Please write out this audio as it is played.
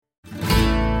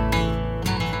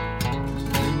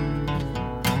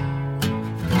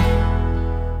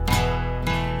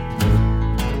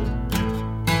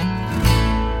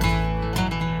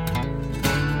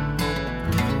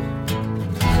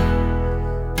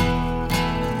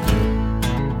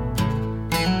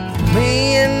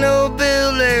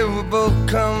we both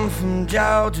come from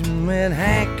Georgia, met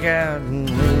Hank out in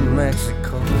New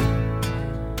Mexico.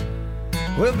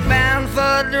 We're bound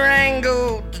for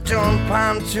Durango to join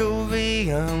Pancho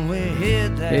Villa, and we're here.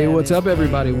 Hey, what's up,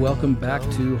 everybody? Welcome back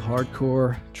to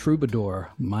Hardcore Troubadour.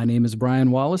 My name is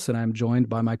Brian Wallace, and I'm joined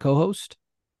by my co-host,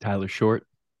 Tyler Short.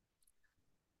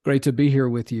 Great to be here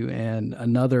with you, and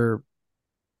another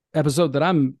episode that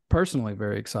I'm personally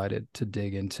very excited to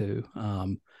dig into,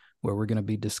 where we're going to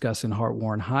be discussing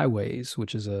Heartworn Highways,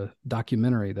 which is a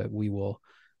documentary that we will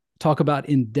talk about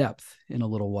in depth in a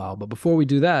little while. But before we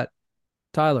do that,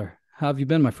 Tyler, how have you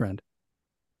been, my friend?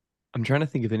 I'm trying to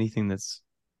think of anything that's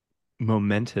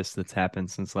momentous that's happened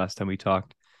since last time we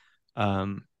talked.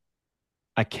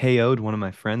 I KO'd one of my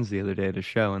friends the other day at a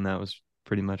show, and that was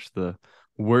pretty much the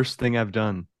worst thing I've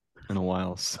done in a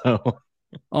while. So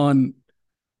I'm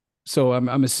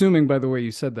assuming by the way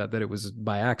you said that it was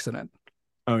by accident.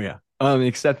 Oh yeah.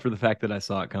 Except for the fact that I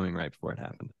saw it coming right before it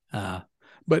happened.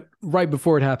 But right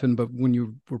before it happened, but when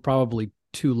you were probably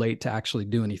too late to actually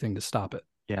do anything to stop it.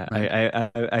 Yeah,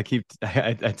 right?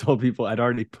 I told people I'd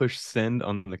already pushed send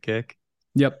on the kick.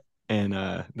 Yep. And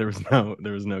there was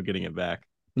no getting it back.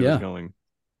 It was going.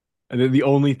 And then the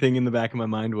only thing in the back of my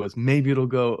mind was maybe it'll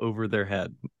go over their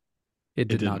head. It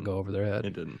did not go over their head.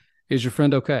 It didn't. Is your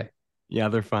friend okay? Yeah,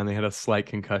 they're fine. They had a slight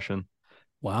concussion.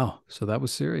 Wow. So that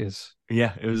was serious.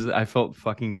 Yeah, it was. I felt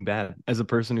fucking bad. As a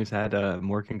person who's had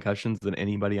more concussions than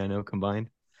anybody I know combined,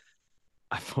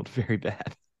 I felt very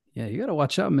bad. Yeah, you got to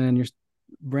watch out, man. Your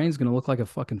brain's going to look like a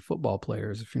fucking football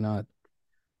player's if you're not.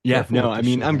 Yeah, no, I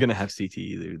mean, I'm going to have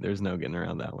CTE. There's no getting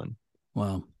around that one.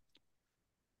 Wow.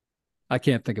 I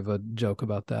can't think of a joke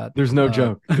about that. There's no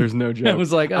joke. There's no joke. I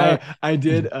was like, I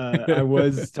did. I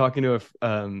was talking to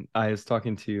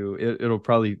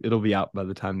it'll be out by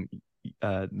the time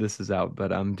this is out,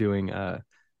 but I'm doing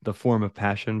the Form of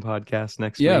Passion podcast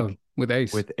next week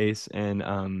with Ace,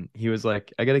 and he was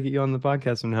like, I got to get you on the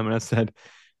podcast sometime, and I said,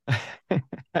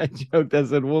 I joked, I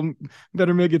said, well,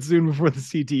 better make it soon before the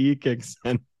CTE kicks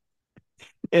in.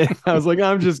 And I was like,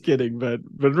 I'm just kidding, but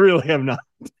really I'm not.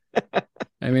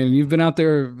 I mean, you've been out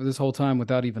there this whole time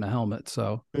without even a helmet,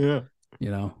 so yeah,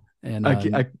 and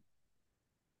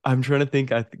I'm trying to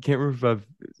think. I can't remember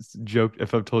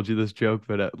if I've told you this joke,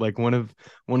 but like one of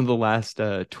the last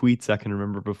tweets I can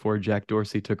remember before Jack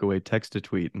Dorsey took away text to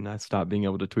tweet, and I stopped being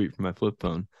able to tweet from my flip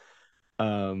phone.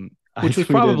 Which was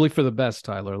probably for the best,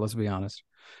 Tyler. Let's be honest.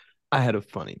 I had a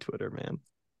funny Twitter, man,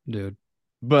 dude,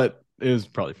 but it was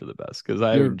probably for the best because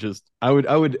I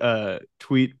would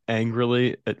tweet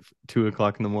angrily at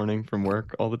 2:00 in the morning from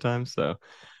work all the time. So,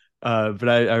 but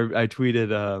I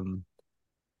tweeted.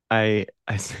 I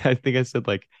think I said,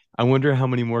 like, I wonder how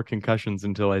many more concussions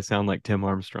until I sound like Tim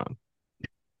Armstrong.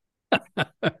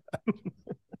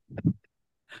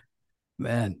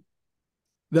 Man,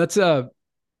 that's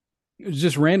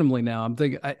just randomly now. I'm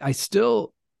thinking I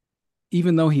still,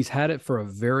 even though he's had it for a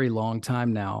very long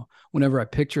time now, whenever I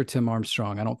picture Tim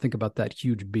Armstrong, I don't think about that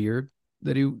huge beard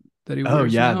that he wears. Oh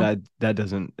yeah, now. that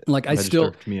doesn't like I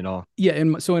still to me at all. Yeah,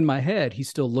 so in my head, he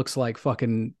still looks like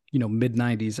fucking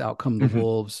mid-90s Out Come the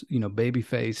Wolves, baby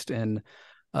faced, and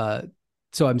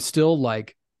so I'm still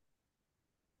like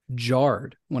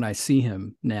jarred when I see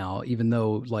him now, even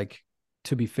though, like,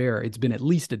 to be fair, it's been at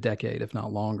least a decade, if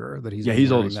not longer, that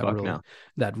he's old as fuck now.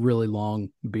 That really long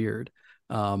beard.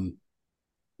 Then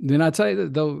I tell you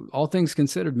that, though, all things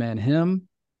considered, man, him,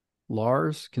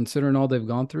 Lars, considering all they've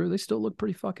gone through, they still look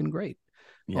pretty fucking great.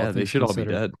 Yeah, they should all be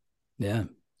dead. Yeah.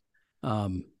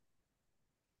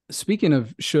 Speaking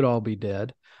of should all be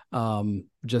dead,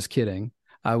 just kidding.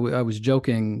 I was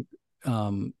joking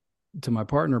to my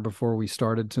partner before we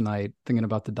started tonight, thinking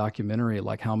about the documentary,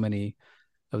 like how many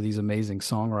of these amazing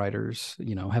songwriters,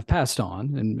 have passed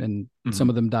on, and some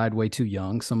of them died way too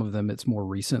young. Some of them it's more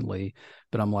recently,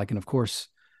 but I'm like, and of course,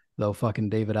 though, fucking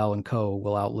David Allan Coe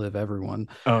will outlive everyone.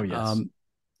 Oh yes.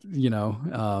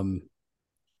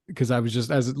 Because I was just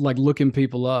looking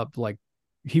people up, like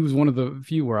he was one of the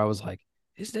few where I was like,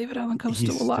 is David Allan Coe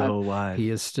still alive? Still alive. He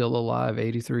is still alive,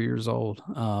 83 years old,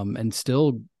 and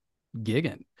still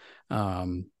gigging,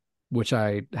 which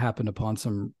I happened upon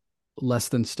some less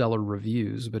than stellar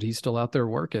reviews, but he's still out there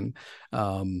working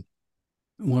one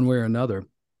way or another.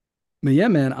 But yeah,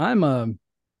 man, I'm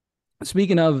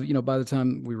speaking of, by the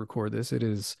time we record this,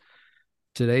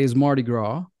 today is Mardi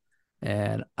Gras,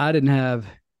 and I didn't have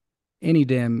any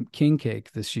damn king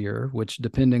cake this year, which,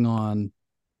 depending on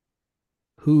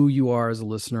who you are as a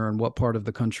listener and what part of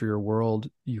the country or world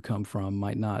you come from,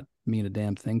 might not mean a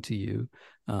damn thing to you.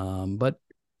 But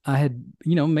I had,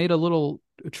 made a little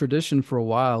tradition for a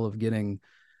while of getting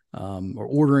or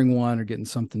ordering one or getting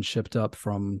something shipped up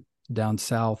from down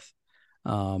south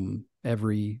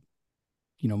every,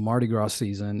 Mardi Gras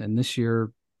season. And this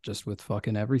year, just with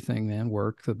fucking everything, man,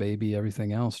 work, the baby,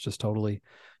 everything else, just totally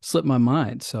slipped my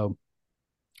mind. So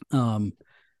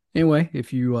anyway,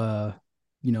 if you,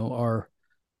 are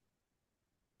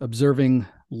observing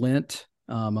Lent,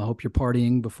 I hope you're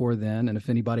partying before then. And if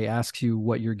anybody asks you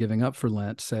what you're giving up for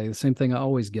Lent, say the same thing I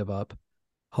always give up: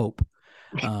 hope.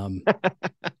 But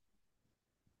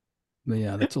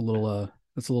yeah, that's a little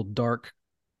dark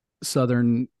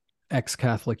Southern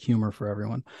ex-Catholic humor for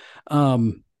everyone.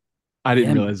 I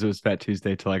didn't realize it was Fat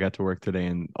Tuesday till I got to work today,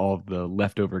 and all of the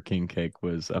leftover king cake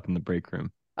was up in the break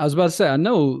room. I was about to say, I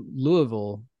know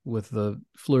Louisville with the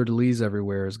fleur-de-lis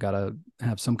everywhere has got to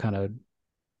have some kind of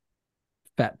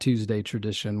Fat Tuesday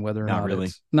tradition, whether or not really.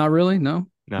 It's not really. No,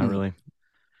 not really.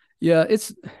 Yeah,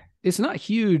 it's not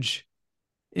huge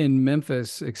in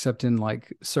Memphis, except in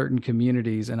like certain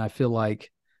communities, and I feel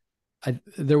like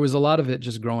there was a lot of it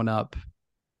just growing up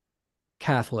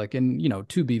Catholic, and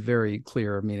to be very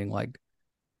clear, meaning like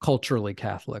culturally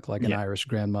Catholic, like an Irish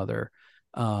grandmother,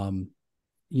 who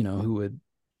would,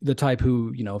 the type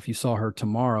who, if you saw her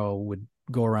tomorrow, would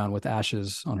go around with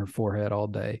ashes on her forehead all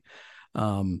day.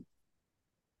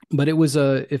 But it was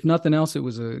if nothing else, it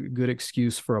was a good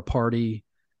excuse for a party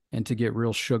and to get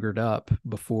real sugared up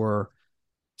before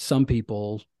some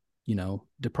people,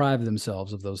 deprive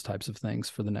themselves of those types of things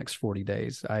for the next 40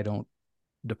 days. I don't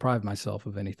deprive myself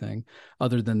of anything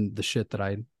other than the shit that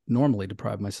I normally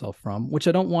deprive myself from, which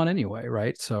I don't want anyway.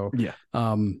 Right. So,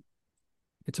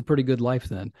 it's a pretty good life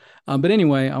then. But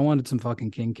anyway, I wanted some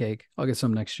fucking king cake. I'll get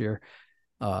some next year.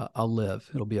 I'll live.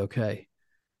 It'll be okay.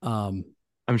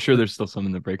 I'm sure there's still some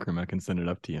in the break room. I can send it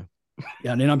up to you.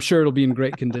 Yeah. And I'm sure it'll be in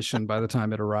great condition by the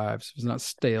time it arrives. If it's not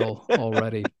stale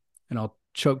already, and I'll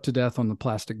choke to death on the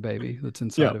plastic baby that's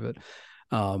inside of it.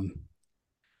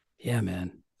 Yeah,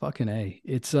 man. Fucking A.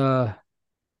 It's the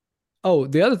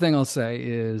other thing I'll say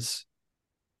is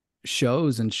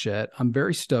shows and shit. I'm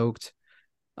very stoked.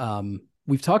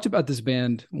 We've talked about this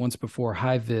band once before,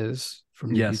 High Vis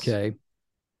from the UK.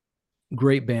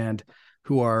 Great band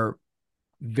who are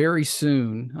very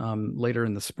soon, later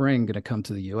in the spring, going to come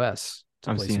to the US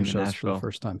to play some shows for the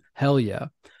first time. Hell yeah.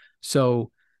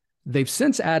 So they've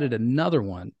since added another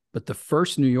one, but the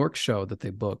first New York show that they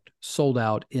booked sold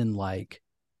out in like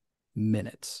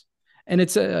minutes. And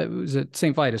it was at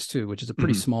St. Vitus too, which is a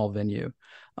pretty small venue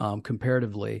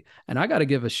comparatively. And I got to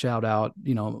give a shout out,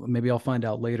 maybe I'll find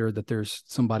out later that there's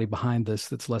somebody behind this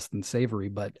that's less than savory,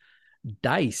 but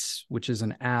Dice, which is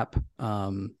an app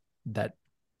that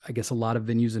I guess a lot of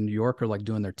venues in New York are like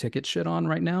doing their ticket shit on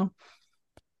right now.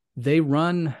 They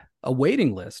run a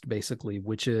waiting list basically,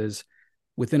 which is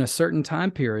within a certain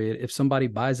time period, if somebody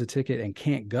buys a ticket and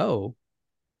can't go,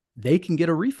 they can get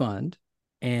a refund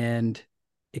and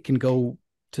it can go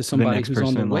to somebody who's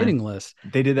on the waiting list.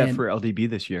 They did that for LDB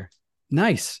this year.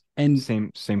 Nice. And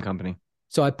same company.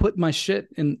 So I put my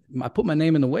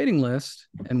name in the waiting list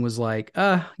and was like,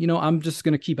 I'm just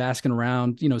going to keep asking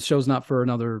around, show's not for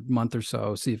another month or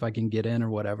so, see if I can get in or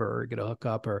whatever, or get a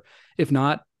hookup, or if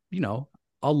not,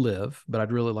 I'll live, but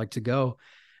I'd really like to go.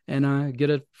 And I get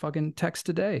a fucking text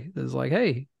today that's like,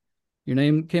 hey, your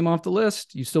name came off the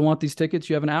list. You still want these tickets?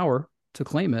 You have an hour to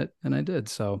claim it. And I did.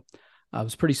 So I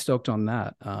was pretty stoked on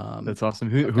that. That's awesome.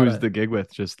 Who's the gig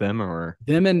with? Just them or?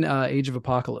 Them and Age of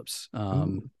Apocalypse,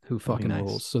 who fucking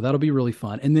rules. So that'll be really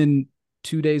fun. And then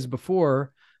 2 days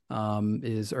before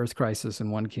is Earth Crisis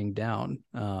and One King Down.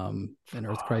 And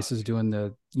Earth Crisis doing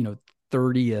the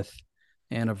 30th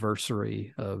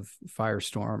anniversary of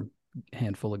Firestorm,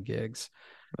 handful of gigs.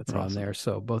 That's awesome. On there.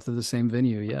 So both of the same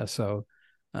venue. Yeah. So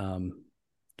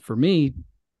for me,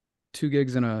 2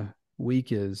 gigs in a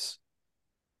week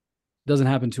doesn't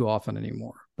happen too often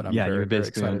anymore, but I'm very, very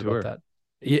excited about that.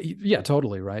 Yeah,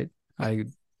 totally. Right.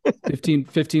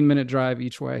 15-minute drive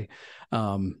each way.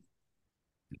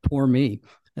 Poor me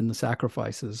and the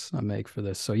sacrifices I make for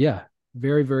this. So yeah,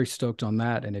 very, very stoked on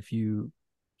that. And if you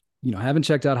haven't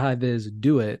checked out High Vis,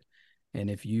 do it. And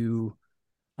if you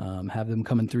have them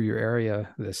coming through your area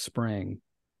this spring,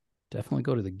 definitely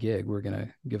go to the gig. We're going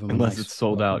to give them unless it's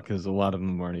sold out, because a lot of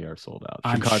them already are sold out.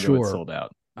 Chicago, it's sold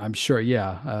out. I'm sure.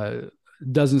 Yeah.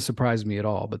 Doesn't surprise me at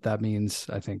all, but that means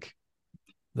I think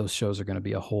those shows are going to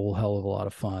be a whole hell of a lot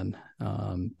of fun,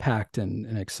 packed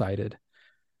and excited.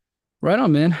 Right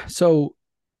on, man. So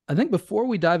I think before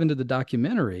we dive into the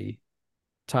documentary,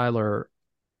 Tyler,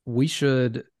 we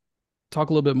should talk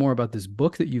a little bit more about this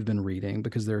book that you've been reading,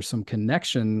 because there are some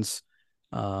connections,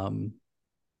 I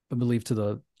believe, to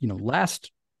the,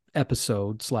 last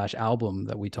episode / album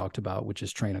that we talked about, which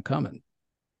is Train a Comin'.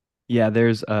 Yeah,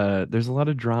 there's a lot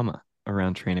of drama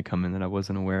around Train a Comin' that I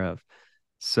wasn't aware of.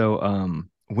 So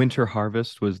Winter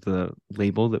Harvest was the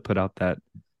label that put out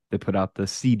the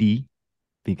CD,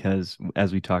 because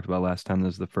as we talked about last time, this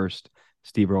was the first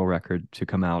Steve Earle record to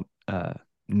come out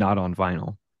not on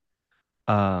vinyl.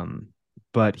 Um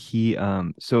but he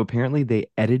so apparently they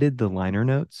edited the liner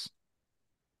notes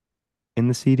in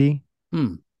the CD.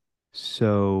 Hmm.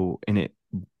 So, and it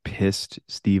pissed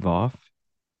Steve off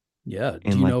Yeah. Do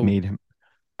and you like know made him,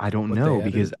 I don't what they know,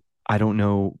 because edited? I don't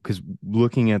know, because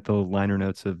looking at the liner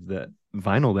notes of the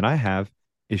vinyl that I have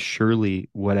is surely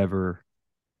whatever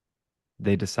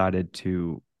they decided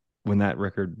to, when that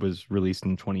record was released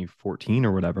in 2014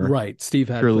 or whatever, Right. Steve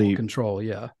had full surely, control.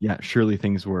 Yeah. yeah, surely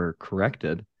things were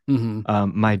corrected. Hmm.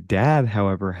 My dad,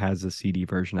 however, has a CD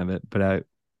version of it, but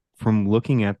from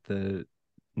looking at the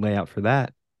layout for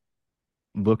that,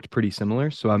 looked pretty similar.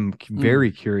 So I'm Mm.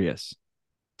 very curious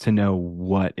to know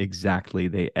what exactly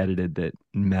they edited that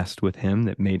messed with him,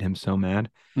 that made him so mad.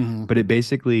 Hmm. But it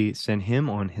basically sent him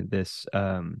on this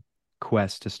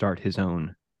quest to start his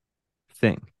own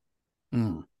thing.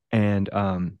 Mm.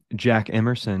 And Jack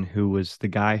Emerson, who was the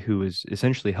guy who was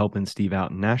essentially helping Steve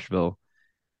out in Nashville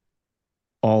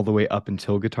all the way up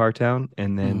until Guitar Town.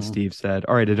 And then Hmm. Steve said,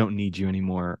 "All right, I don't need you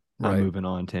anymore. I'm Right. moving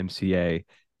on to MCA,"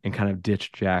 and kind of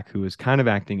ditched Jack, who was kind of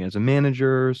acting as a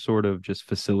manager, sort of just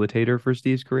facilitator for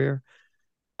Steve's career.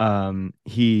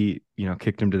 He,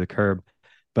 kicked him to the curb.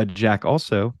 But Jack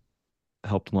also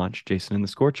helped launch Jason and the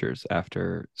Scorchers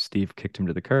after Steve kicked him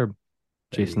to the curb.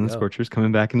 There you Jason and the go. Scorchers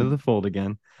coming back into the fold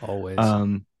again. Always.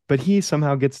 But he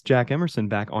somehow gets Jack Emerson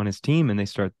back on his team, and they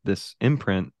start this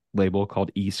imprint label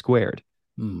called E Squared.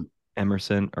 Mm.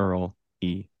 Emerson, Earl,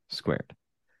 E Squared.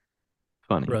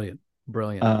 Funny. Brilliant.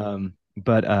 Brilliant.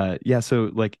 But yeah,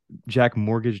 so like Jack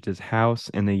mortgaged his house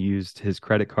and they used his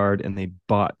credit card and they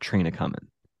bought Train a Comin'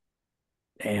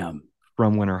 Damn.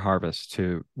 from Winter Harvest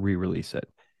to re-release it.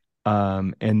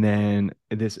 And then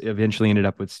this eventually ended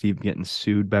up with Steve getting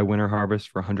sued by Winter Harvest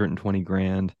for 120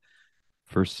 grand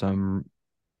for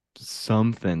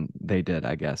something they did,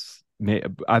 I guess.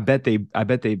 I bet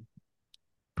they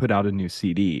put out a new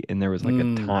CD and there was like a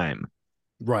Mm. time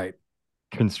Right.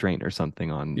 constraint or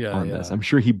something on Yeah. this. Yeah. I'm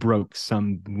sure he broke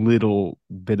some little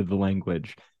bit of the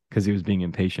language because he was being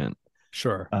impatient.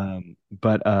 Sure.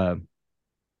 But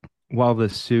while the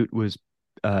suit was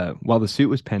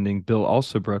pending, Bill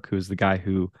Alsobrook, who was the guy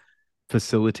who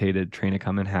facilitated Train a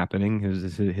Comin' happening, it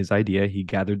was his idea. He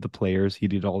gathered the players, he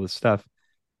did all this stuff.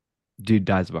 Dude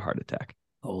dies of a heart attack.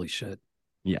 Holy shit.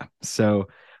 Yeah. So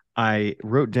I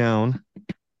wrote down,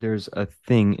 there's a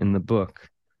thing in the book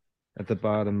at the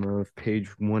bottom of page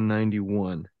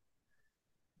 191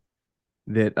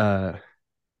 that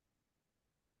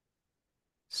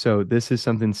so this is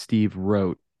something Steve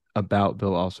wrote about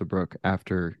Bill Alsobrook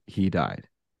after he died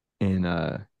in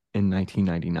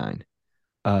 1999.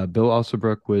 Bill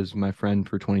Alsobrook was my friend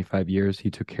for 25 years.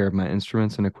 He took care of my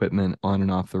instruments and equipment on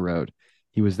and off the road.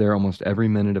 He was there almost every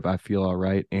minute of I Feel All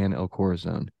Right and El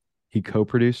Corazon. He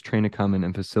co-produced Train a Comin'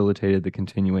 and facilitated the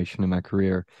continuation of my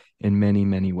career in many,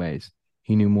 many ways.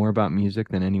 He knew more about music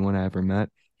than anyone I ever met.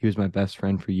 He was my best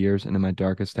friend for years, and in my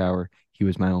darkest hour, he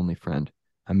was my only friend.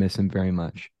 I miss him very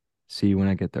much. See you when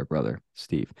I get there, brother,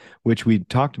 Steve. Which we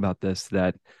talked about this,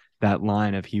 that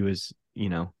line of he was,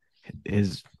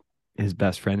 his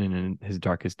best friend and in his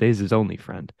darkest days his only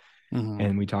friend. Hmm.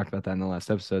 And we talked about that in the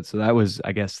last episode. So that was,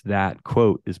 I guess, that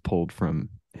quote is pulled from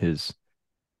his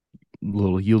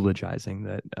little eulogizing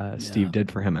that Steve Yeah.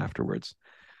 did for him afterwards.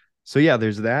 So yeah,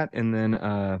 there's that. And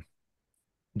then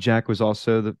Jack was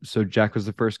also Jack was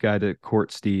the first guy to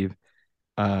court Steve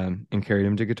and carried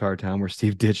him to Guitar Town, where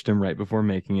Steve ditched him right before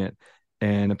making it.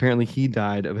 And apparently he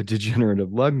died of a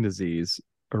degenerative lung disease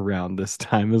around this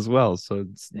time as well. So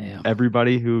Damn.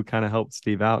 everybody who kind of helped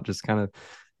Steve out just kind of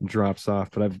drops off.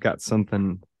 But I've got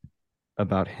something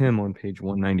about him on page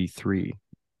 193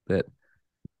 that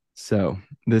so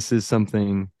this is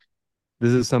something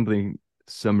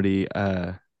somebody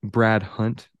Brad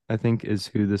Hunt, I think, is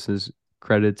who this is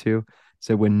credited to.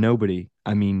 Said when nobody,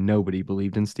 I mean nobody,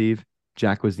 believed in Steve,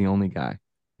 Jack was the only guy.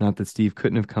 Not that Steve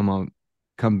couldn't have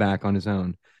come back on his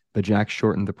own, but Jack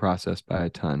shortened the process by a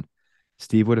ton.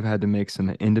 Steve would have had to make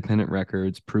some independent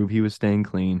records, prove he was staying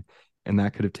clean, and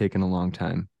that could have taken a long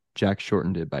time. Jack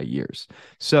shortened it by years.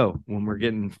 So when we're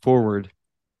getting forward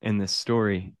in this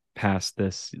story past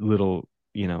this little,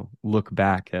 look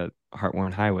back at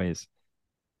Heartworn Highways,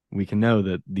 we can know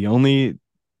that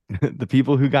the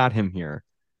people who got him here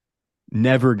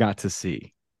never got to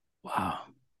see Wow.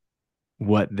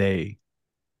 what they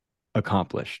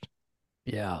accomplished.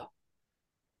 Yeah.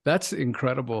 That's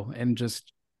incredible. And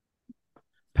just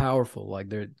Powerful.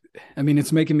 Like I mean,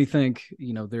 it's making me think,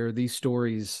 there are these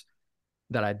stories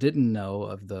that I didn't know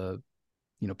of the,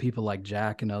 people like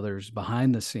Jack and others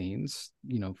behind the scenes,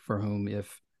 for whom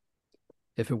if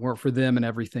it weren't for them and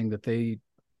everything that they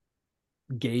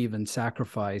gave and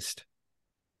sacrificed,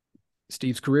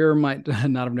 Steve's career might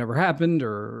not have never happened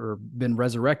or been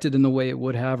resurrected in the way it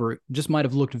would have, or it just might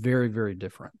have looked very, very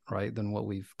different, right, than what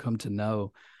we've come to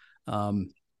know.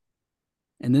 And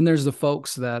then there's the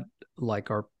folks that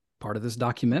are part of this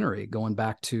documentary going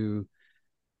back to,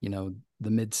 the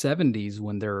mid 70s,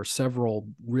 when there are several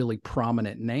really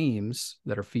prominent names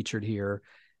that are featured here.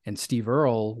 And Steve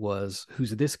Earle was,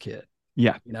 who's this kid?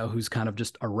 Yeah. Who's kind of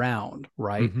just around.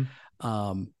 Right.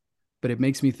 But it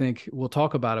makes me think, we'll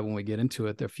talk about it when we get into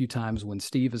it. There are a few times when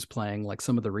Steve is playing, like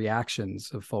some of the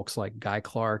reactions of folks like Guy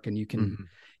Clark, and you can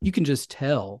just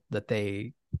tell that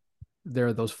there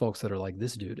are those folks that are like,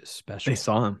 this dude is special. They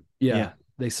saw him. Yeah.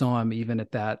 They saw him even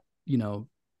at that,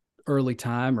 early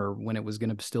time, or when it was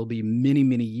going to still be many,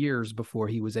 many years before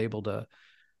he was able to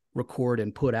record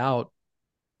and put out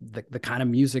the kind of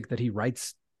music that he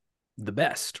writes the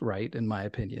best, right, in my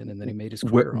opinion. And then he made his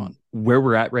career on. Where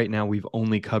we're at right now, we've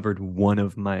only covered one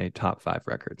of my top 5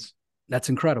 records. That's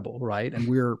incredible, right? And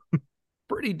we're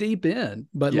pretty deep in,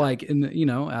 but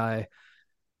I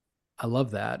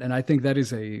love that. And I think that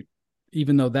is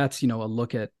even though that's, a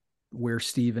look at where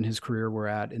Steve and his career were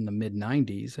at in the mid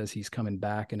 90s, as he's coming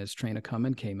back and his Train a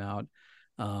Comin' came out.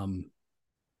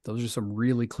 Those are some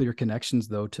really clear connections,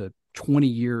 though, to 20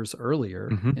 years earlier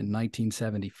in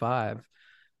 1975,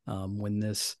 when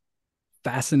this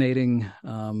fascinating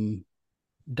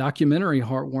documentary,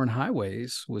 Heartworn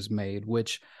Highways, was made,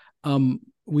 which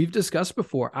we've discussed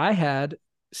before. I had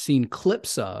seen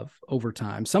clips of over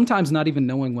time, sometimes not even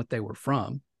knowing what they were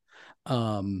from.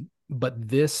 But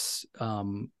this,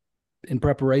 in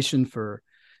preparation for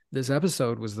this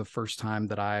episode, was the first time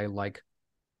that I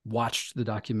watched the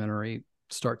documentary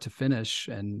start to finish,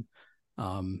 and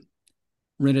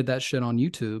rented that shit on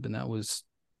YouTube, and that was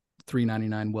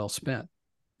 $3.99 well spent.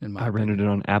 I rented it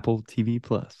on Apple TV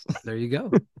Plus. There you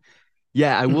go.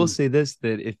 Yeah, I will say this,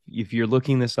 that if you're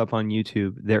looking this up on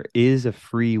YouTube, there is a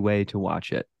free way to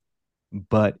watch it,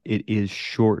 but it is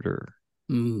shorter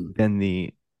than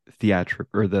the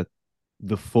theatrical or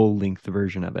the full length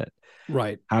version of it.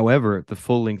 Right. However, the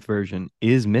full length version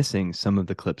is missing some of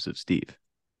the clips of Steve.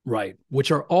 Right.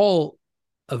 Which are all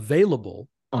available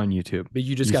on YouTube. But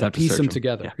you just got to piece them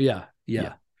together. Yeah.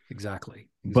 Exactly.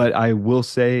 But I will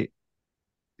say,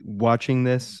 watching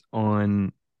this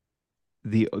on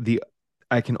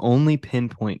I can only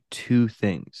pinpoint 2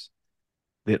 things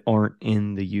that aren't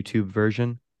in the YouTube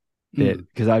version,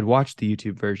 because I'd watched the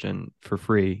YouTube version for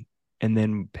free and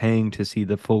then paying to see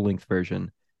the full length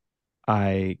version.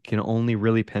 I can only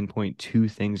really pinpoint 2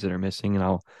 things that are missing, and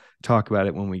I'll talk about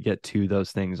it when we get to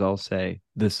those things. I'll say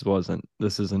this isn't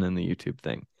in the YouTube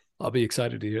thing. I'll be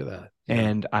excited to hear that. Yeah.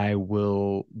 And I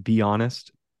will be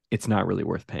honest, it's not really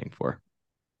worth paying for.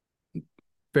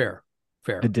 Fair.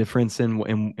 The difference in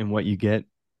what you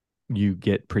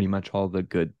get pretty much all the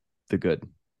good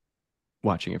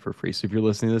watching it for free. So if you're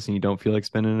listening to this and you don't feel like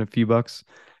spending a few bucks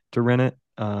to rent it,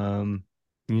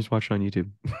 you just watch it on YouTube.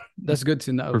 That's good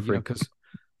to know, because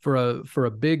for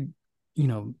a big,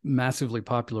 massively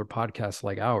popular podcast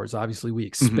like ours, obviously we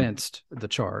expensed the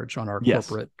charge on our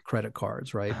corporate credit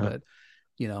cards, right? But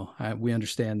we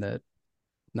understand that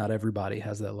not everybody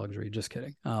has that luxury. Just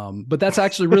kidding. But that's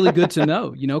actually really good to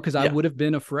know, because I would have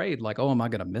been afraid, am I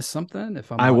going to miss something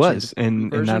if I was, and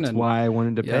that's why I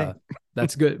wanted to pay.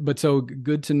 That's good. But so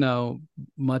good to know.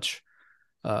 Much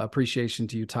appreciation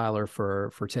to you, Tyler,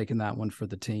 for taking that one for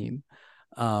the team.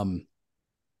 So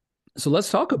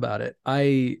let's talk about it.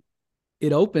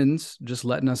 It opens just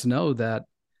letting us know that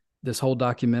this whole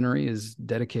documentary is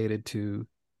dedicated to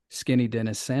Skinny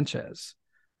Dennis Sanchez,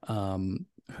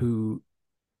 who,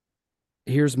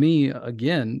 here's me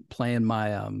again playing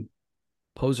my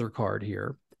poser card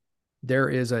here. There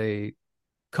is a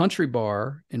country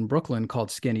bar in Brooklyn called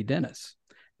Skinny Dennis.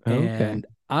 And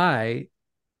I've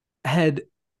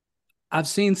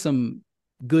seen some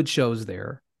good shows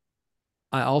there.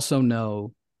 I also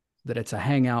know that it's a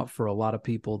hangout for a lot of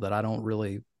people that I don't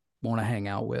really want to hang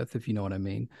out with, if you know what I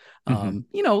mean.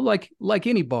 Like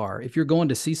any bar, if you're going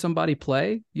to see somebody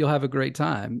play, you'll have a great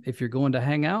time. If you're going to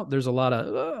hang out, there's a lot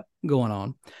of going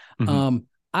on.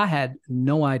 I had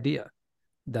no idea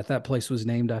that place was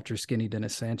named after Skinny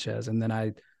Dennis Sanchez. And then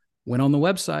I went on the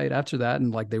website after that,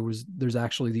 and there's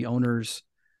actually the owners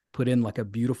put in a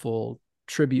beautiful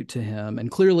tribute to him,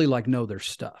 and clearly know their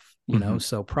stuff, know.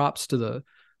 So props to the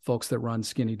folks that run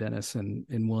Skinny Dennis in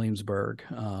Williamsburg.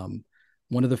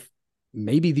 One of the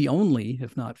maybe the only,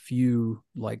 if not few,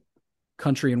 like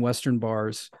country and Western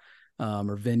bars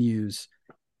or venues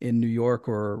in New York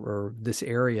or this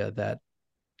area that,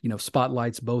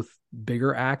 spotlights both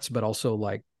bigger acts, but also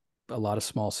like a lot of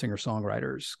small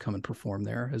singer-songwriters come and perform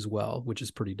there as well, which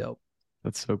is pretty dope.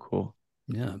 That's so cool.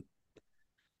 Yeah.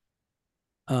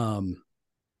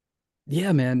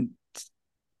 Yeah, man.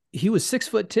 He was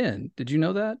 6'10". Did you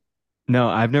know that? No,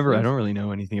 I don't really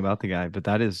know anything about the guy, but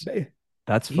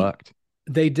that's fucked.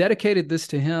 They dedicated this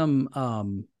to him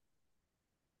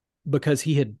because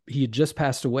he had just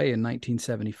passed away in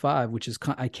 1975, which is,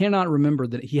 I cannot remember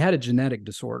that he had a genetic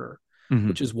disorder,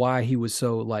 which is why he was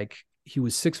so like, he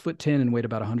was 6'10" and weighed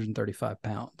about 135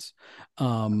 pounds.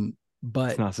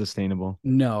 But it's not sustainable.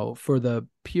 No, for the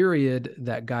period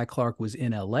that Guy Clark was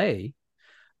in LA,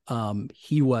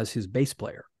 he was his bass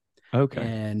player. Okay.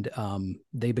 And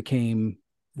they became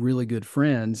really good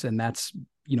friends. And that's,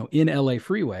 in LA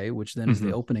Freeway, which then is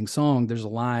the opening song, there's a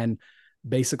line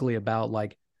basically about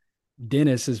like,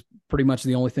 Dennis is pretty much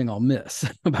the only thing I'll miss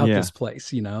about this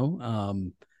place,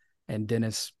 and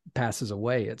Dennis passes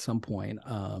away at some point,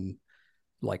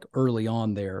 like early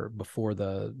on there before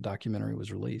the documentary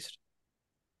was released.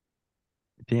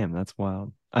 Damn, that's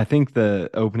wild. I think the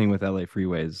opening with LA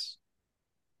Freeway is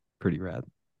pretty rad.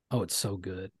 Oh, it's so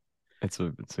good. It's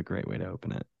a great way to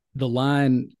open it. The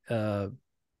line, if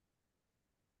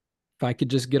I could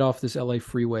just get off this LA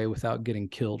freeway without getting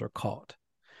killed or caught.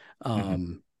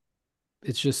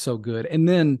 It's just so good. And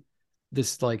then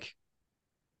this like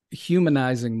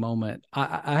humanizing moment.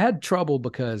 I had trouble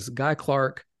because Guy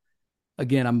Clark,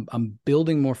 again, I'm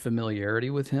building more familiarity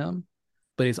with him,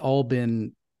 but it's all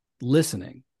been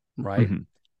listening, right?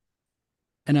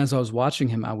 And as I was watching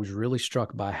him, I was really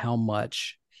struck by how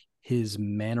much his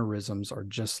mannerisms are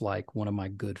just like one of my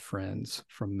good friends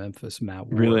from Memphis, Matt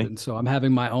Ward. Really? And so I'm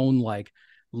having my own like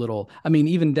little, I mean,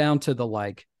 even down to the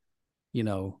like,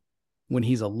 when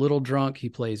he's a little drunk, he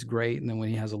plays great. And then when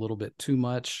he has a little bit too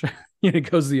much, it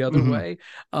goes the other way.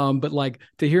 But like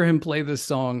to hear him play this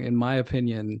song, in my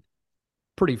opinion,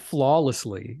 pretty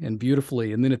flawlessly and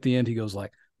beautifully. And then at the end, he goes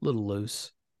like a little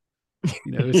loose.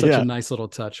 It's such a nice little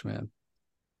touch, man.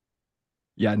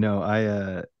 Yeah,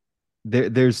 no,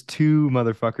 there's two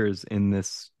motherfuckers in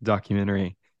this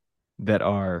documentary that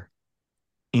are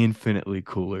infinitely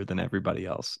cooler than everybody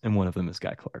else. And one of them is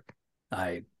Guy Clark.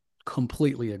 I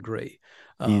completely agree.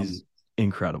 He's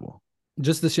incredible.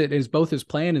 Just the shit is both his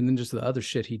playing and then just the other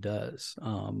shit he does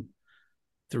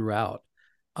throughout.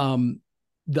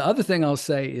 The other thing I'll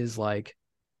say is like,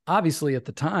 obviously at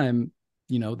the time,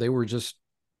 they were just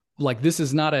like, this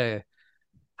is not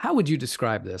how would you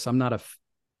describe this?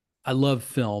 I love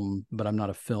film, but I'm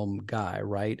not a film guy,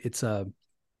 right? It's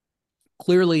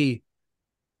clearly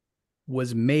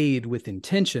was made with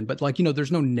intention, but like,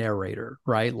 there's no narrator,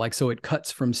 right? Like, so it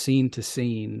cuts from scene to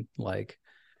scene. Like,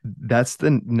 that's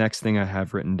the next thing I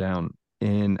have written down.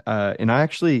 And I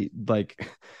actually like,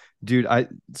 dude, I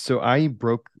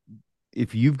broke,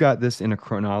 if you've got this in a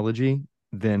chronology,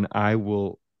 then I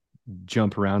will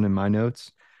jump around in my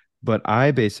notes. But I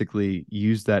basically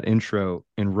used that intro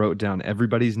and wrote down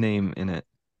everybody's name in it.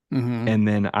 And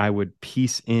then I would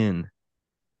piece in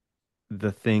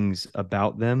the things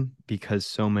about them because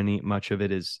so much of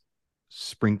it is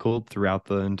sprinkled throughout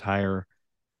the entire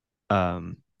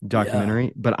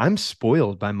documentary. But I'm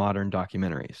spoiled by modern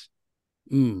documentaries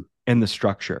and the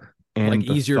structure and like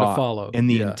the easier to follow and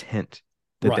the intent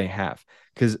that they have.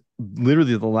 Because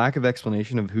literally the lack of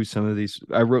explanation of who some of these,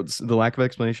 the lack of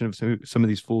explanation of who some of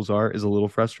these fools are is a little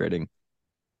frustrating.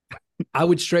 I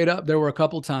would straight up, there were a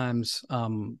couple times,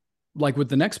 like with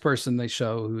the next person they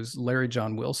show, who's Larry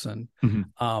John Wilson,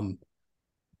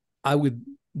 I would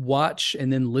watch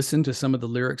and then listen to some of the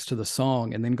lyrics to the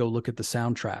song and then go look at the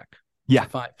soundtrack. Yeah.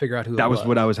 Figure out who that it was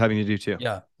what I was having to do too.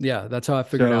 Yeah. Yeah. That's how I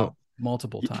figured out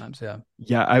multiple times. Yeah.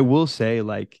 Yeah. I will say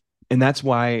like, and that's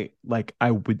why like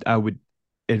I would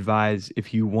advise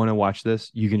if you want to watch this,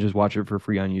 you can just watch it for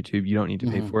free on YouTube. You don't need to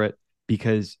pay for it,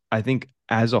 because I think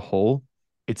as a whole,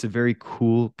 it's a very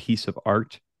cool piece of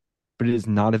art, but it is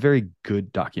not a very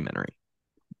good documentary.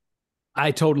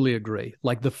 I totally agree.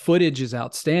 Like the footage is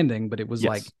outstanding, but it was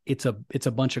like, it's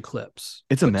a bunch of clips.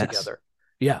 It's a mess together.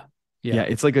 Yeah. Yeah.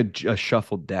 It's like a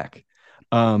shuffled deck.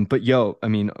 But I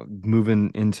mean,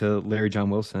 moving into Larry John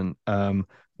Wilson,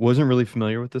 wasn't really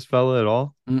familiar with this fella at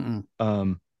all.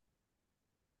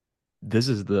 This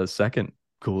is the second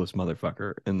coolest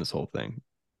motherfucker in this whole thing.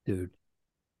 Dude,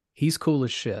 he's cool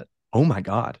as shit. Oh my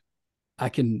God. I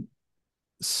can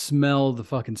smell the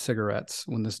fucking cigarettes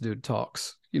when this dude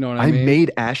talks. You know what I mean? I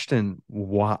made Ashton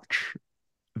watch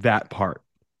that part.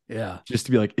 Yeah. Just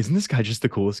to be like, isn't this guy just the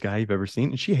coolest guy you've ever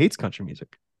seen? And she hates country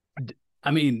music.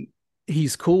 I mean,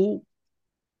 he's cool.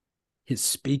 His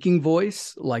speaking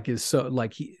voice, like, is so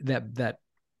like that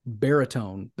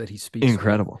baritone that he speaks with.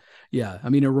 Incredible. Yeah. I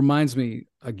mean, it reminds me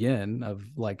again of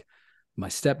like my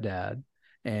stepdad.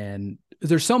 And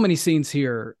there's so many scenes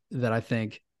here that I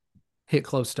think hit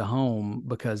close to home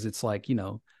because it's like,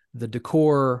 the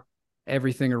decor,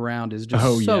 everything around is just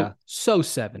so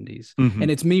 70s. Mhm. And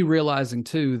it's me realizing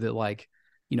too that like,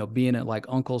 being at like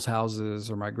uncle's houses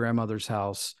or my grandmother's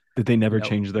house, That they never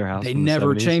changed their house. they in the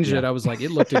never 70s. changed it. Yeah. I was like, it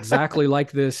looked exactly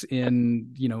like this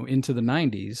in, into the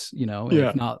 90s,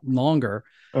 if not longer.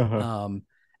 Uh-huh.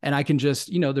 And I can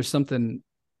just, there's something,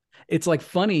 it's like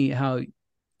funny how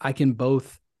I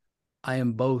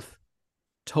am both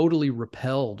totally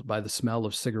repelled by the smell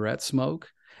of cigarette smoke.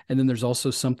 And then there's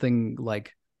also something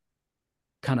like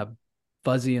kind of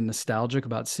fuzzy and nostalgic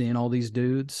about seeing all these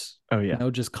dudes, Oh yeah.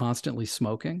 just constantly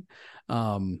smoking.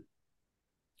 But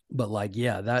like,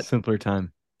 yeah, that simpler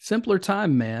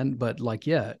time, man. But like,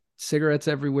 yeah, cigarettes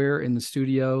everywhere in the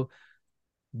studio,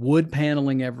 wood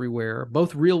paneling everywhere,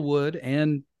 both real wood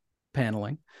and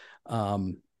paneling.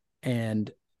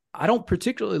 And I don't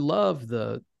particularly love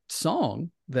the song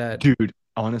that. Dude,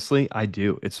 honestly, I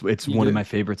do. It's one of my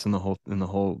favorites in the whole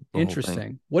Interesting.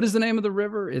 thing. What is the name of the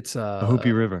river? It's The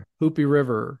Hoopy River. Hoopy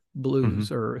River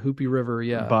Blues, or Hoopy River,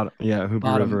 yeah.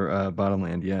 Hoopy River,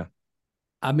 Bottomland, yeah.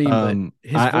 I mean, but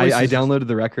his voice I is just, downloaded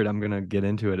the record. I'm gonna get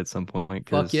into it at some point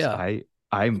fuck because yeah.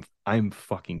 I'm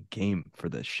fucking game for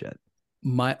this shit.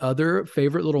 My other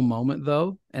favorite little moment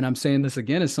though, and I'm saying this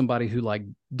again as somebody who like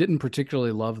didn't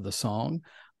particularly love the song,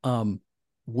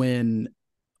 when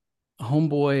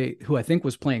homeboy, who I think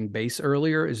was playing bass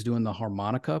earlier, is doing the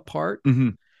harmonica part,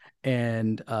 Mhm.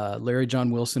 and Larry John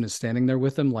Wilson is standing there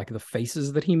with him, like the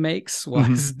faces that he makes while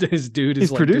Mhm. his dude is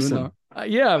He's like producing. doing the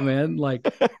yeah, man,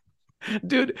 like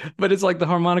dude, but it's like the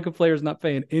harmonica player is not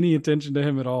paying any attention to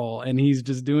him at all, and he's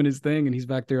just doing his thing, and he's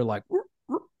back there like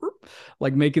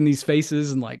like making these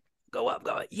faces and like go up,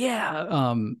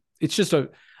 yeah. It's just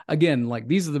again, like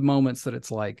these are the moments that it's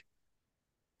like,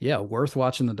 yeah, worth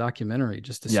watching the documentary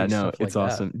just to see stuff like it's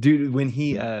awesome, dude. When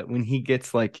he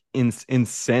gets like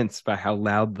incensed by how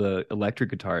loud the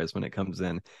electric guitar is when it comes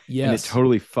in, and it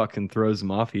totally fucking throws him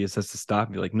off. He just has to stop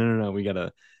and be like, no, we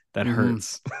gotta. That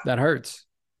hurts. That hurts.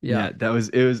 Yeah. It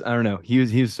was. I don't know. He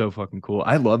was so fucking cool.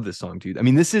 I love this song, dude. I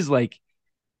mean, this is like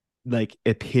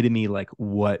epitome, like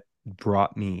what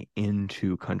brought me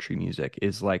into country music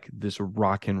is like this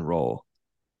rock and roll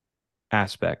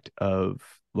aspect of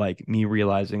like me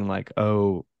realizing like,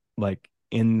 oh, like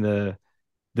in the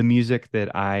music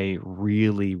that I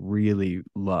really, really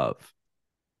love,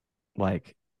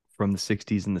 like from the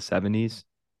 60s and the 70s,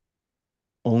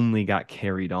 only got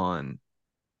carried on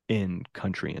in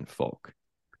country and folk.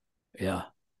 Yeah.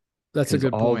 That's a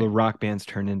good all point. the rock bands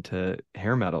turned into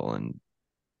hair metal and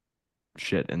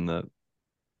shit in the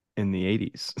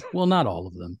 80s. Well, not all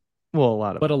of them. Well, a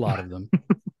lot of but a lot of them.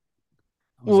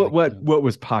 What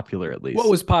was popular, at least. What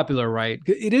was popular, right?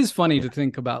 It is funny to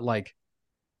think about, like,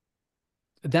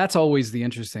 that's always the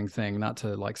interesting thing, not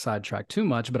to like sidetrack too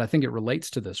much, but I think it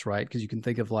relates to this, right? Because you can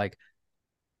think of like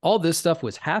all this stuff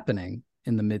was happening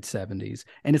in the mid 70s,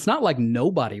 and it's not like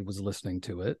nobody was listening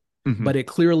to it, but it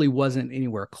clearly wasn't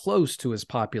anywhere close to as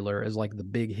popular as like the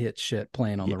big hit shit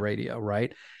playing on the radio,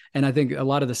 right? And I think a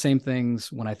lot of the same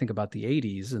things when I think about the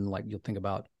 80s, and like you'll think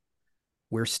about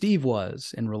where Steve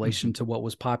was in relation to what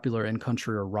was popular in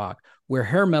country or rock, where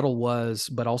hair metal was,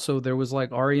 but also there was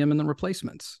like REM and the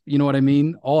Replacements. You know what I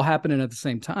mean? All happening at the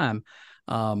same time.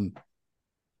 And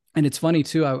it's funny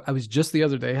too. I was just the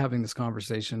other day having this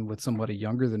conversation with somebody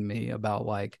younger than me about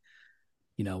like,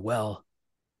 well,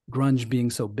 grunge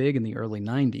being so big in the early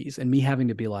 90s, and me having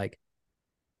to be like,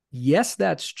 yes,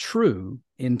 that's true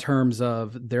in terms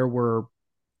of there were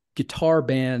guitar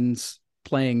bands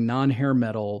playing non-hair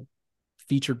metal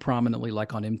featured prominently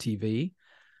like on MTV.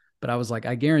 But I was like,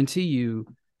 I guarantee you,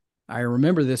 I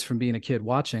remember this from being a kid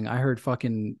watching. I heard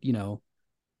fucking,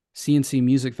 CNC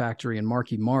Music Factory and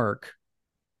Marky Mark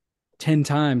 10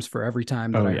 times for every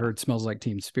time that I heard Smells Like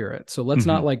Teen Spirit. So let's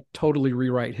not like totally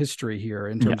rewrite history here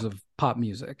in terms of pop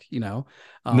music,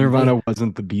 Nirvana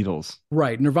wasn't the Beatles.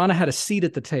 Right. Nirvana had a seat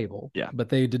at the table, but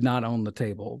they did not own the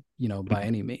table, by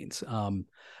any means.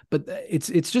 But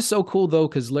it's just so cool though,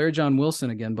 because Larry John Wilson,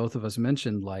 again, both of us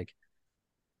mentioned, like,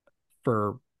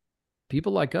 for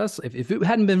people like us, if it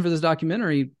hadn't been for this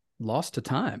documentary, lost to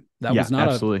time. That was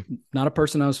not a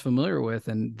person I was familiar with,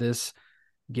 and this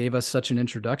gave us such an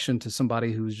introduction to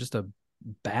somebody who's just a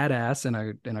badass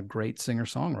and a great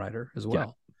singer-songwriter as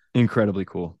well. Incredibly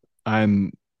cool.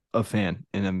 I'm a fan,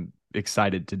 and I'm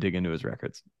excited to dig into his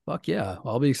records. Fuck yeah.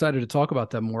 I'll be excited to talk about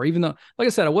them more, even though, like I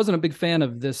said, I wasn't a big fan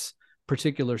of this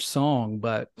particular song,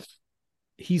 but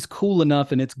he's cool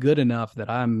enough and it's good enough that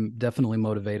I'm definitely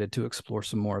motivated to explore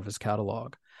some more of his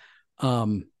catalog.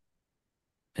 And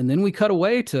then we cut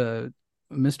away to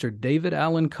Mr. David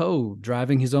Allan Coe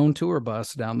driving his own tour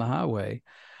bus down the highway,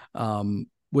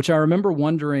 which I remember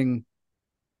wondering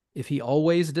if he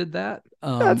always did that.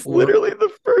 That's literally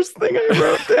the first thing I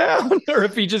wrote down. Or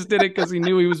if he just did it because he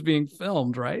knew he was being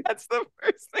filmed, right? That's the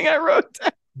first thing I wrote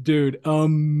down. Dude,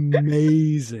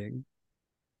 amazing.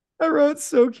 I wrote,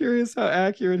 so curious how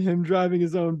accurate him driving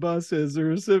his own bus is,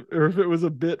 or if it was a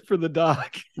bit for the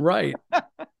doc. Right.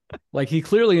 Like he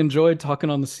clearly enjoyed talking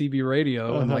on the CB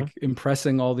radio and like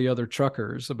impressing all the other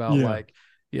truckers about like,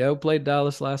 we played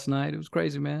Dallas last night. It was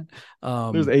crazy, man.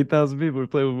 There's 8,000 people who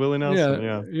play with Willie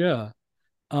Nelson. Yeah.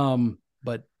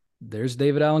 But there's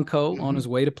David Allan Coe on his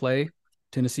way to play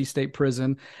Tennessee State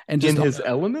Prison, and just in his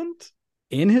element.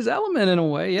 In his element, in a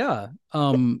way, yeah.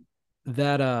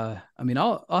 That I mean,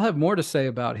 I'll have more to say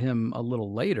about him a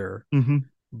little later,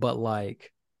 but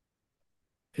like,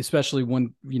 especially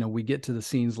when we get to the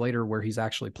scenes later where he's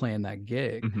actually playing that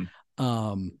gig.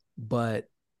 But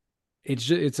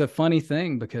it's a funny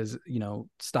thing because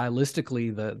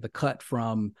stylistically the cut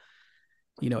from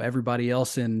everybody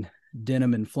else in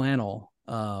denim and flannel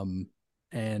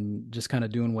and just kind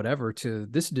of doing whatever to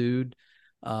this dude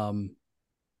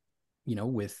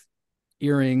with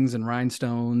earrings and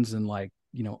rhinestones and like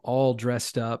all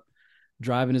dressed up,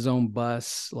 driving his own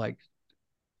bus, like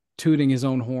tooting his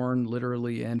own horn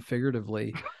literally and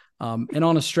figuratively. And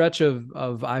on a stretch of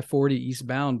I-40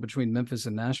 eastbound between Memphis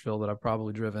and Nashville that I've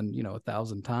probably driven,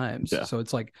 1,000 times. Yeah. So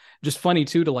it's like just funny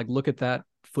too, to like look at that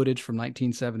footage from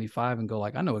 1975 and go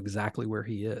like, I know exactly where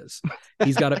he is.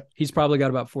 He's probably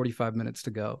got about 45 minutes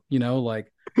to go,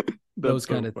 like those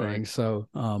kind of things. So,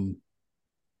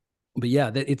 but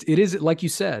yeah, it is, like you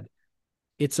said,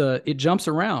 it jumps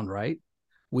around, right?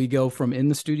 We go from in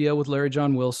the studio with Larry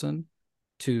John Wilson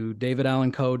to David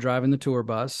Allan Coe driving the tour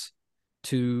bus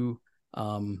to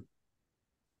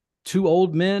two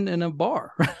old men in a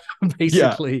bar,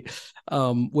 basically,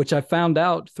 which I found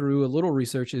out through a little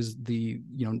research is the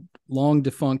long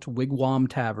defunct Wigwam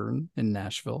Tavern in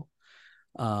Nashville.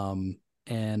 And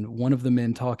one of the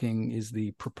men talking is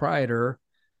the proprietor,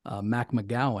 Mac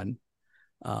McGowan.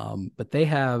 But they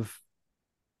have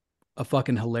a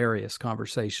fucking hilarious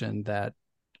conversation that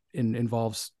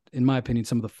involves, in my opinion,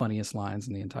 some of the funniest lines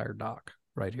in the entire doc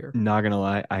right here. Not gonna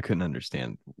lie, I couldn't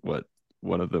understand what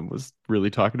one of them was really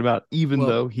talking about, even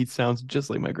though he sounds just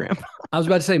like my grandpa. I was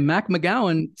about to say Mac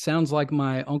McGowan sounds like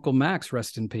my Uncle Max,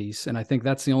 rest in peace. And I think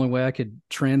that's the only way I could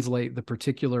translate the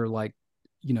particular, like,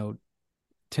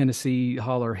 Tennessee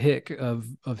holler hick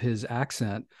of his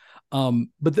accent.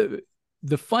 But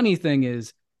the funny thing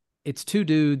is, it's two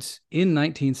dudes in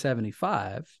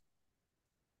 1975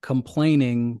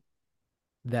 complaining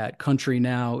that country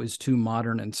now is too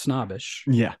modern and snobbish.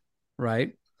 Yeah.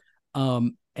 Right.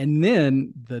 And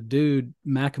then the dude,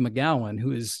 Mac McGowan,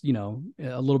 who is,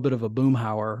 a little bit of a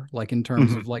boomhauer, like in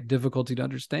terms of like difficulty to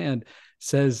understand,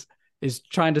 is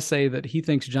trying to say that he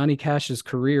thinks Johnny Cash's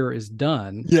career is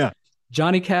done. Yeah.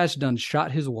 Johnny Cash done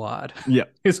shot his wad. Yeah.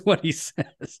 Is what he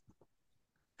says.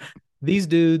 These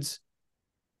dudes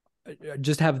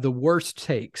just have the worst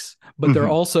takes, but they're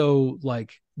also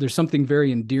like, there's something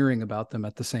very endearing about them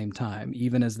at the same time,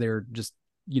 even as they're just,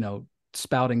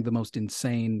 spouting the most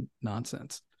insane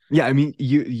nonsense. Yeah. I mean,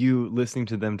 you listening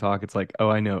to them talk, it's like, oh,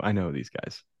 I know these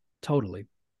guys. Totally.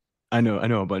 I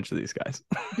know a bunch of these guys.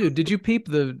 Dude, did you peep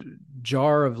the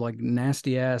jar of like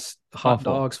nasty ass hot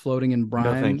dogs floating in brine?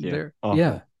 No, thank you. There? Awful.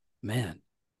 Yeah, man.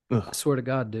 Ugh. I swear to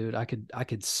God, dude, I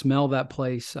could smell that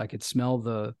place. I could smell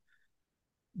the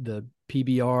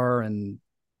PBR and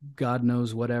God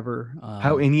knows whatever.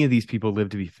 How any of these people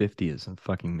live to be 50 is a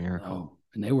fucking miracle.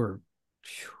 And they were,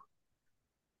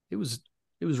 it was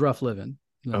rough living.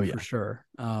 For sure.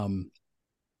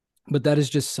 But that is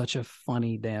just such a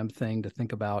funny damn thing to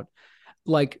think about.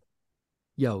 Like,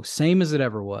 same as it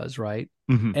ever was, right?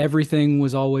 Everything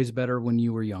was always better when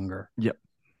you were younger. Yep.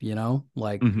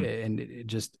 And it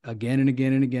just again and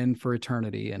again and again for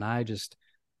eternity. And I just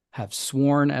have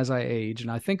sworn as I age,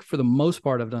 and I think for the most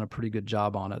part, I've done a pretty good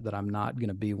job on it, that I'm not going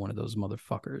to be one of those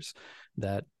motherfuckers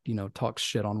that, talks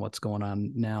shit on what's going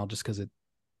on now just because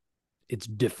it's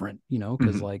different,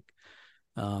 because like,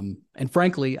 and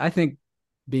frankly, I think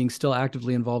being still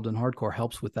actively involved in hardcore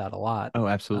helps with that a lot. Oh,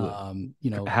 absolutely.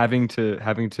 Having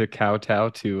to kowtow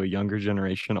to a younger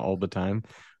generation all the time,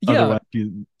 otherwise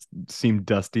you seem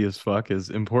dusty as fuck, is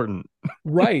important.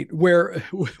 Right. Where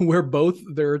both,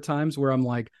 there are times where I'm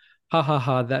like, ha ha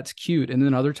ha, that's cute. And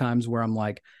then other times where I'm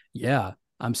like, yeah,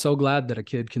 I'm so glad that a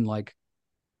kid can like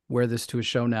wear this to a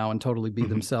show now and totally be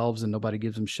themselves and nobody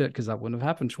gives them shit, because that wouldn't have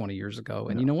happened 20 years ago.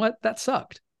 And you know what? That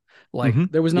sucked. Like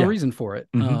there was no reason for it.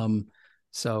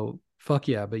 So fuck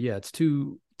yeah. But yeah, it's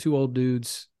two old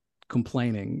dudes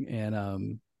complaining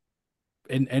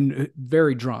and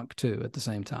very drunk too at the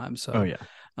same time. So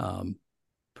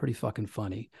pretty fucking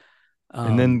funny.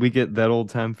 And then we get that old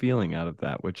time feeling out of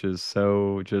that, which is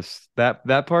so just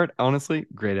that part, honestly,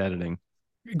 great editing.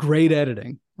 Great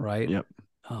editing, right? Yep.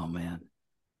 Oh man.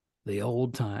 The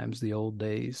old times, the old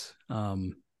days.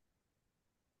 God,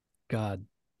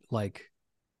 like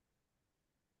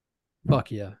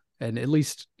fuck yeah. And at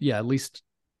least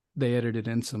they edited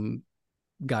in some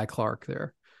Guy Clark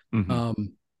there.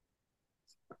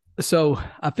 So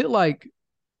I feel like,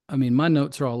 I mean, my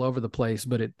notes are all over the place,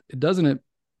 but it doesn't,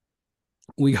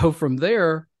 we go from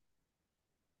there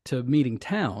to meeting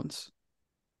Townes.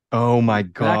 Oh my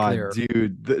God,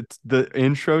 dude. The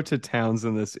intro to Townes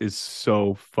in this is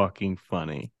so fucking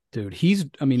funny. Dude, he's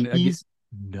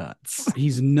nuts.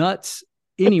 He's nuts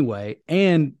anyway,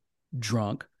 and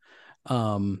drunk.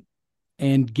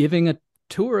 And giving a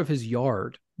tour of his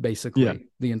yard basically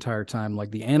the entire time, like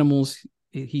the animals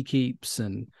he keeps,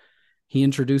 and he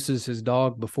introduces his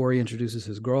dog before he introduces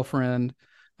his girlfriend.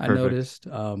 I noticed.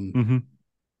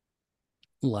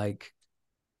 Like,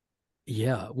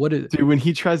 yeah, dude, when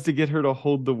he tries to get her to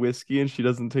hold the whiskey and she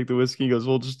doesn't take the whiskey, he goes,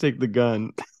 well, just take the gun.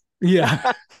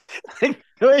 Yeah.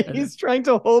 He's trying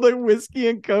to hold a whiskey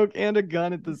and Coke and a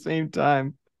gun at the same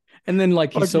time. And then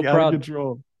like he's so proud.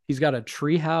 Control. He's got a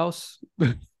tree house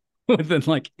with an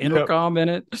like intercom in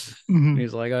it.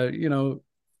 He's like,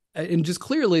 and just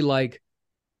clearly, like,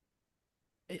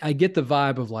 I get the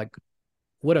vibe of like,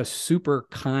 what a super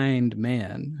kind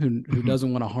man who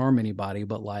doesn't want to harm anybody,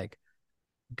 but like,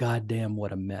 goddamn,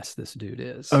 what a mess this dude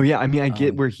is. Oh yeah, I mean, I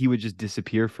get where he would just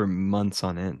disappear for months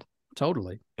on end.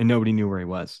 Totally. And nobody knew where he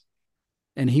was.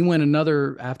 And he went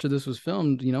after this was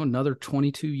filmed, another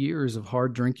 22 years of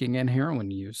hard drinking and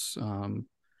heroin use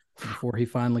before he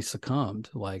finally succumbed.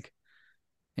 Like,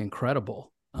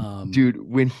 incredible. Dude,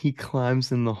 when he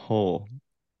climbs in the hole.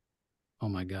 Oh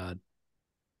my God.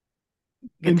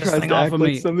 Get this thing off of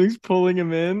me. Like something's pulling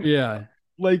him in. Yeah.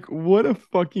 Like, what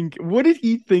did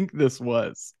he think this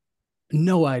was?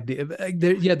 No idea.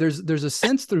 There's a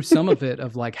sense through some of it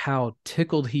of like how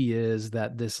tickled he is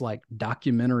that this like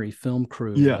documentary film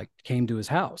crew like came to his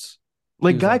house.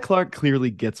 Like Guy Clark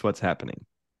clearly gets what's happening.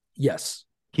 Yes.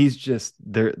 He's just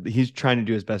there. He's trying to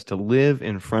do his best to live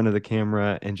in front of the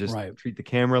camera and just treat the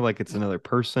camera like it's another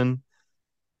person.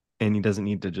 And he doesn't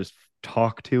need to just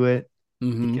talk to it. He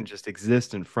can just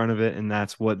exist in front of it. And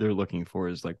that's what they're looking for,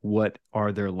 is like, what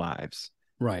are their lives?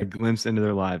 Right. A glimpse into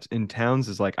their lives. And Townes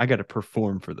is like, I got to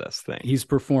perform for this thing. He's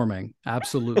performing.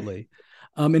 Absolutely.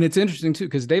 And it's interesting too,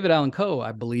 because David Allan Coe,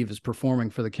 I believe, is performing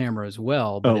for the camera as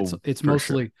well. But it's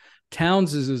mostly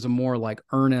Townes is a more like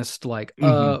earnest, like,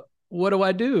 what do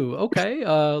I do? Okay.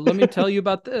 Let me tell you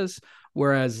about this.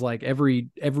 Whereas like every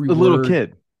little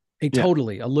kid.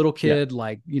 Totally. A little kid,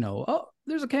 like, oh,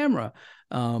 there's a camera.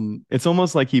 It's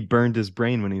almost like he burned his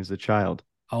brain when he was a child.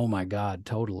 Oh my God,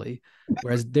 totally.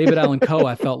 Whereas David Allan Coe,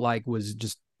 I felt like was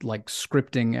just like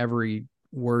scripting every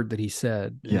word that he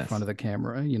said in front of the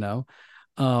camera,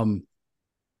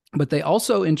 But they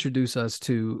also introduce us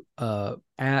to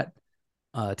at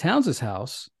Townes'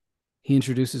 house. He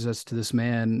introduces us to this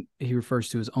man he refers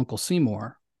to as Uncle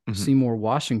Seymour, Seymour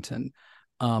Washington,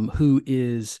 who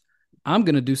is, I'm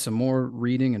going to do some more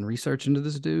reading and research into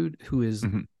this dude, who is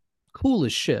cool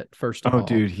as shit, first of all. Oh,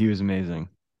 dude, he was amazing.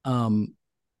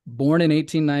 Born in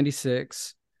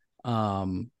 1896,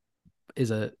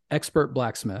 is an expert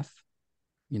blacksmith,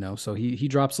 so he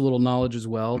drops a little knowledge as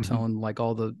well, telling like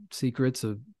all the secrets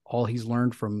of all he's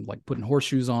learned from like putting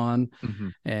horseshoes on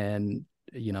and,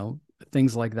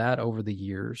 things like that over the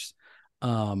years.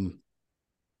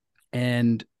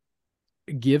 And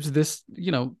gives this,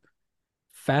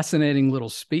 fascinating little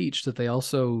speech that they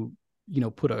also,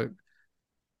 put a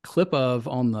clip of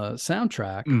on the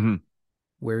soundtrack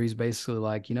where he's basically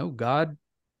like, God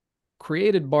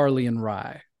created barley and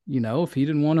rye. If he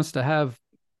didn't want us to have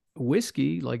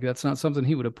whiskey, like that's not something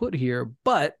he would have put here.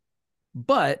 But,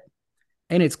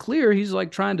 and it's clear he's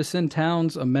like trying to send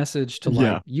Townes a message to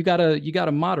like, you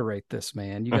gotta moderate this,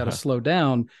 man. You gotta slow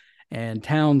down. And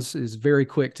Townes is very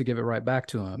quick to give it right back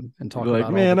to him and talk like,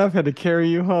 about man, I've had to carry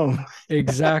you home.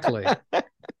 Exactly.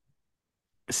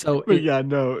 So, but yeah,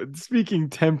 no. Speaking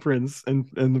temperance and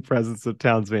in the presence of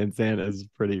Townes Van Zandt is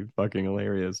pretty fucking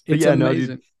hilarious. But it's yeah, no,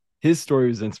 amazing. dude, his story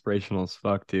was inspirational as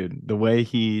fuck, dude. The way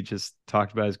he just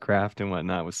talked about his craft and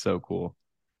whatnot was so cool.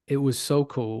 It was so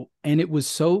cool, and it was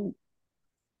so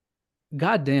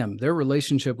goddamn. Their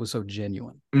relationship was so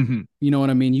genuine. Mm-hmm. You know what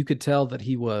I mean? You could tell that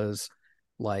he was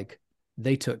like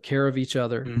they took care of each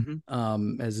other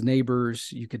as neighbors.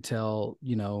 You could tell,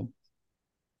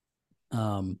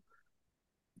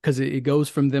 because it goes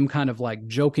from them kind of like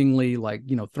jokingly, like,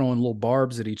 throwing little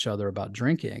barbs at each other about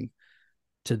drinking,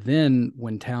 to then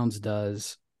when Townes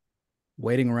does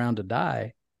Waiting Around to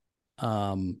Die,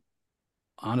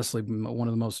 honestly, one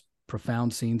of the most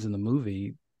profound scenes in the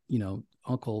movie,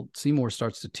 Uncle Seymour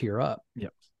starts to tear up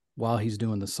while he's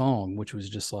doing the song, which was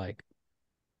just like,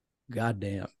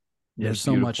 goddamn. There's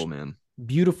so much, man.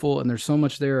 Beautiful, and there's so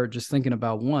much there just thinking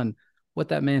about what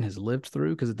that man has lived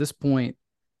through, because at this point,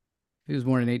 he was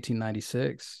born in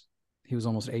 1896. He was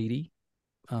almost 80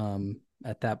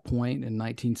 at that point in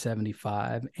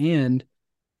 1975. And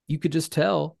you could just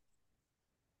tell,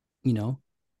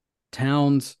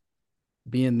 Townes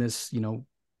being this,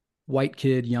 white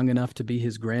kid, young enough to be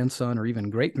his grandson or even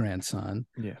great grandson.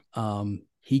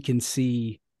 He can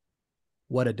see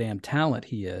what a damn talent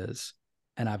he is.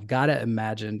 And I've got to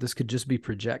imagine this could just be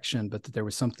projection, but that there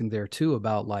was something there too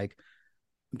about like,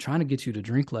 I'm trying to get you to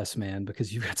drink less, man,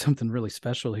 because you've got something really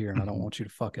special here and I don't want you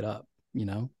to fuck it up,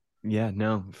 Yeah,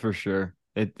 no, for sure.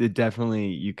 It definitely,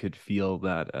 you could feel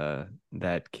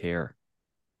that care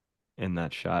in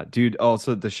that shot. Dude,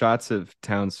 also the shots of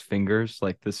Townes' fingers,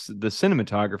 like the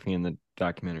cinematography in the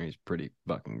documentary is pretty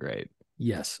fucking great.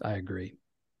 Yes, I agree.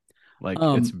 Like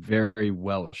it's very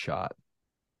well shot.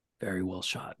 Very well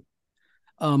shot.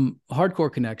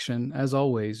 Hardcore Connection, as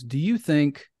always. Do you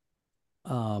think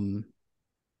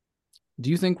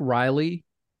Riley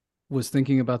was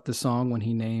thinking about the song when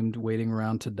he named Waiting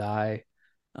Around to Die,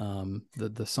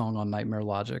 the song on Nightmare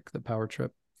Logic that Power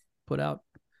Trip put out?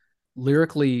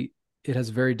 Lyrically, it has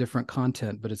very different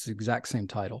content, but it's the exact same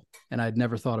title. And I'd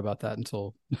never thought about that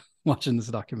until watching this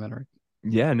documentary.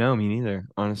 Yeah, no, me neither,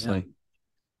 honestly. Yeah.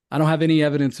 I don't have any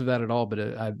evidence of that at all, but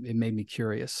it made me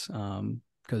curious.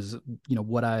 Because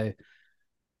what I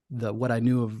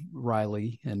knew of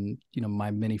Riley and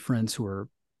my many friends who were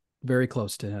very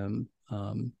close to him,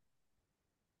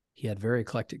 he had very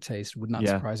eclectic taste. Would not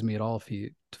surprise me at all to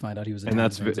find out he was a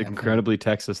Townes Van Zandt incredibly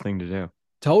fan. Texas thing to do.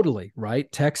 Totally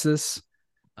right, Texas.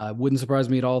 Wouldn't surprise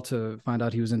me at all to find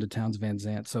out he was into Townes Van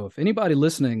Zandt. So if anybody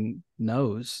listening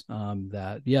knows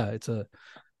that, it's a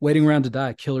Waiting Around to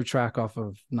Die, killer track off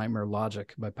of Nightmare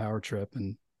Logic by Power Trip,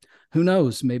 and who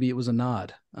knows, maybe it was a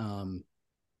nod.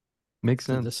 Makes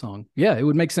sense. This song, yeah, it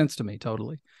would make sense to me.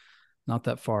 Totally, not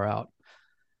that far out.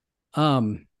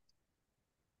 Can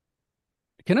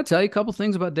I tell you a couple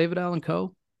things about David Allan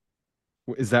Coe?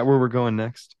 Is that where we're going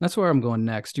next? That's where I'm going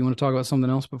next. Do you want to talk about something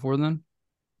else before then?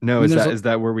 No, is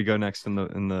that where we go next in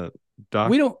the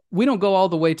doc? We don't go all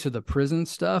the way to the prison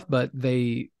stuff, but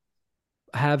they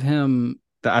have him.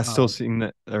 I still sing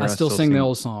that. I still sing the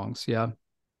old songs. Yeah,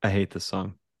 I hate this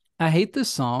song. I hate this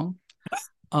song.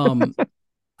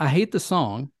 I hate the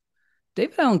song.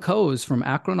 David Allan Coe is from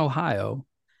Akron, Ohio,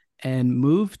 and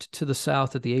moved to the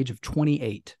South at the age of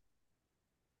 28.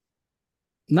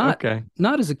 Not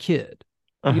as a kid.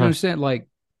 You understand? Like,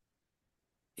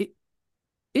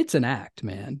 it's an act,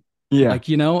 man. Yeah. Like,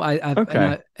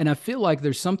 I feel like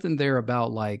there's something there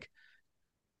about like,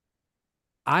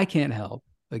 I can't help,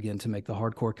 again, to make the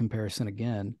hardcore comparison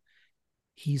again.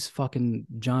 He's fucking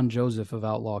John Joseph of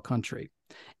outlaw country,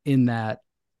 in that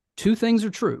two things are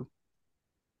true.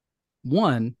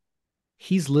 One,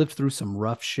 he's lived through some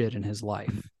rough shit in his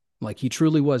life. Like, he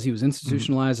truly was. He was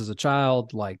institutionalized as a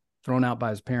child, like thrown out by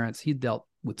his parents. He dealt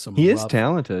with some. He is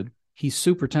talented. He's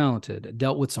super talented.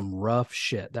 Dealt with some rough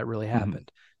shit that really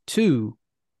happened. Two,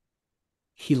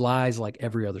 he lies like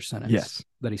every other sentence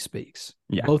that he speaks.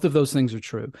 Yeah. Both of those things are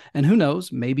true. And who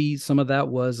knows, maybe some of that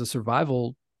was a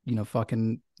survival,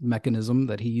 fucking mechanism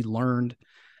that he learned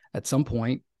at some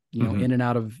point, in and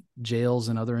out of jails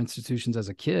and other institutions as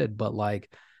a kid. But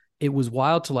like, it was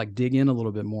wild to like dig in a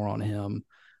little bit more on him.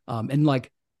 And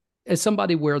like, as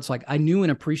somebody where it's like, I knew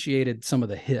and appreciated some of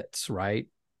the hits, right?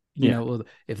 You know,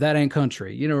 If That Ain't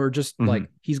Country, or just like,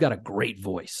 he's got a great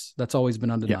voice. That's always been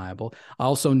undeniable. I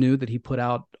also knew that he put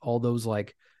out all those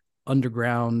like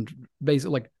underground, basic,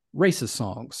 like racist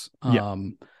songs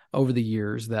over the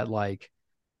years that like,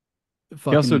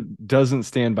 he also doesn't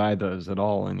stand by those at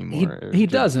all anymore. He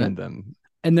doesn't. them.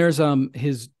 And there's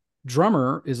his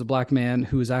drummer is a black man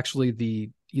who is actually the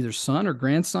either son or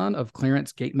grandson of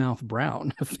Clarence Gatemouth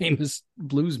Brown, a famous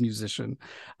blues musician.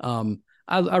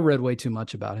 I read way too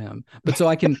much about him, but so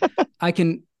I can.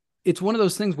 It's one of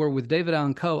those things where with David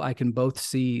Allan Coe, I can both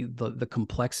see the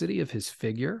complexity of his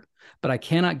figure, but I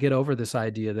cannot get over this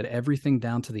idea that everything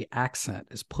down to the accent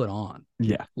is put on.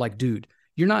 Yeah. Like, dude,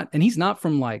 you're not, and he's not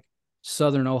from like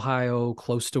Southern Ohio,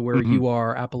 close to where you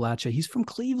are, Appalachia. He's from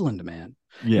Cleveland, man.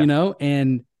 Yeah.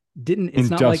 And it's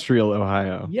industrial not like,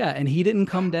 Ohio. Yeah. And he didn't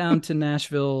come down to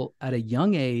Nashville at a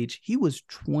young age. He was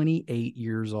 28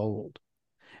 years old.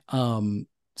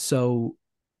 So,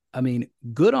 I mean,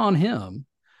 good on him,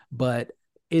 but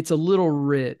it's a little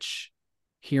rich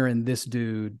hearing this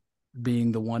dude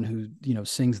being the one who,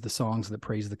 sings the songs that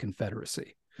praise the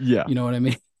Confederacy. Yeah. You know what I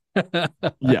mean?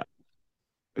 Yeah.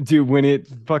 Dude, when it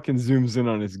fucking zooms in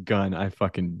on his gun, I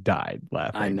fucking died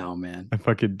laughing. I know, man. I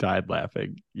fucking died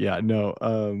laughing. Yeah,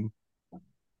 no.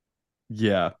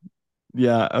 Yeah.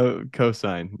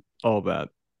 Cosign, all that.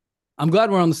 I'm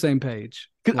glad we're on the same page.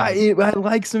 Because I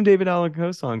like some David Allan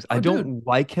Coe songs. I don't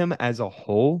like him as a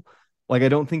whole. Like, I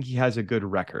don't think he has a good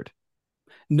record.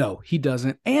 No, he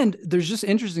doesn't. And there's just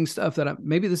interesting stuff that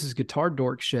maybe this is guitar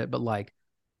dork shit, but like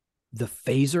the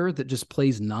phaser that just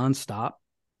plays nonstop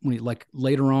when he like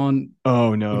later on.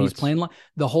 Oh no, when he's playing like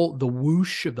the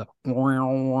whoosh of the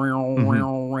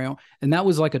and that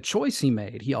was like a choice he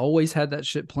made. He always had that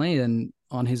shit playing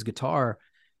on his guitar.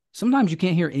 Sometimes you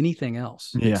can't hear anything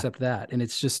else except that. And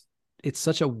it's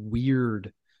such a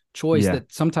weird choice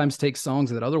that sometimes takes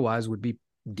songs that otherwise would be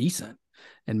decent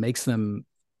and makes them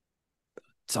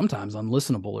sometimes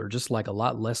unlistenable or just like a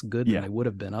lot less good than they would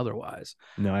have been otherwise.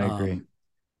 No, I agree.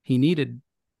 He needed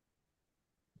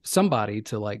somebody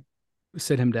to like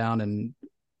sit him down and,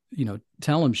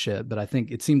 tell him shit. But I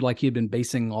think it seemed like he had been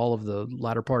basing all of the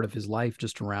latter part of his life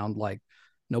just around like,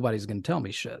 nobody's going to tell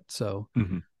me shit. So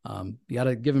you got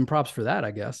to give him props for that,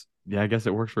 I guess. Yeah, I guess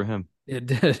it worked for him. It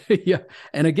did. Yeah.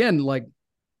 And again, like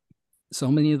so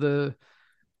many of the,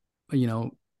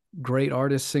 great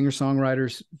artists,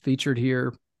 singer-songwriters featured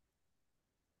here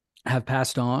have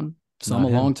passed on. Some a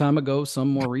long time ago, some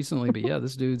more recently. But yeah,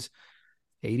 this dude's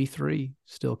 83,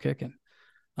 still kicking.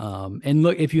 And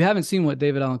look, if you haven't seen what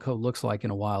David Allan Coe looks like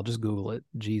in a while, just Google it.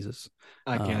 Jesus.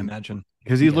 I can't imagine.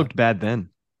 Because he looked bad then.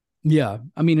 Yeah.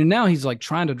 I mean, and now he's like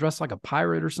trying to dress like a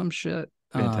pirate or some shit.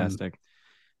 Fantastic.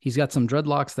 He's got some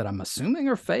dreadlocks that I'm assuming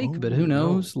are fake, but who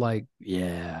knows? No. Like,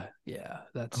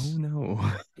 that's. Oh no.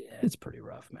 Yeah, it's pretty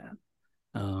rough,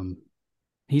 man.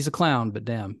 He's a clown, but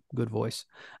damn, good voice.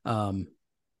 I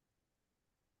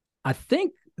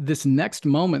think this next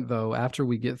moment, though, after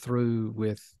we get through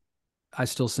with I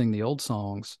Still Sing the Old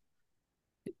Songs,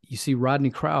 you see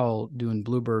Rodney Crowell doing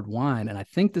Bluebird Wine, and I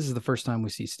think this is the first time we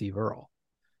see Steve Earle.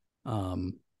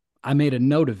 I made a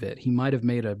note of it. He might have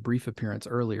made a brief appearance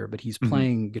earlier, but he's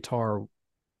playing guitar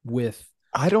with.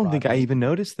 I don't think I even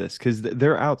noticed this because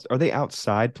they're out. Are they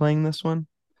outside playing this one?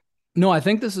 No, I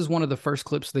think this is one of the first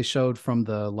clips they showed from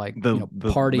the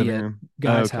party at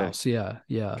Guy's house. Yeah.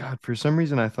 God, for some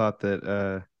reason I thought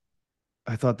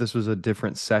this was a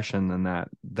different session than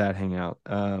that hangout.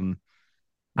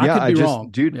 I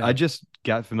just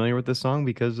got familiar with this song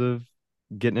because of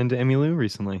getting into Emmylou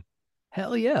recently.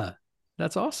 Hell yeah.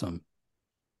 That's awesome.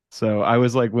 So I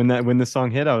was like, when this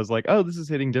song hit, I was like, oh, this is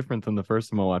hitting different than the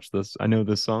first time I watched this. I know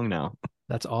this song now.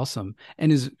 That's awesome.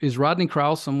 And is Rodney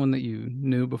Crowell someone that you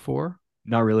knew before?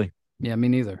 Not really. Yeah, me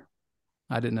neither.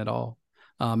 I didn't at all.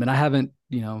 And I haven't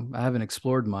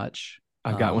explored much.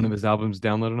 I've got one of his albums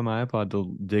downloaded on my iPod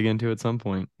to dig into at some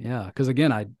point. Yeah, because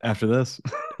again, after this,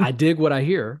 I dig what I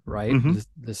hear. Right,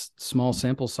 this small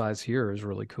sample size here is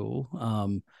really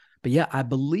cool. But yeah, I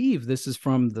believe this is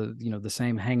from the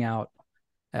same hangout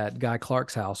at Guy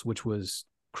Clark's house, which was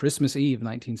Christmas Eve,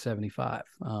 1975.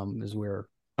 Is where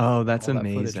that's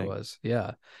amazing. Footage was.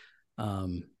 Yeah.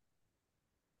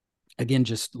 Again,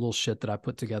 just little shit that I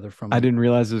put together from. I didn't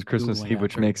realize it was Christmas Eve,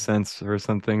 which makes sense for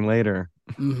something later.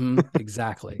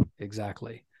 Exactly.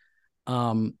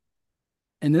 And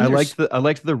then I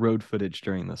liked the road footage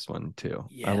during this one too.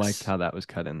 Yes. I liked how that was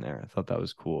cut in there. I thought that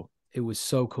was cool. It was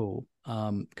so cool.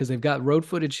 Because they've got road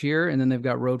footage here, and then they've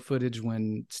got road footage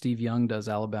when Steve Young does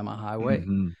Alabama Highway,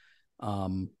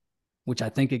 which I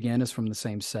think again is from the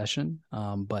same session.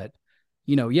 But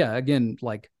again,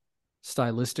 like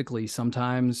stylistically,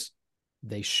 sometimes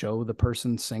they show the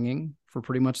person singing for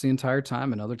pretty much the entire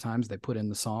time, and other times they put in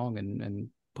the song and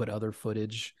put other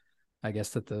footage, I guess,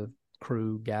 that the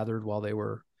crew gathered while they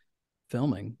were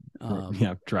filming.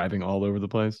 Driving all over the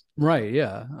place. Right.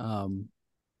 Yeah.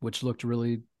 Which looked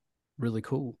really, really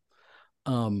cool.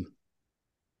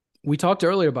 We talked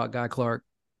earlier about Guy Clark,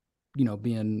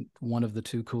 being one of the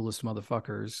two coolest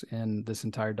motherfuckers in this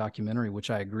entire documentary, which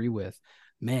I agree with.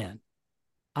 Man,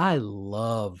 I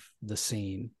love the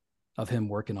scene of him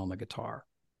working on the guitar.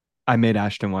 I made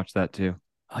Ashton watch that too.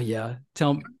 Oh yeah.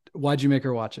 Why'd you make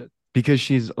her watch it? Because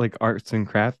she's like arts and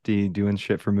crafty doing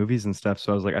shit for movies and stuff.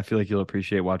 So I was like, I feel like you'll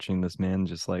appreciate watching this man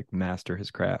just like master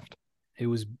his craft.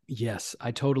 Yes,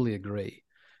 I totally agree.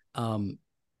 Um,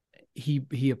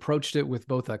 he approached it with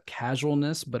both a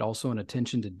casualness but also an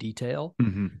attention to detail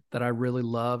that I really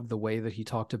loved. The way that he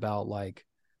talked about, like,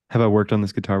 have I worked on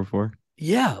this guitar before?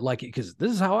 Yeah, like, because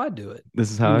this is how I do it. This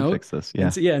is how I fix this.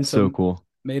 Yeah. And so cool.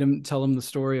 Made him tell him the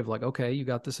story of like, okay, you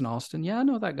got this in Austin. Yeah, I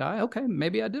know that guy. Okay,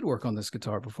 maybe I did work on this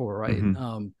guitar before, right?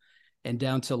 And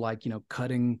down to like,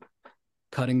 cutting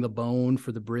the bone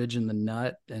for the bridge and the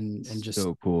nut and just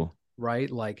so cool.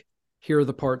 Right? Like, here are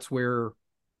the parts where,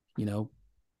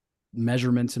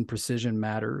 measurements and precision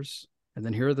matters. And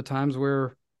then here are the times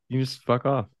where you just fuck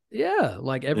off. Yeah.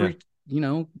 Like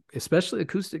especially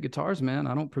acoustic guitars, man.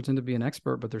 I don't pretend to be an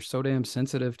expert, but they're so damn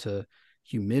sensitive to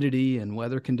humidity and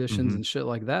weather conditions and shit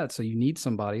like that. So you need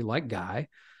somebody like Guy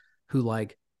who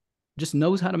like just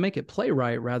knows how to make it play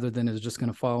right rather than is just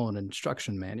going to follow an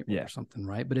instruction manual or something.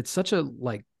 Right. But it's such a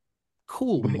like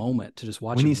cool moment to just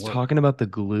watch when he's talking about the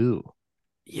glue.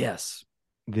 Yes.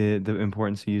 The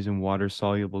importance of using water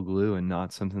soluble glue and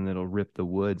not something that'll rip the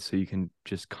wood, so you can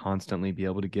just constantly be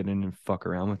able to get in and fuck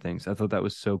around with things. I thought that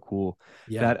was so cool.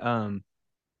 Yeah.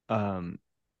 That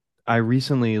I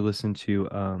recently listened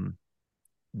to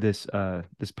this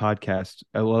podcast.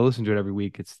 I listen to it every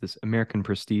week. It's this American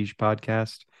Prestige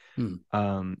podcast.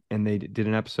 And they did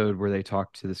an episode where they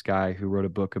talked to this guy who wrote a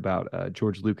book about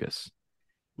George Lucas.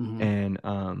 And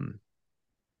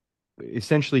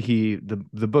essentially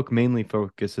the book mainly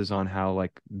focuses on how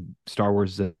like Star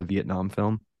Wars is a Vietnam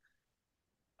film.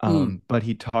 But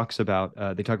he talks about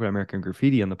they talk about American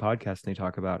Graffiti on the podcast, and they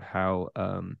talk about how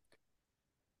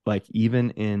like even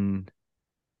in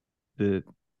the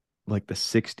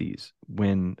 60s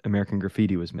when American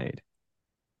Graffiti was made,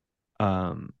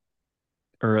 or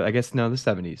I guess no, the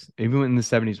 70s, even in the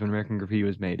 70s when American Graffiti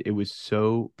was made, it was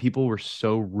so people were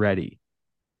so ready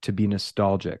to be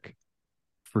nostalgic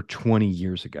for 20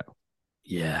 years ago.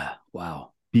 Yeah.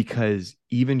 Wow. Because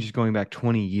even just going back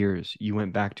 20 years, you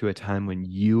went back to a time when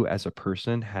you as a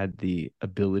person had the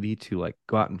ability to like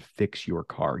go out and fix your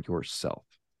car yourself.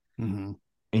 And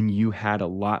you had a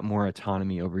lot more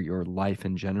autonomy over your life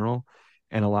in general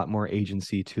and a lot more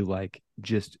agency to like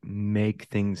just make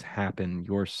things happen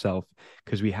yourself,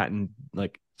 because we hadn't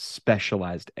like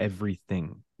specialized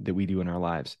everything that we do in our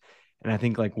lives. And I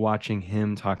think like watching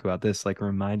him talk about this like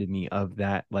reminded me of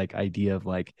that like idea of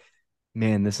like,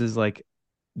 man, this is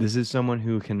someone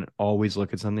who can always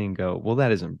look at something and go, well,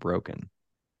 that isn't broken.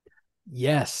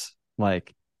 Yes.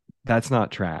 Like, that's not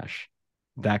trash.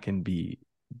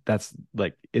 That's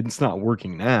like, it's not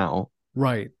working now.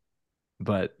 Right.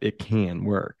 But it can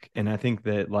work. And I think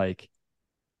that like,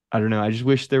 I don't know. I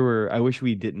wish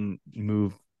we didn't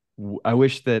move. I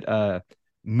wish that,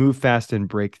 move fast and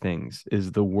break things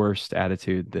is the worst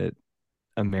attitude that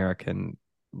American,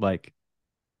 like,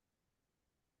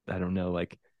 I don't know,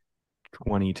 like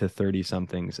 20 to 30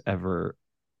 somethings ever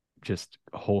just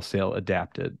wholesale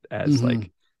adapted as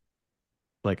like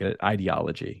an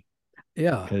ideology.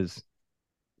 Yeah. Because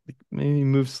maybe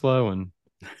move slow and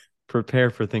prepare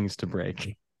for things to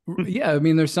break. Yeah. I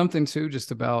mean, there's something too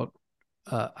just about,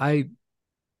 that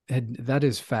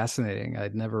is fascinating.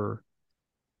 I'd never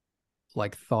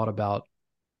like thought about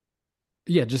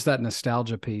just that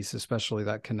nostalgia piece, especially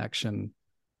that connection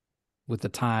with the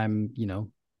time,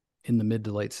 in the mid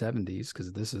to late 70s,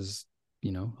 because this is, a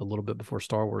little bit before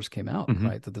Star Wars came out,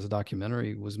 right? That this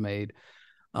documentary was made.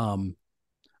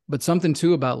 But something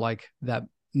too about like that,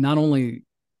 not only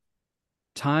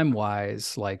time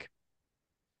wise, like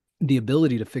the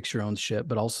ability to fix your own shit,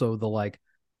 but also the like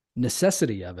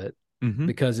necessity of it,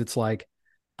 because it's like,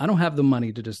 I don't have the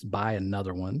money to just buy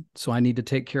another one. So I need to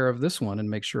take care of this one and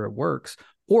make sure it works.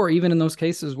 Or even in those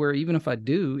cases where even if I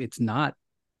do, it's not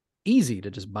easy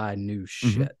to just buy new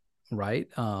shit. Right.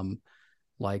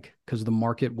 Like, cause the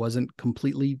market wasn't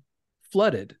completely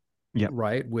flooded.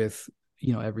 Right. With,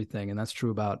 everything. And that's true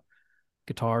about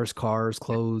guitars, cars,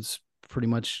 clothes, pretty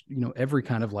much, every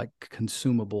kind of like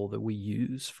consumable that we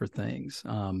use for things.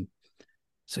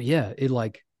 So yeah, it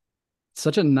like,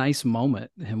 such a nice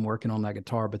moment, him working on that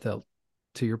guitar, but that,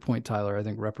 to your point, Tyler, I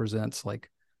think represents like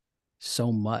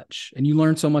so much, and you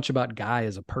learn so much about Guy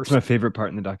as a person. It's my favorite part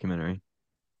in the documentary.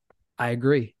 I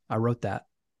agree. I wrote that.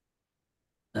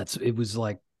 It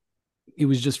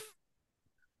was just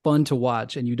fun to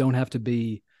watch, and you don't have to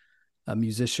be a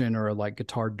musician or a like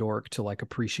guitar dork to like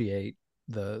appreciate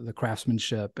the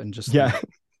craftsmanship and just Yeah.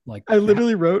 like I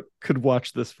literally wrote, could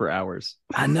watch this for hours.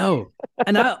 I know.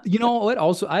 And you know what?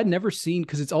 Also, I'd never seen,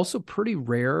 because it's also pretty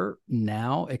rare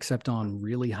now, except on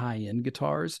really high end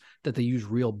guitars, that they use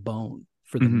real bone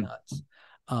for the nuts.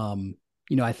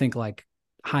 I think like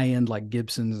high end, like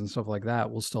Gibsons and stuff like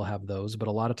that will still have those, but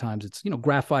a lot of times it's,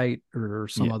 graphite or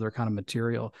some other kind of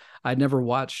material. I'd never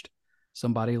watched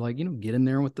somebody like, get in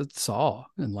there with the saw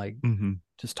and like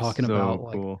just talking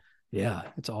about cool. Like, yeah,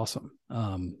 it's awesome.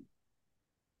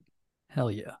 Hell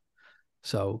yeah.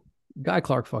 So Guy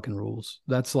Clark fucking rules.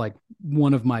 That's like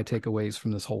one of my takeaways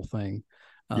from this whole thing.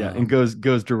 Yeah, and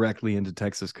goes directly into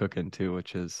Texas Cookin' too,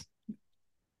 which is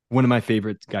one of my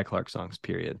favorite Guy Clark songs,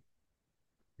 period.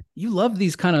 You love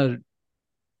these kind of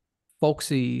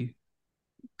folksy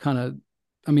kind of,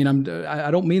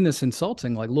 I don't mean this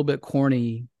insulting, like a little bit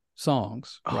corny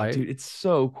songs, right? Dude, it's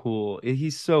so cool.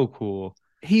 He's so cool.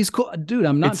 He's cool. Dude,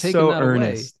 I'm not taking that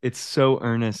earnest. away. It's so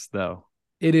earnest though.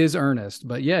 It is earnest,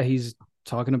 but yeah, he's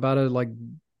talking about a like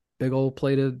big old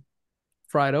plate of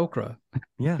fried okra.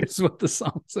 Yeah. It's what the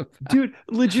song's about. Dude,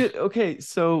 legit. Okay,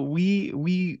 so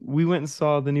we went and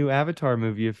saw the new Avatar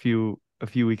movie a few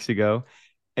weeks ago,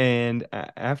 and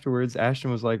afterwards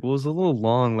Ashton was like, well, it was a little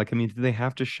long. Like, I mean, do they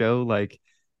have to show like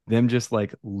them just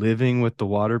like living with the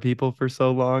water people for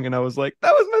so long? And I was like,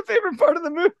 that was my favorite part of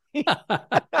the movie.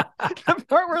 The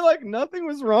part where like nothing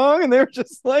was wrong and they were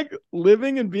just like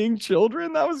living and being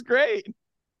children. That was great.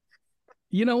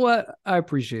 You know what? I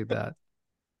appreciate that.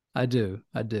 I do.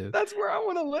 That's where I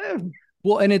want to live.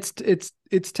 Well, and it's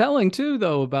telling too,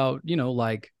 though, about,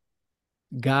 like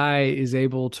Guy is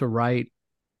able to write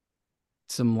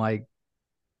some like,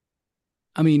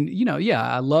 I mean, yeah,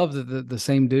 I love that the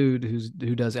same dude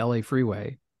who does LA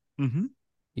Freeway,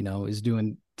 is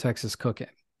doing Texas Cookin'.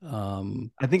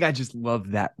 I think I just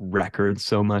love that record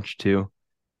so much too.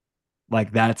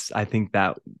 Like I think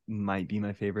that might be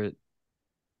my favorite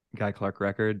Guy Clark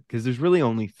record, because there's really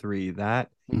only three. That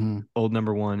Old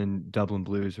Number One and Dublin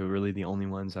Blues are really the only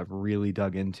ones I've really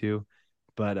dug into,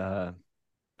 but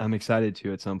I'm excited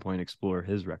to at some point explore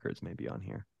his records maybe on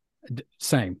here.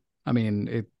 Same. I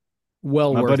mean,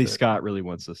 my buddy Scott really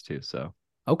wants us to, so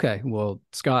okay, well,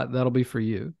 Scott, that'll be for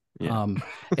you. Yeah.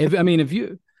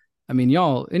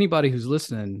 Y'all, anybody who's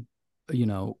listening,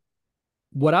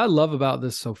 what I love about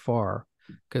this so far,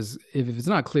 because if it's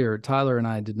not clear, Tyler and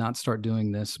I did not start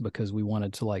doing this because we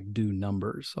wanted to like do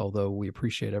numbers, although we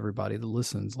appreciate everybody that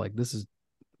listens. Like,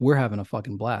 we're having a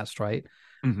fucking blast, right?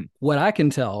 What I can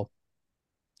tell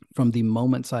from the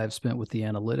moments I have spent with the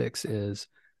analytics is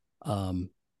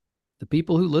the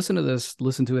people who listen to this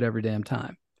listen to it every damn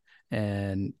time,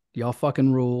 and y'all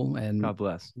fucking rule. And God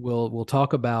bless. We'll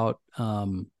talk about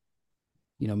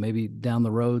maybe down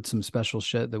the road some special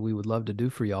shit that we would love to do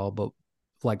for y'all, but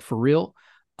like for real,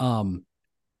 follow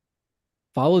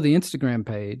the Instagram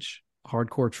page,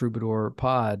 Hardcore Troubadour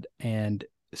Pod, and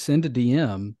send a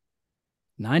DM.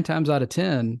 9 times out of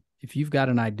 10, if you've got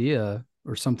an idea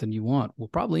or something you want, we'll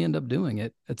probably end up doing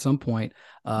it at some point.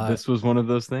 This was one of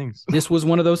those things.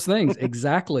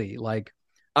 Exactly. Like,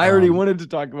 I already wanted to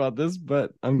talk about this,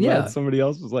 but I'm glad somebody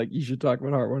else was like, you should talk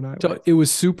about Heartworn Highways. So it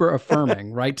was super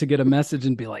affirming, right? To get a message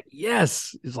and be like,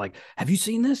 yes. It's like, have you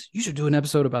seen this? You should do an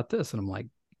episode about this. And I'm like,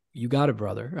 you got it,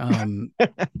 brother.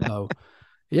 So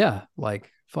yeah,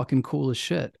 like fucking cool as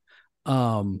shit.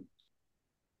 Right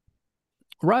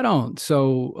on.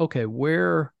 So, okay,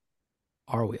 where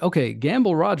are we? Okay,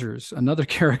 Gamble Rogers, another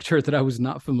character that I was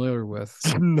not familiar with.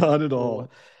 Not at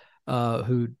all.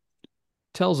 Who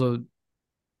tells a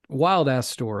wild ass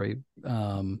story.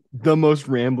 The most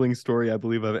rambling story I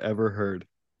believe I've ever heard.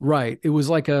 Right. It was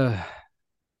like a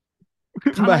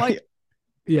go ahead.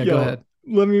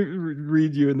 Let me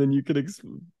read you and then you can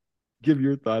give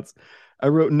your thoughts. I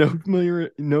wrote no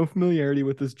familiarity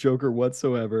with this Joker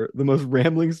whatsoever. The most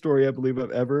rambling story I believe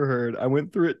I've ever heard. I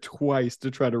went through it twice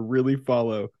to try to really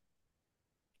follow.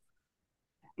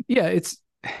 Yeah, it's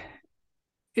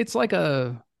like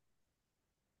a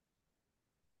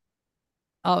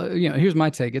here's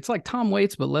my take. It's like Tom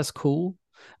Waits, but less cool.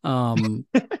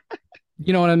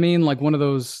 You know what I mean? Like one of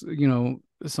those,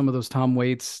 some of those Tom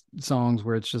Waits songs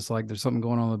where it's just like there's something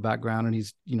going on in the background and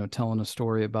he's, telling a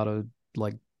story about a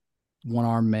like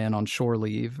one-armed man on shore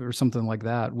leave or something like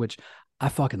that, which I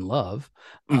fucking love.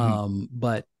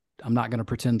 But I'm not going to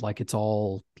pretend like it's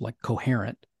all like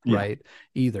coherent, right?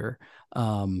 Either.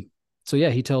 So yeah,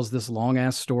 he tells this long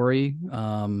ass story,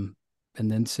 and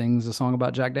then sings a song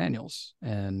about Jack Daniels,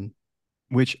 and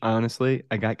which honestly,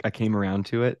 I came around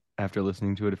to it after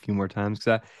listening to it a few more times,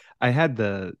 because I had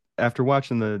after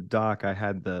watching the doc, I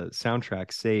had the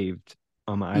soundtrack saved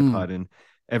on my iPod, and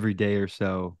every day or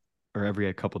so, or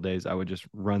every couple days, I would just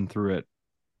run through it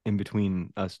in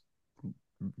between us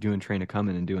doing Train a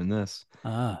Comin' and doing this.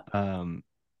 And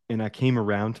I came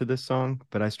around to this song,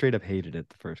 but I straight up hated it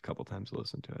the first couple times I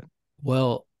listened to it.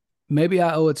 Well, maybe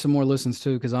I owe it some more listens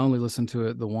too, because I only listened to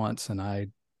it the once, and I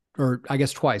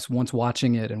guess twice, once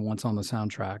watching it and once on the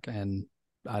soundtrack, and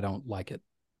I don't like it.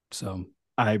 So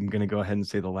I'm gonna go ahead and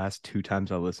say the last 2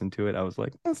 times I listened to it, I was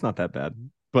like, that's not that bad.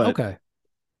 But okay,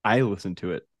 I listened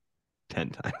to it 10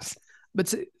 times. But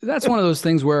see, that's one of those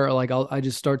things where like I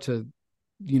just start to,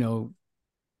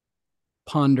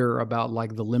 ponder about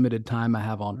like the limited time I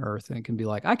have on earth, and it can be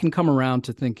like I can come around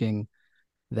to thinking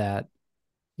that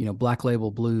Black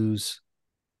Label Blues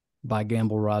by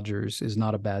Gamble Rogers is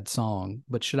not a bad song,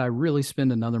 but should I really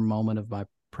spend another moment of my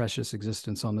precious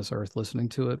existence on this earth listening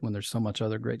to it when there's so much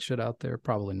other great shit out there?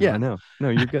 Probably not. Yeah, no,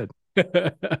 you're good.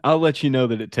 I'll let you know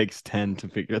that it takes 10 to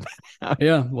figure that out.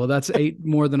 Yeah, well, that's 8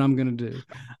 more than I'm gonna do.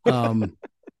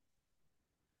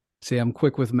 See, I'm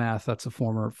quick with math. That's a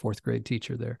former 4th grade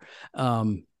teacher there.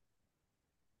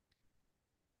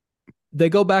 They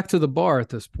go back to the bar at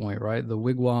this point, right? The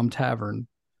Wigwam Tavern.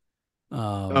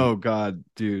 Oh God,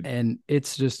 dude. And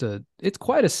it's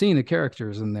quite a scene of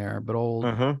characters in there. But old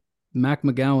Mac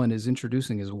McGowan is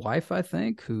introducing his wife, I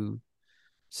think, who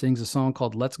sings a song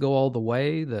called "Let's Go All the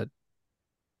Way."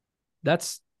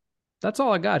 That's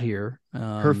all I got here.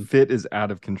 Her fit is out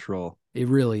of control. It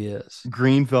really is.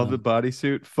 Green velvet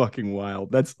bodysuit, fucking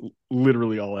wild. That's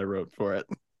literally all I wrote for it.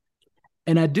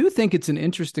 And I do think it's an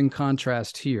interesting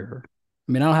contrast here.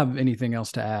 I mean, I don't have anything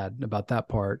else to add about that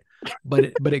part, but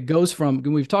it goes from,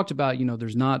 we've talked about,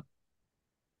 there's not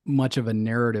much of a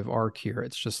narrative arc here.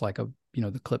 It's just like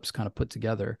the clips kind of put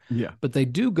together. Yeah. But they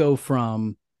do go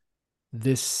from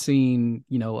this scene,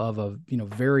 of a,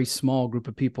 very small group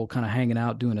of people kind of hanging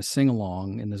out, doing a sing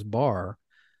along in this bar,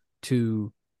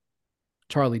 to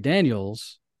Charlie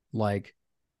Daniels, like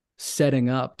setting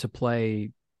up to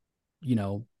play,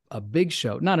 a big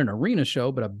show, not an arena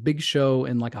show, but a big show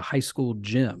in like a high school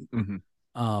gym,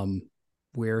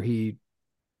 where he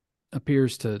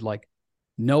appears to like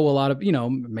know a lot of,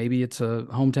 maybe it's a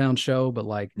hometown show, but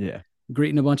like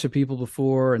greeting a bunch of people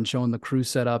before and showing the crew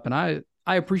set up. And I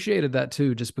appreciated that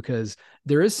too, just because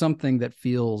there is something that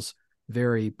feels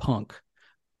very punk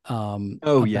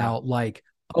about like,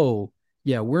 oh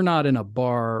yeah, we're not in a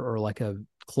bar or like a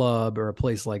club or a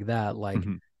place like that. Like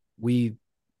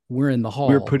we're in the hall.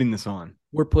 We're putting this on.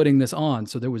 We're putting this on.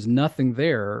 So there was nothing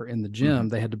there in the gym.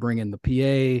 They had to bring in the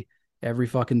PA, every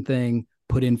fucking thing,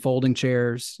 put in folding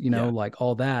chairs, like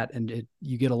all that. And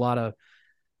you get a lot of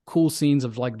cool scenes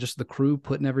of like just the crew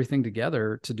putting everything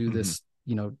together to do this,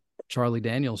 Charlie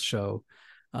Daniels show.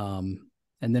 And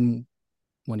then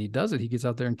when he does it, he gets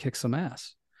out there and kicks some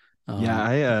ass.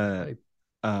 I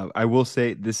will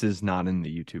say this is not in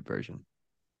the YouTube version.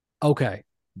 Okay.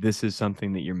 This is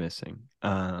something that you're missing.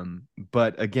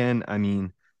 But again, I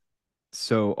mean,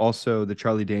 so also the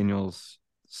Charlie Daniels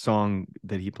song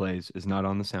that he plays is not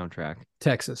on the soundtrack.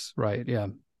 Texas, right? Yeah.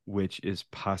 Which is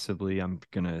possibly, I'm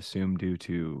going to assume, due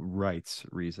to rights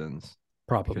reasons.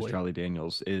 Probably. Because Charlie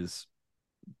Daniels is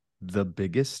the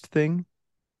biggest thing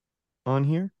on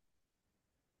here.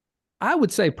 I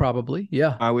would say probably,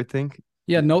 yeah. I would think.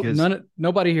 Yeah,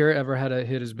 nobody here ever had a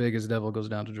hit as big as Devil Goes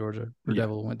Down to Georgia, or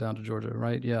Devil Went Down to Georgia,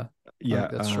 right? Yeah. Yeah,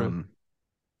 that's true.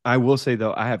 I will say,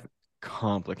 though, I have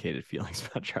complicated feelings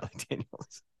about Charlie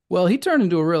Daniels. Well, he turned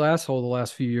into a real asshole the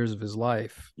last few years of his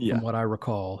life, from what I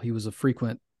recall. He was a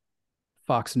frequent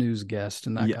Fox News guest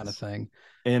and that kind of thing.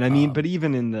 And I mean, but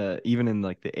even in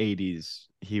like the 80s,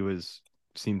 he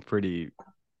seemed pretty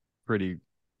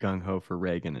gung ho for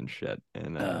Reagan and shit.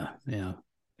 And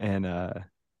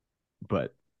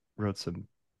but wrote some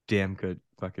damn good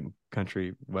fucking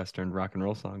country western rock and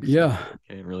roll songs. Yeah, so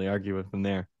can't really argue with him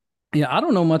there. Yeah, I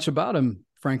don't know much about him,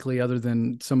 frankly, other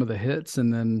than some of the hits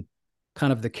and then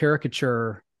kind of the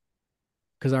caricature.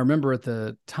 Because I remember at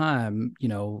the time,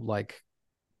 like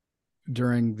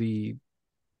during the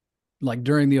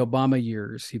Obama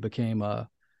years, he became a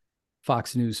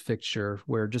Fox News fixture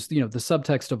where just, the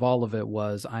subtext of all of it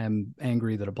was, I am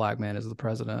angry that a black man is the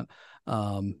president.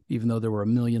 Even though there were a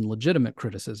million legitimate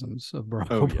criticisms of Barack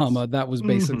Obama, that was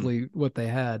basically what they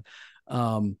had.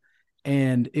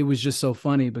 And it was just so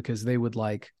funny because they would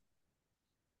like,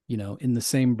 in the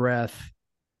same breath,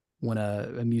 when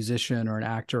a musician or an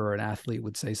actor or an athlete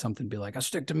would say something, be like, I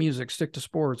stick to music, stick to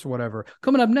sports or whatever.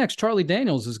 Coming up next, Charlie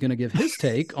Daniels is going to give his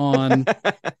take on,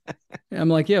 I'm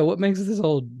like, yeah, what makes this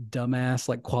old dumbass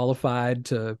like qualified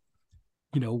to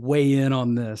weigh in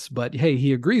on this, but hey,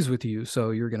 he agrees with you,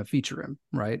 so you're going to feature him,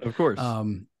 right? Of course.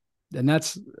 And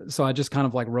that's, so I just kind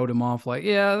of like wrote him off like,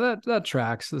 yeah, that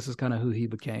tracks. This is kind of who he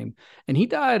became. And he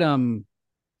died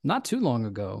not too long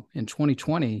ago in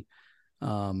 2020.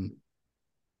 I'm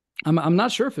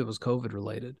not sure if it was COVID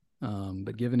related.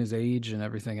 But given his age and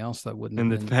everything else, that wouldn't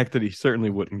and have the been... fact that he certainly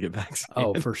wouldn't get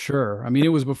vaccinated. Oh, for sure. I mean, it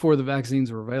was before the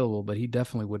vaccines were available, but he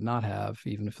definitely would not have,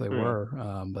 even if they were.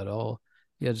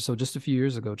 So just a few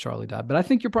years ago, Charlie died. But I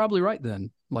think you're probably right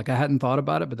then. Like, I hadn't thought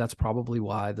about it, but that's probably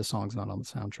why the song's not on the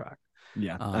soundtrack.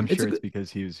 Yeah, I'm sure it's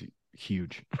because he was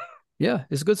huge. Yeah,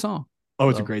 it's a good song. Oh,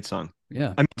 it's a great song.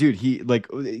 Yeah. I mean, dude, he like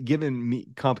given me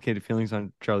complicated feelings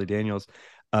on Charlie Daniels.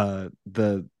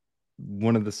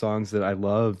 One of the songs that I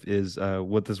love is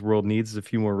What This World Needs Is a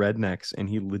Few More Rednecks, and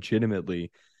he legitimately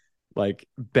like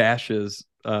bashes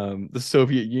the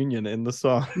Soviet Union in the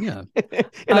song. Yeah.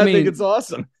 And I think it's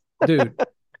awesome. Dude,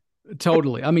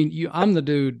 totally. I mean, I'm the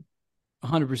dude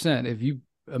 100%. If you,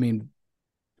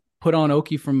 put on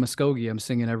Okie from Muskogee, I'm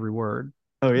singing every word.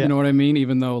 Oh yeah. You know what I mean?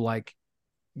 Even though like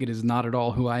it is not at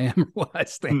all who I am or what I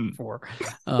stand for.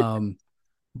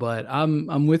 But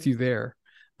I'm with you there.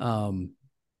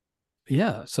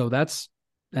 Yeah, so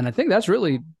and I think that's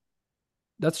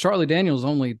Charlie Daniels'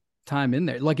 only time in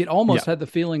there. Like, it almost had the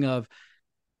feeling of,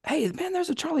 hey, man, there's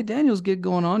a Charlie Daniels gig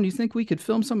going on. You think we could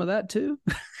film some of that too?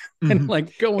 And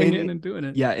like going in and doing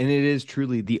it. Yeah, and it is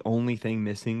truly the only thing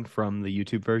missing from the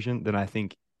YouTube version that I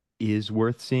think is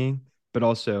worth seeing. But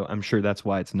also, I'm sure that's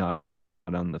why it's not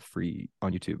on the free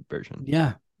on YouTube version.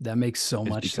 Yeah, that makes so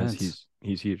much sense.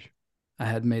 He's huge. I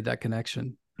hadn't made that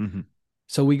connection. Mm-hmm.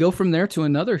 So we go from there to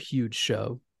another huge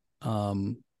show,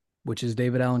 which is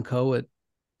David Allan Coe at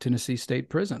Tennessee State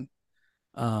Prison.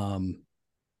 And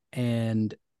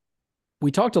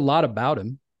we talked a lot about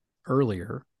him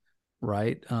earlier,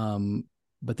 right?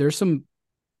 But there's some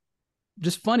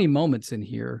just funny moments in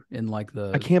here in like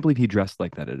I can't believe he dressed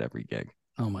like that at every gig.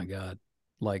 Oh my God.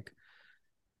 Like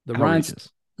the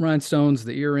rhinestones,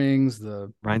 the earrings,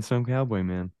 the rhinestone cowboy,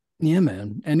 man. Yeah,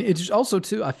 man. And it's also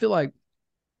too, I feel like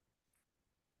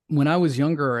when I was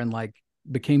younger and like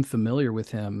became familiar with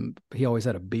him, he always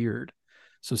had a beard.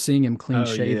 So seeing him clean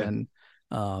shaven,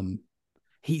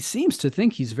 he seems to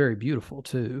think he's very beautiful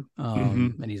too.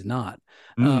 And he's not.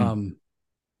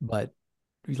 But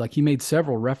like he made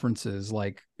several references,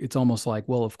 like it's almost like,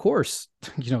 well, of course,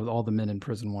 all the men in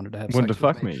prison wanted to have sex to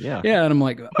fuck me. Yeah. Yeah. And I'm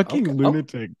like, fucking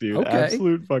lunatic, dude. Okay.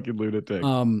 Absolute fucking lunatic.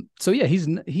 So yeah,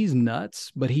 he's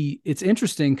nuts, but it's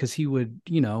interesting because he would,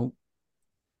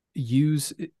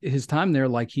 use his time there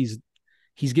like he's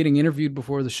getting interviewed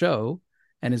before the show,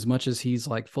 and as much as he's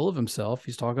like full of himself,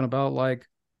 he's talking about like,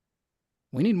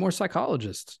 we need more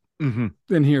psychologists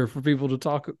in here for people to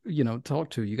talk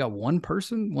to. You got one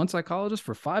psychologist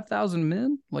for 5,000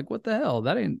 men? Like, what the hell?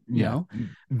 That ain't,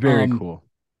 very cool.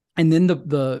 And then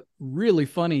the really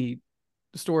funny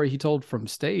story he told from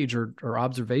stage or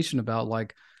observation about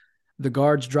like the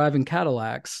guards driving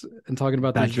Cadillacs and talking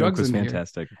about those drugs in here.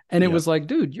 Fantastic. And it was like,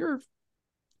 dude, you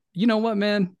know what,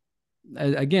 man?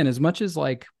 Again, as much as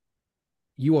like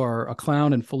you are a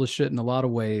clown and full of shit in a lot of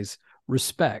ways,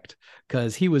 respect,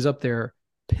 because he was up there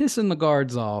pissing the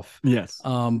guards off. Yes.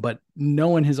 But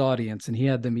knowing his audience, and he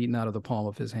had them eating out of the palm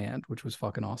of his hand, which was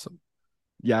fucking awesome.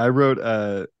 Yeah, I wrote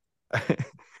the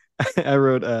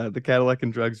Cadillac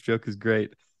and drugs joke is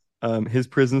great. His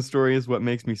prison story is what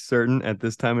makes me certain at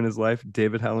this time in his life,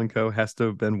 David Allan Coe has to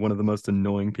have been one of the most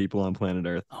annoying people on planet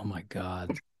Earth. Oh my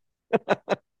God.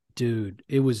 Dude,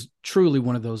 it was truly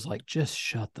one of those like, just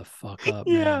shut the fuck up,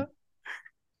 man.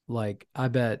 Like, I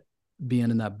bet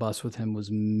being in that bus with him was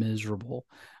miserable.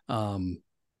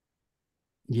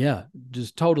 Yeah,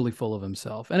 just totally full of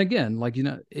himself. And again, like,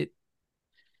 I'm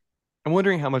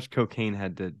wondering how much cocaine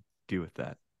had to do with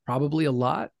that. Probably a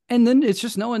lot. And then it's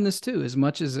just knowing this too, as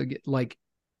much as like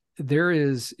there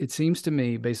is, it seems to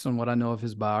me, based on what I know of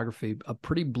his biography, a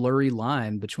pretty blurry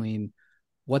line between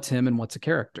what's him and what's a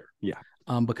character. Yeah.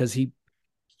 Because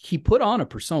he put on a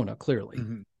persona, clearly.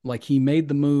 Like, he made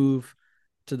the move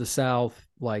to the South,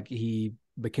 like he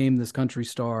became this country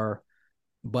star,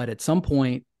 but at some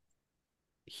point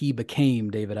he became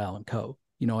David Allan Coe.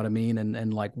 You know what I mean?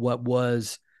 And like what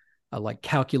was a like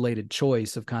calculated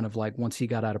choice of kind of like, once he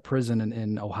got out of prison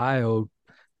in Ohio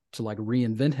to like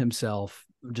reinvent himself,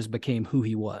 just became who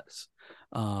he was.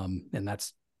 And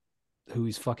that's who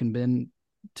he's fucking been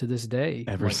to this day.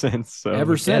 Ever since. So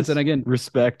ever since. And again,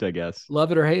 respect, I guess.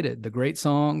 Love it or hate it. The great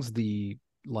songs, the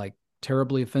like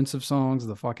terribly offensive songs,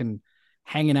 the fucking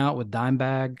hanging out with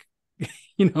Dimebag,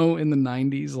 in the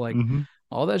 90s, like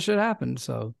all that shit happened.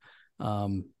 So,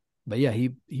 but yeah,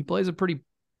 he plays a pretty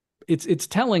it's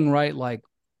telling, right? Like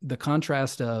the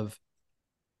contrast of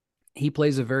he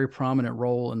plays a very prominent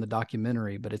role in the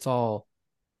documentary, but it's all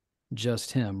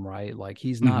just him, right? Like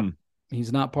he's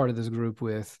not part of this group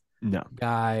with No.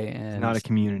 Guy He's and not a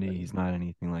community. He's not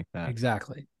anything like that.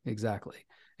 Exactly.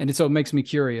 And so it makes me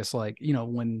curious, like,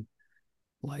 when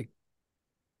like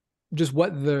just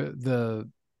what the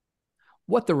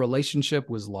relationship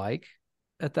was like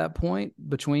at that point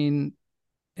between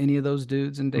any of those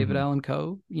dudes and David Allan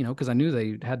Coe, because I knew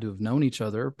they had to have known each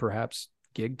other, perhaps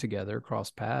gigged together,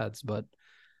 crossed paths, but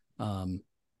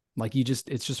like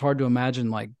it's just hard to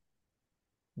imagine, like,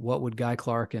 what would Guy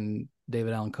Clark and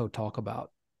David Allan Coe talk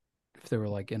about if they were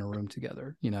like in a room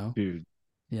together, Dude.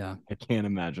 Yeah. I can't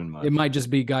imagine much. It might just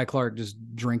be Guy Clark just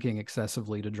drinking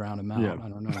excessively to drown him out. Yeah. I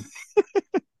don't know.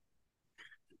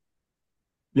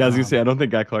 Yeah, I was gonna say, I don't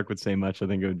think Guy Clark would say much. I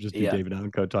think it would just be Yeah. David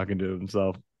Allan Coe talking to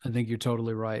himself. I think you're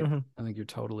totally right. I think you're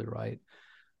totally right.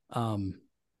 And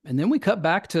then we cut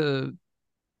back to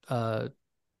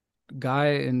Guy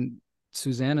and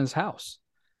Susanna's house,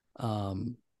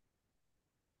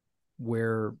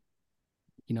 where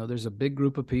there's a big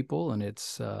group of people, and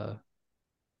it's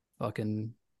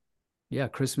fucking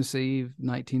Christmas Eve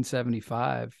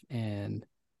 1975, and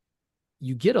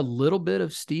you get a little bit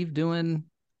of Steve doing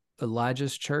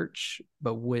Elijah's Church,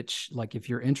 but which, like, if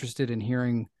you're interested in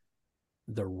hearing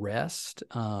the rest,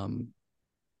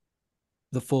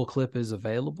 the full clip is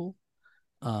available,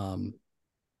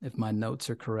 if my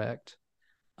notes are correct.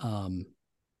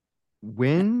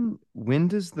 When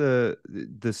does the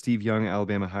Steve Young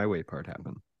Alabama Highway part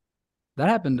happen? That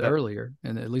happened earlier,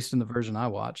 and at least in the version I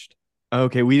watched.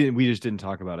 Okay, we just didn't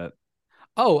talk about it.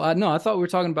 Oh, no, I thought we were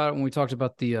talking about it when we talked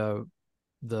about the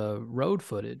road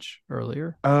footage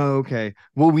earlier. Oh, okay.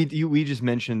 Well, we just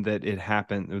mentioned that it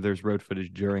happened, or there's road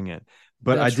footage during it.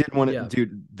 But I did want to,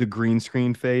 dude, the green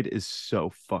screen fade is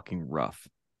so fucking rough.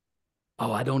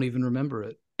 Oh, I don't even remember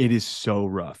it. It is so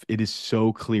rough. It is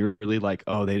so clearly like,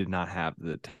 oh, they did not have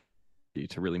the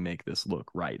to really make this look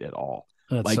right at all.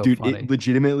 That's like, so dude, funny. It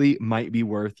legitimately might be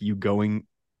worth you going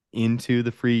into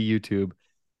the free YouTube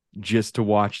just to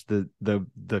watch the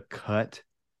cut.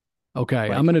 Okay,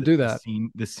 like, I'm gonna do that.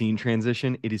 The scene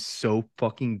transition. It is so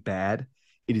fucking bad.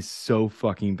 It is so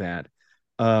fucking bad.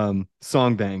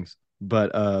 Song bangs,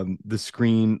 but the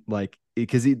screen, like,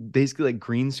 because it basically like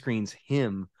green screens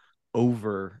him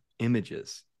over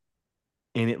images,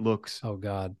 and it looks, oh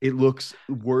god, it looks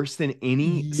worse than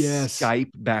any Yes.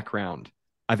 Skype background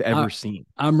I've ever seen.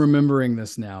 I'm remembering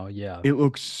this now. Yeah, It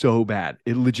looks so bad.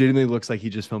 It legitimately looks like he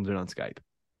just filmed it on Skype.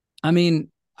 I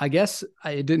mean, I guess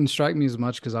it didn't strike me as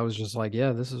much because I was just like,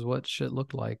 yeah, this is what shit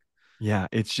looked like. Yeah,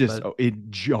 it's just, it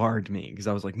jarred me because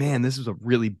I was like, man, this was a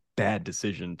really bad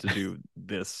decision to do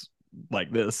this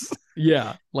like this.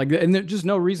 Yeah, like, and there's just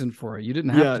no reason for it. You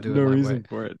didn't have to do no it. reason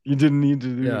for it. You didn't need to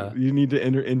do. Yeah. You need to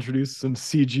introduce some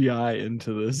CGI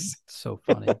into this. So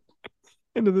funny.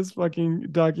 Into this fucking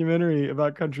documentary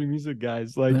about country music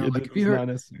guys. Like, like, it's not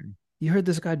necessary. You heard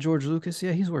this guy George Lucas?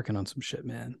 Yeah, he's working on some shit,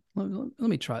 man. Let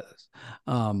me try this.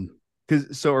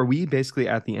 Because so are we basically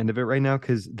at the end of it right now?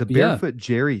 Because the Barefoot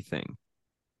Jerry thing.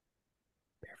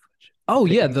 Oh,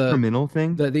 the yeah, instrumental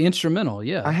thing. The instrumental,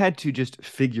 yeah. I had to just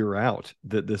figure out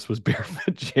that this was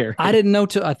Barefoot Jerry. I didn't know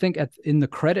till I think in the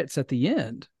credits at the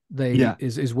end,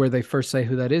 is where they first say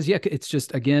who that is. Yeah, it's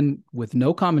just, again, with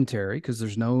no commentary because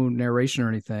there's no narration or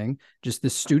anything, just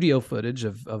this studio footage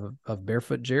of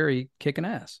Barefoot Jerry kicking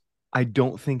ass. I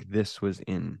don't think this was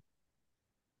in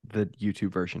the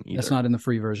YouTube version either. That's not in the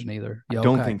free version either. Yeah, I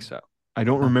don't think so. I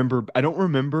don't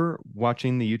remember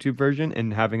watching the YouTube version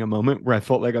and having a moment where I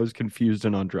felt like I was confused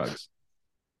and on drugs.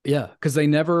 Yeah, because they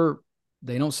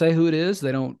don't say who it is.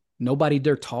 Nobody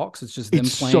there talks. It's just them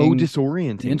playing. It's so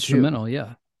disorienting. The instrumental, too.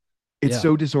 Yeah. It's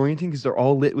so disorienting because they're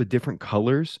all lit with different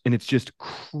colors and it's just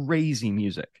crazy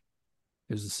music.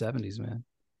 It was the 70s, man.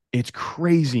 It's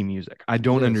crazy music. I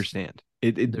don't understand.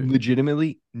 It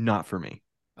legitimately not for me.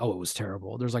 Oh, it was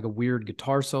terrible. There's like a weird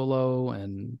guitar solo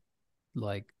and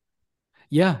like,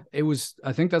 yeah, it was.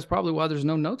 I think that's probably why there's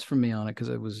no notes from me on it, because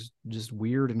it was just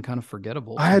weird and kind of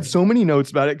forgettable. I had so many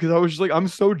notes about it because I was just like, I'm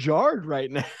so jarred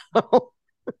right now.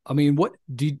 I mean, what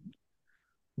do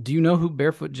you know who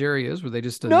Barefoot Jerry is? Were they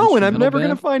just no? And I'm never going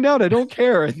to find out. I don't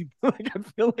care. I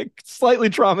feel like slightly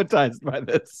traumatized by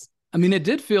this. I mean, it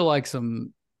did feel like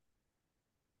some.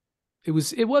 It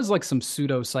was like some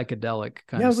pseudo psychedelic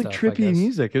kind of stuff. Yeah, it was like trippy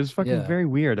music. It was fucking very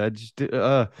weird. I just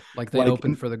like they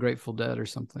opened for the Grateful Dead or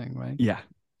something, right? Yeah.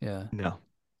 Yeah. No.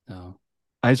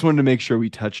 I just wanted to make sure we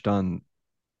touched on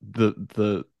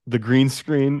the green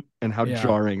screen and how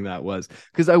jarring that was,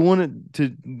 because I wanted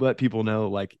to let people know,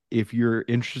 like, if you're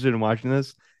interested in watching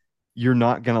this, you're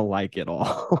not gonna like it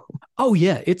all. Oh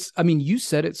yeah, I mean, you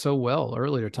said it so well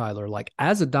earlier, Tyler. Like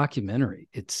as a documentary,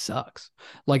 it sucks.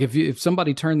 Like if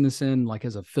somebody turned this in like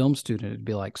as a film student, it'd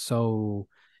be like, so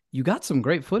you got some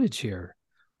great footage here.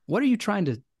 What are you trying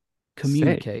to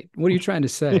communicate? What are you trying to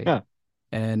say? Yeah.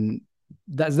 And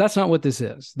that's not what this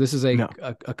is. This is No.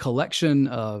 a collection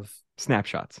of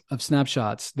Snapshots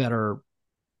that are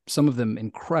some of them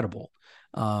incredible.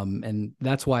 And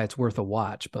that's why it's worth a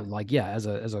watch. But like, yeah, as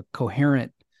a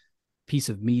coherent piece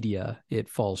of media, it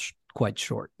falls quite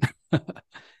short.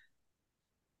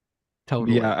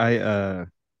 Totally. Yeah, I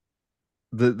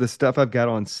the stuff I've got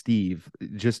on Steve,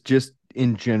 just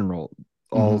in general,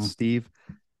 all Steve,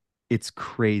 it's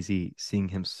crazy seeing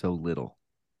him so little.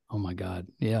 Oh my God.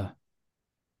 Yeah.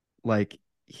 Like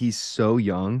he's so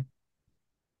young.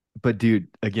 But dude,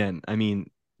 again, I mean,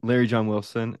 Larry John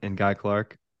Wilson and Guy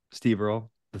Clark, Steve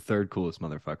Earle, the third coolest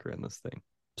motherfucker in this thing.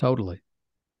 Totally.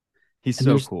 He's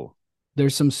And so cool.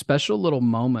 There's some special little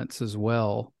moments as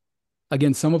well.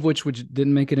 Again, some of which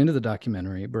didn't make it into the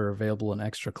documentary, but are available in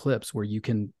extra clips where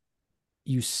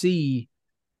you see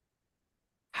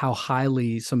how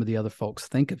highly some of the other folks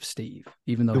think of Steve,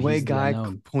 even though The way he's Guy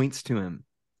unknown. points to him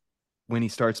when he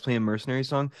starts playing Mercenary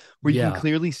Song, where you can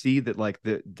clearly see that like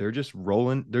they're just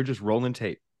rolling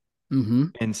tape.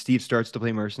 And Steve starts to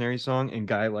play Mercenary Song, and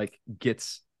Guy like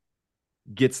gets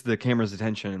the camera's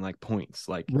attention and like points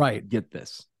like, right, get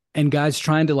this. And Guy's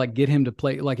trying to like get him to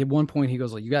play. Like at one point he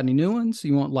goes like, you got any new ones?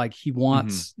 You want like,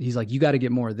 he's like, you got to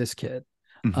get more of this kid.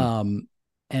 And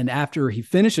after he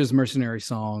finishes Mercenary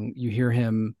Song, you hear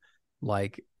him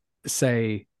like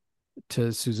say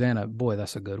to Susanna, boy,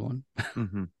 that's a good one.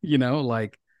 You know,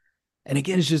 like, and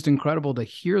again, it's just incredible to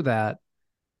hear that.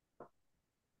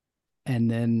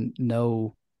 And then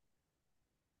know,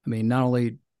 I mean, not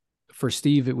only for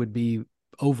Steve, it would be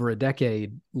over a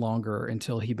decade longer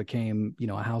until he became, you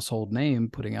know, a household name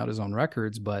putting out his own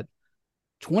records, but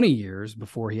 20 years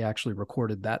before he actually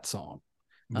recorded that song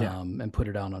and put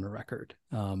it out on a record.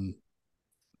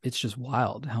 It's just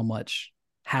wild how much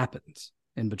happens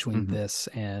in between this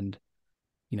and,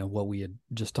 you know, what we had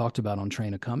just talked about on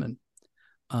Train a Comin'.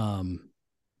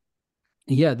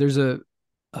 Yeah, there's a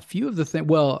few of the things.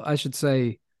 Well, I should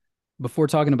say before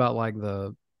talking about like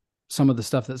some of the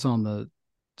stuff that's on the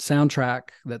soundtrack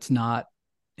that's not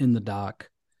in the doc,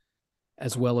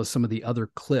 as well as some of the other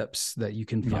clips that you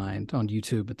can find on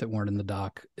YouTube but that weren't in the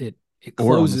doc. It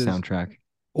closes, or on the soundtrack.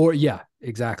 Or yeah,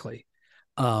 exactly.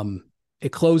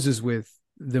 It closes with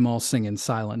them all singing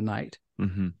Silent Night.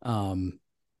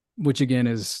 Which again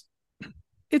is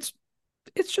it's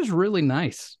just really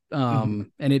nice.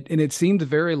 And it seemed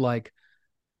very like,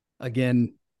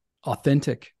 again,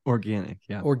 authentic,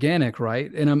 organic,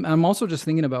 right? And I'm also just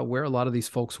thinking about where a lot of these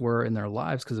folks were in their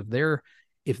lives, because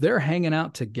if they're hanging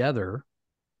out together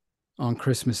on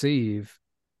Christmas Eve,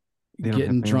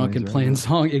 getting drunk and playing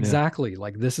songs, exactly,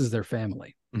 like this is their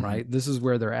family, right? This is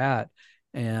where they're at.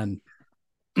 And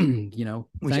you know,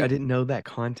 which I didn't know that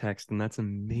context, and that's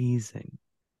amazing.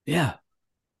 Yeah,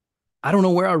 I don't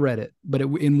know where I read it, but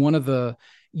in one of the,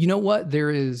 you know what,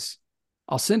 there is,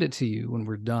 I'll send it to you when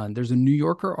we're done. There's a New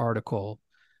Yorker article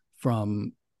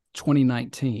from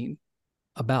 2019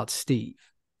 about Steve.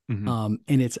 And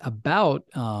it's about,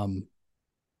 I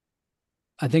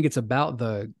think it's about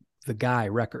the Guy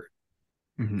record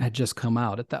had just come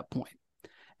out at that point.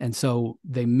 And so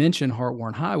they mention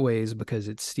Heartworn Highways because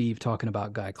it's Steve talking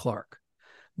about Guy Clark.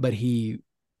 But he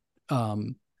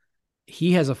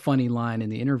has a funny line in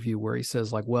the interview where he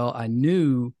says like, well, I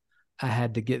knew I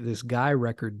had to get this Guy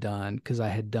record done because I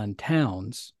had done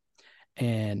Townes.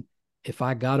 And if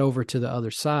I got over to the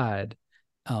other side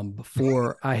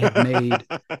before I had made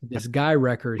this Guy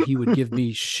record, he would give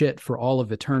me shit for all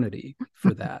of eternity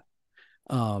for that.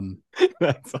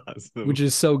 That's awesome. Which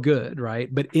is so good, right?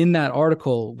 But in that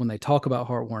article, when they talk about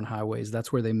Heartworn Highways,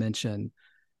 that's where they mention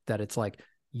that it's like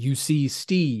you see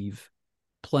Steve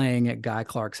playing at Guy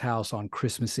Clark's house on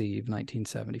Christmas Eve,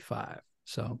 1975.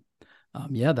 So,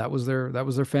 yeah, that was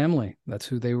their family. That's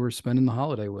who they were spending the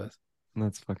holiday with.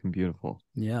 That's fucking beautiful.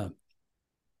 Yeah.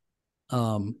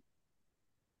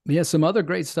 Yeah, some other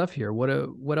great stuff here.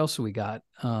 What else do we got?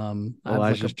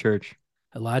 Elijah's Church.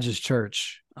 Elijah's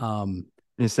Church.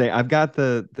 You say I've got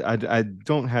I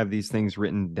don't have these things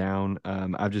written down.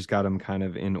 I've just got them kind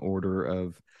of in order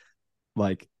of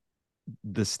like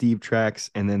the Steve tracks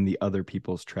and then the other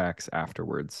people's tracks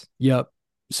afterwards. Yep.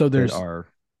 So there's are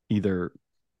either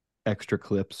extra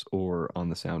clips or on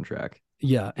the soundtrack.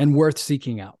 Yeah, and worth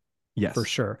seeking out. Yes, for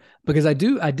sure. Because I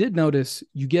did notice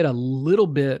you get a little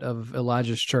bit of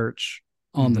Elijah's Church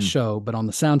on the show, but on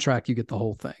the soundtrack you get the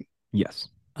whole thing. Yes.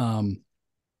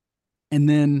 And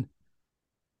then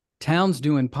Townes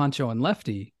doing Pancho and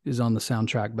Lefty is on the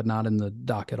soundtrack, but not in the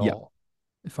doc at all,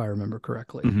 if I remember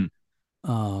correctly.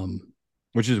 Mm-hmm.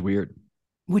 Which is weird.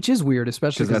 Which is weird,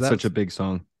 especially because that's such a big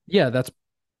song. Yeah,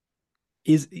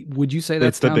 would you say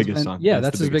that's the biggest song? Yeah,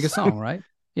 that's his biggest song, right?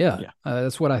 Yeah,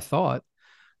 that's what I thought,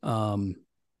 for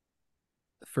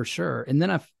sure. And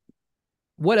then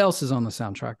what else is on the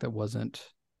soundtrack that wasn't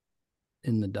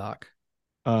in the doc?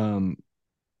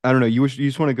 I don't know. You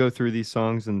just want to go through these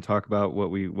songs and talk about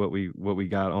what we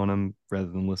got on them rather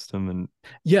than list them, and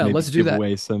let's do that.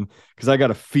 Away some, because I got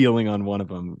a feeling on one of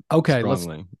them. Okay,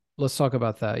 let's talk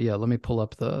about that. Yeah, let me pull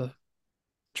up the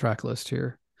track list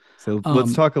here. So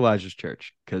let's talk Elijah's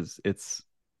Church, because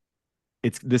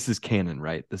this is canon,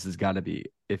 right? This has got to be,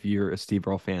 if you're a Steve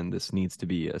Earle fan, this needs to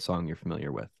be a song you're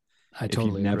familiar with. If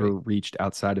you've never reached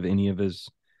outside of any of his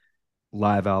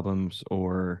live albums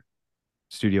or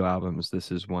studio albums,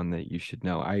 this is one that you should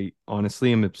know. I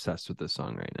honestly am obsessed with this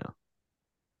song right now.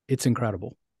 It's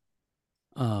incredible.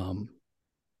 I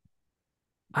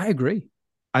agree.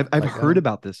 I've heard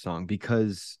about this song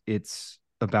because it's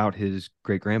about his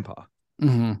great grandpa,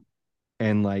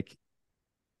 and like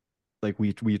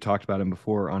we talked about him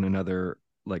before on another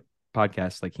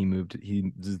podcast. Like he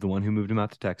is the one who moved him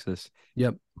out to Texas.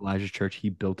 Yep. Elijah's Church, he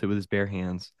built it with his bare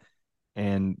hands.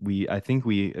 And I think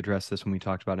we addressed this when we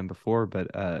talked about him before, but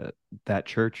that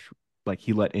church,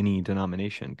 he let any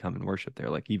denomination come and worship there.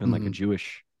 Even a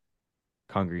Jewish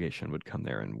congregation would come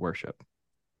there and worship,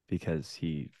 because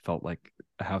he felt like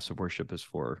a house of worship is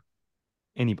for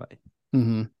anybody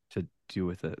to do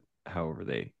with it however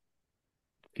they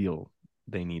feel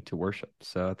they need to worship.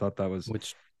 So I thought that was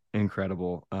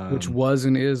incredible. Which was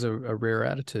and is a rare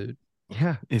attitude.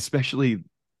 Yeah, especially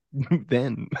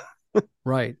then.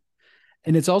 Right.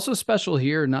 And it's also special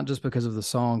here, not just because of the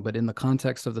song, but in the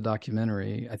context of the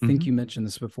documentary. I think you mentioned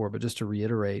this before, but just to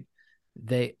reiterate,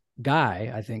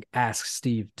 Guy, I think, asked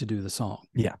Steve to do the song.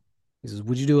 Yeah. He says,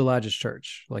 would you do Elijah's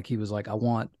Church? He was like, I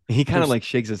want. He kind of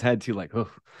shakes his head too,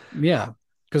 oh. Yeah.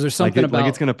 Because there's something about.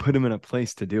 It's going to put him in a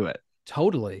place to do it.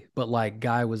 Totally. But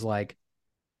Guy was like,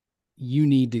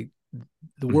 the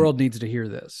world needs to hear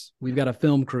this. We've got a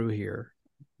film crew here.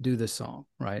 Do this song,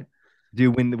 right?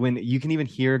 Dude, when you can even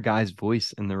hear Guy's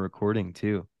voice in the recording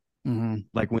too,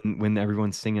 when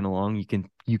everyone's singing along,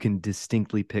 you can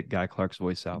distinctly pick Guy Clark's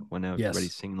voice out when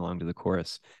everybody's singing along to the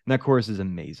chorus, and that chorus is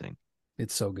amazing.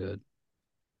 It's so good.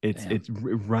 It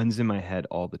runs in my head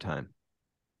all the time.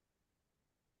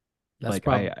 I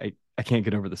can't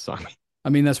get over the song. I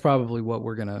mean, that's probably what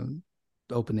we're gonna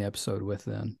open the episode with.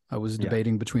 Then I was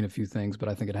debating between a few things, but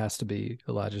I think it has to be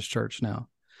Elijah's Church now.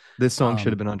 This song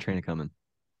should have been on Train a Comin'.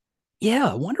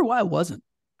 Yeah, I wonder why it wasn't.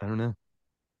 I don't know.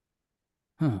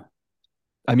 Huh.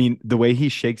 I mean, the way he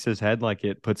shakes his head,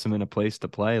 it puts him in a place to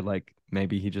play.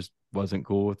 Maybe he just wasn't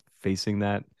cool with facing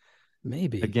that.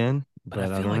 Maybe again, but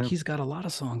I feel like he's got a lot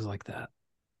of songs like that.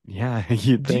 Yeah,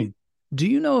 you'd think. Do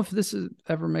you know if this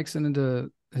ever makes it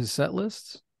into his set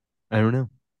lists? I don't know.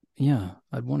 Yeah,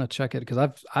 I'd want to check it, because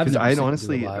I'd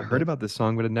honestly heard about this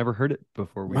song, but I'd never heard it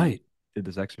before we did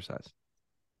this exercise.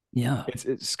 Yeah,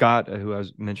 it's Scott, who I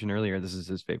was mentioned earlier. This is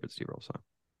his favorite Steve Earle song.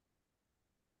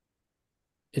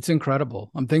 It's incredible.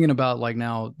 I'm thinking about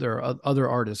now there are other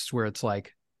artists where it's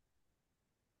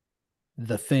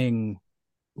the thing,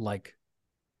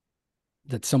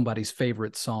 that's somebody's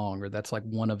favorite song, or that's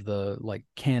one of the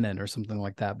canon or something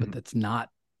like that, but that's not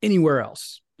anywhere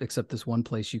else except this one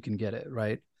place you can get it,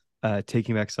 right?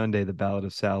 Taking Back Sunday, the Ballad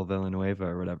of Sal Villanueva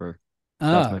or whatever.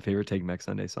 That's my favorite Taking Back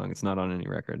Sunday song. It's not on any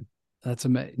record. That's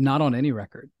not on any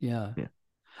record. Yeah.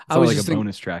 It's a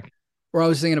bonus track. Or I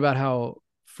was thinking about how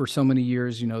for so many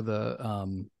years,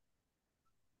 the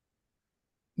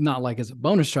not as a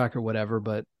bonus track or whatever,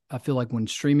 but I feel like when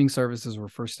streaming services were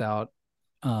first out,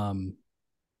 you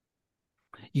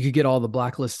could get all the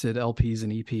blacklisted LPs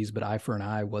and EPs, but Eye for an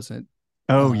Eye wasn't.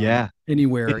 Oh yeah,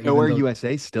 anywhere. Nowhere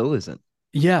USA still isn't.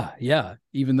 Yeah.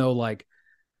 Even though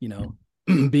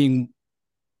being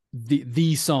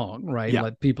the song, right? Yeah.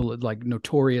 People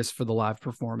notorious for the live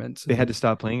performance. They had to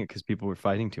stop playing it because people were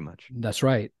fighting too much. That's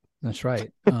right.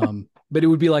 But it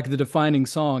would be the defining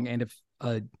song, and if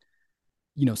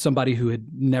somebody who had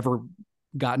never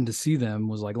gotten to see them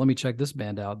was let me check this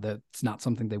band out, that's not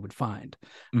something they would find,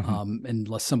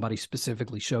 unless somebody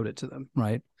specifically showed it to them,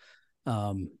 right?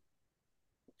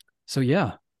 So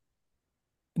yeah.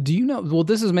 Do you know? Well,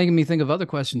 this is making me think of other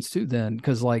questions too. Then,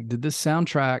 because did this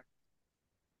soundtrack?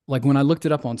 When I looked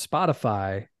it up on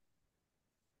Spotify,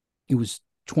 it was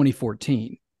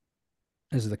 2014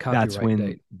 as the copyright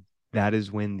date. That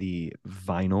is when the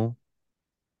vinyl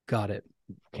got it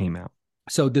came out.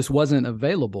 So this wasn't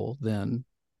available then,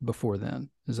 before then.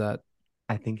 Is that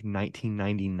I think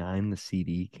 1999 the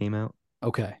CD came out,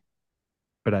 okay?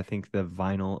 but I think the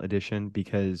vinyl edition,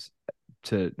 because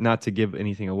to not to give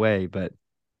anything away, but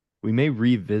we may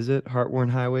revisit Heartworn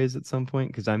Highways at some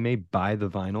point because I may buy the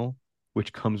vinyl,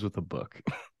 which comes with a book.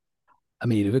 I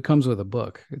mean, if it comes with a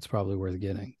book, it's probably worth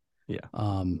getting. Yeah.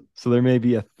 Um, So there may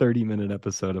be a 30-minute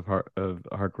episode of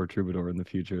Hardcore Troubadour in the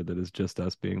future that is just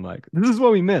us being like, this is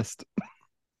what we missed.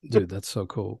 dude, that's so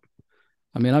cool.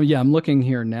 I mean, I'm looking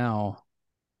here now.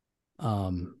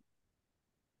 I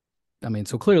mean,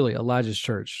 so clearly Elijah's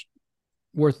Church,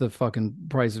 worth the fucking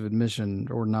price of admission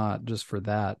or not, just for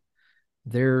that.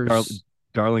 There's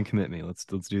Darling, commit me. Let's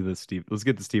do this, Steve. Let's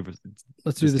get the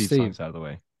let's do the Steve songs out of the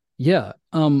way. Yeah.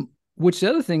 Which the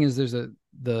other thing is there's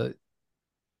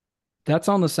that's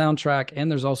on the soundtrack,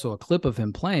 and there's also a clip of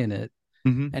him playing it.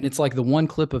 Mm-hmm. And it's like the one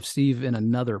clip of Steve in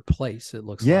another place, it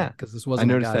looks like, because this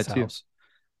wasn't a guy's house.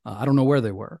 I don't know where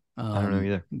they were. I don't know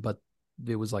either. But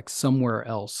it was like somewhere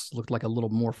else. Looked like a little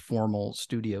more formal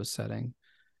studio setting,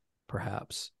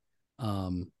 perhaps.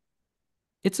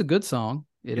 It's a good song.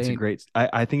 I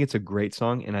think it's a great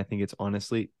song, and I think it's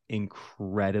honestly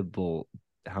incredible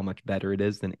how much better it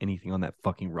is than anything on that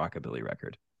fucking rockabilly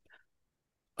record.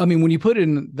 I mean, when you put it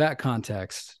in that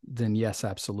context, then yes,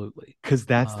 absolutely. Because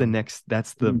that's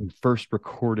the first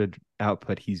recorded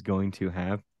output he's going to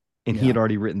have. And he had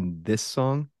already written this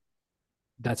song.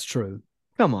 That's true.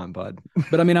 Come on, bud.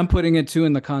 But I mean, I'm putting it too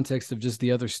in the context of just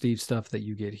the other Steve stuff that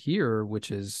you get here,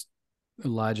 which is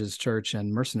Elijah's Church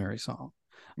and Mercenary Song.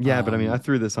 Yeah, but I mean, I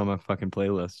threw this on my fucking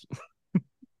playlist.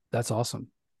 That's awesome.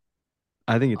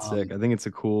 I think it's sick. I think it's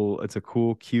a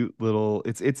cool, cute little.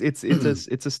 It's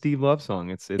a Steve Love song.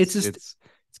 It's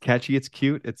catchy. It's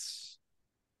cute.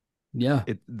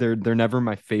 They're never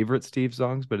my favorite Steve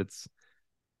songs, but it's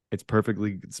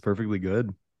perfectly good.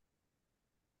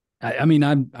 I mean,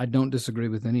 I don't disagree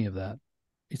with any of that.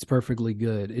 It's perfectly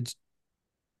good.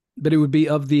 But it would be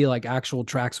of the like actual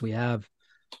tracks we have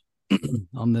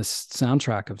on this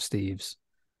soundtrack of Steve's,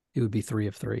 it would be 3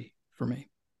 of 3 for me.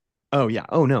 Oh yeah.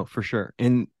 Oh no, for sure.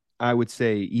 And I would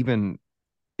say even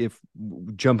if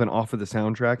jumping off of the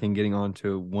soundtrack and getting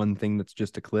onto one thing that's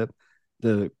just a clip,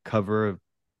 the cover of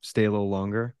Stay a Little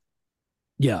Longer.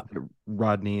 Yeah.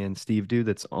 Rodney and Steve do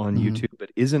that's on YouTube, but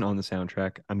isn't on the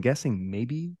soundtrack. I'm guessing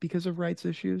maybe because of rights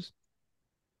issues.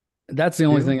 That's the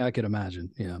only thing I could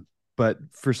imagine. Yeah. But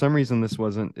for some reason, this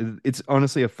wasn't. It's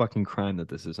honestly a fucking crime that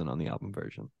this isn't on the album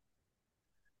version.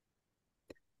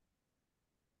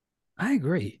 I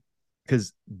agree.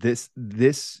 Because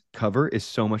this cover is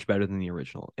so much better than the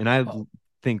original. And I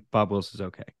think Bob Wills is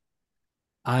okay.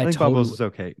 I think Bob Wills is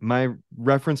okay. My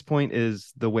reference point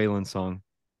is the Waylon song.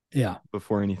 Yeah.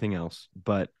 Before anything else.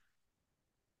 But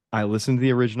I listened to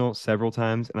the original several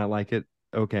times and I like it.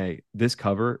 Okay, this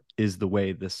cover is the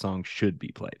way this song should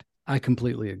be played. I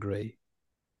completely agree.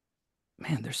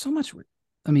 Man, there's so much.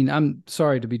 I mean, I'm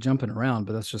sorry to be jumping around,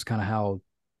 but that's just kind of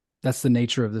that's the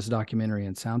nature of this documentary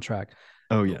and soundtrack.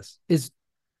 Oh yes. Is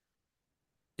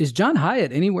John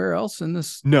Hyatt anywhere else in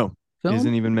this? No, film?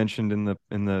 Isn't even mentioned in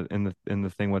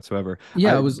the thing whatsoever.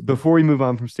 Yeah, it was. Before we move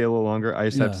on from Stay a Little Longer, I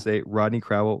just have to say Rodney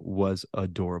Crowell was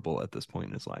adorable at this point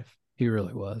in his life. He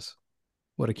really was.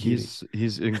 What a cutie.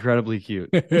 He's incredibly cute.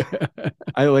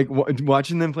 I like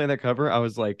watching them play that cover. I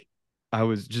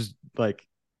was just like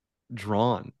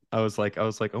drawn. I was like,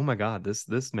 oh my God,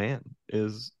 this man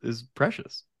is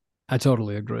precious. I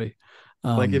totally agree.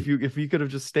 Like if you could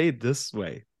have just stayed this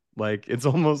way, like it's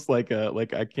almost like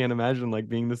I can't imagine like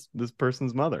being this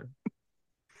person's mother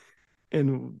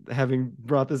and having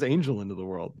brought this angel into the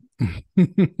world.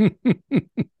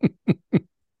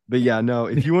 But yeah, no,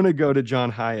 if you want to go to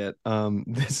John Hyatt,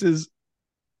 this is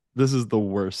the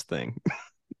worst thing.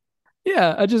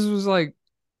 Yeah, I just was like,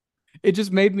 it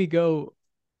just made me go.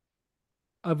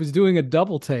 I was doing a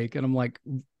double take and I'm like,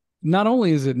 not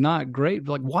only is it not great,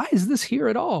 but like, why is this here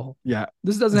at all? Yeah.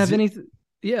 This doesn't have anything.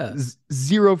 Yeah.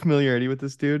 Zero familiarity with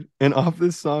this dude. And off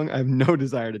this song, I have no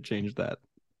desire to change that.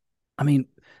 I mean,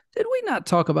 did we not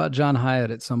talk about John Hyatt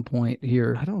at some point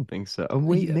here? I don't think so. Oh,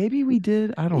 wait, maybe we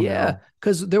did. I don't know. Yeah,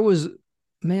 because there was,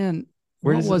 man.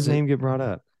 Where does his name get brought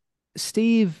up?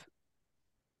 Steve,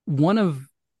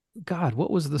 God,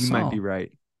 what was the song? You might be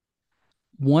right.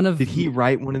 Did he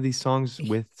write one of these songs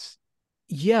with?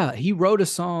 Yeah, he wrote a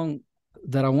song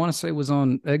that I want to say was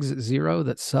on Exit Zero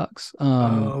that sucks.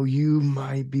 Oh, you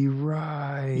might be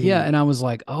right. Yeah, and I was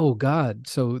like, oh God,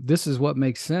 so this is what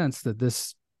makes sense, that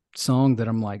this song that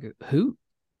I'm like,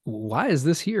 why is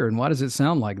this here and why does it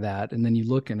sound like that? And then you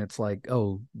look and it's like,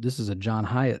 oh, this is a John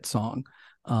Hyatt song.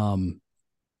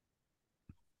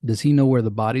 Does he know where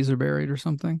the bodies are buried or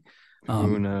something?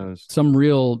 Who knows? Some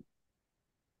real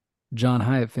John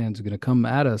Hyatt fans are going to come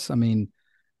at us. I mean,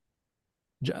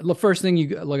 the first thing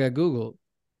you look at Google,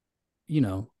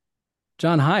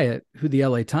 John Hyatt, who the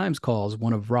LA Times calls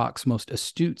one of rock's most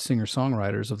astute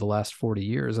singer-songwriters of the last 40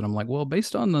 years. And I'm like, well,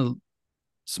 based on the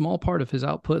small part of his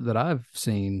output that I've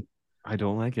seen, I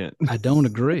don't like it. I don't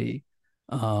agree.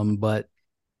 But,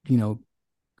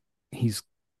 he's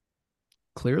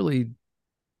clearly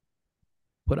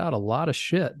put out a lot of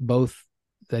shit, both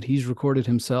that he's recorded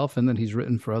himself and that he's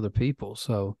written for other people.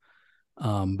 So,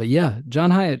 but yeah,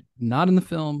 John Hyatt, not in the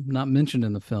film, not mentioned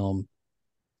in the film,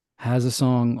 has a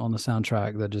song on the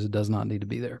soundtrack that just does not need to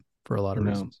be there for a lot of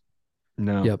reasons.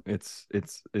 No, yep. It's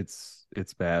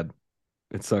bad.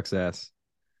 It sucks ass.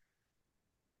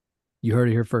 You heard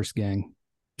it here first, gang.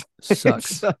 Sucks,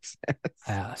 sucks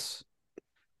ass.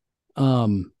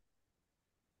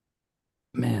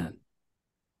 Man,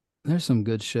 there's some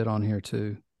good shit on here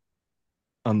too.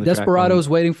 On the Desperado's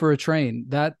Waiting for a Train.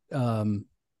 That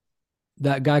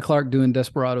Guy Clark doing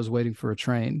Desperado's Waiting for a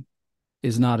Train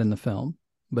is not in the film,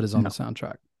 but is on the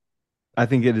soundtrack. I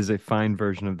think it is a fine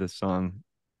version of this song.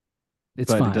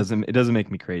 It's fine. It doesn't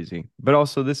make me crazy. But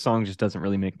also this song just doesn't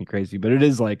really make me crazy. But it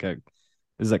is like a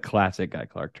classic Guy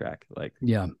Clark track. Like,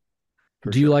 yeah.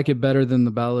 Do you like it better than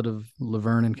the Ballad of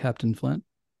Laverne and Captain Flint?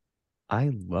 I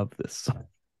love this song.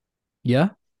 Yeah?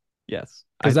 Yes.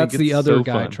 Because that's the other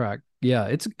Guy track. Yeah,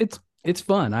 it's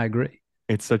fun. I agree.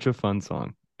 It's such a fun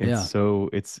song. It's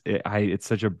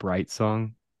such a bright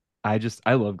song. I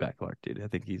love Guy Clark, dude. I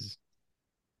think he's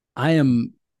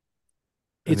amazing.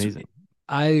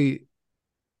 I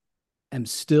am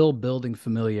still building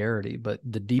familiarity, but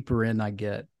the deeper in I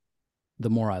get,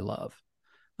 the more I love.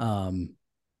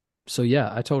 So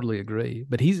yeah, I totally agree.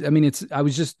 But I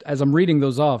was just, as I'm reading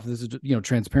those off, this is,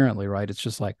 transparently, right? It's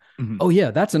just like, oh yeah,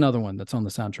 that's another one that's on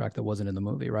the soundtrack that wasn't in the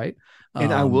movie, right?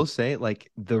 And I will say,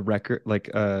 like, the record,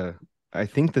 like, I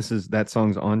think that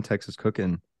song's on Texas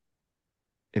Cookin',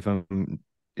 if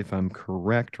I'm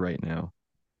correct right now.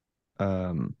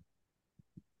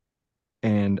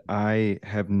 And I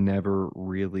have never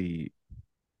really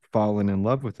fallen in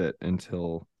love with it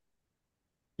until,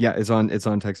 it's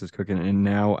on Texas Cookin', and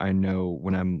now I know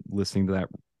when I'm listening to that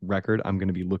record, I'm going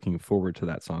to be looking forward to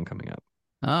that song coming up.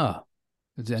 Oh,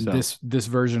 and this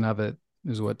version of it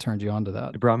is what turned you on to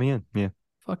that. It brought me in. Yeah.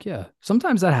 Fuck yeah.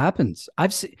 Sometimes that happens.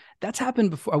 I've seen that's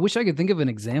happened before. I wish I could think of an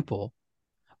example,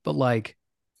 but like,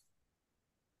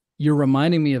 you're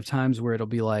reminding me of times where it'll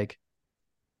be like,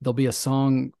 there'll be a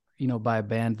song, by a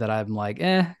band that I'm like,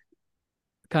 kind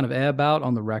of about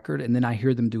on the record. And then I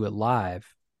hear them do it live.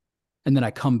 And then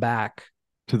I come back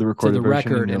to the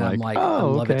record and I'm like, I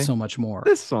love it so much more.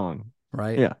 This song.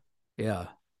 Right. Yeah. Yeah.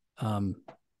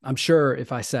 I'm sure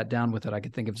if I sat down with it, I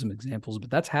could think of some examples,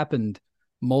 but that's happened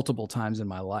multiple times in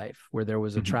my life where there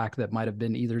was a track that might've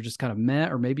been either just kind of meh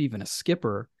or maybe even a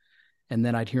skipper. And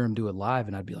then I'd hear him do it live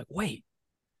and I'd be like, wait,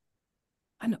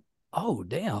 I know. Oh,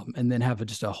 damn. And then have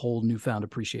just a whole newfound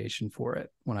appreciation for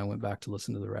it when I went back to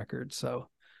listen to the record. So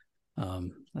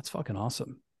that's fucking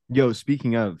awesome. Yo,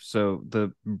 speaking of, so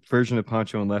the version of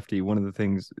Pancho and Lefty, one of the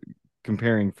things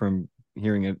comparing from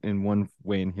hearing it in one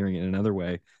way and hearing it in another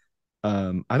way,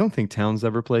 I don't think Townes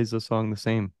ever plays the song the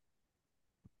same.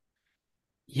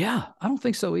 Yeah, I don't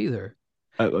think so either.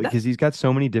 Because he's got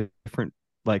so many different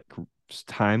like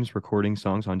times recording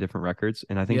songs on different records,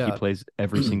 and I think he plays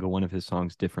every single one of his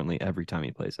songs differently every time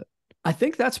he plays it. I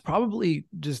think that's probably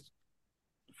just,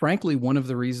 frankly, one of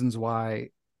the reasons why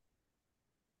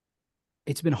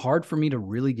it's been hard for me to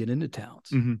really get into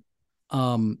Townes.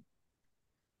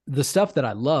 The stuff that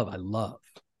I love,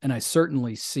 and I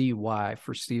certainly see why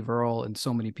for Steve Earle and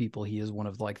so many people, he is one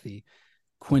of like the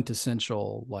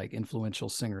quintessential, like influential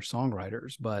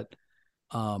singer-songwriters. But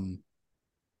I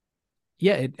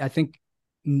think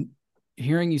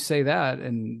hearing you say that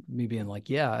and me being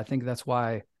like, yeah, I think that's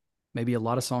why maybe a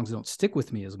lot of songs don't stick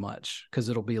with me as much, because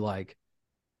it'll be like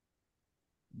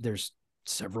there's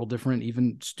several different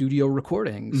even studio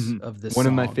recordings of this one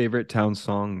song. Of my favorite Townes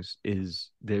songs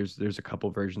is there's a couple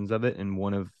versions of it,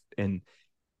 and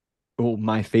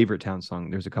my favorite Townes song,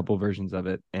 there's a couple versions of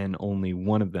it, and only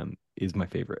one of them is my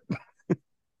favorite.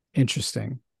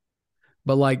 Interesting.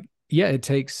 But like, yeah,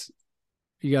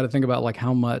 you got to think about like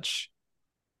how much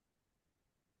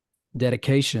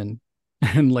dedication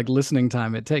and like listening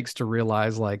time it takes to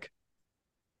realize like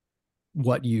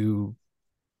what you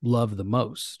love the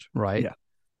most, right? Yeah.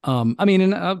 I mean,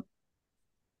 and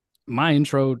my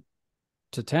intro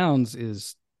to Townes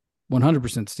is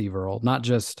 100% Steve Earle, not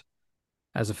just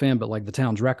as a fan, but like the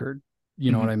Townes record.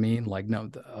 You know what I mean? Like,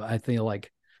 no, I feel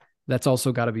like that's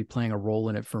also got to be playing a role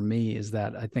in it for me, is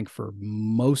that I think for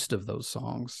most of those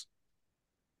songs,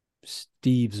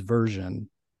 Steve's version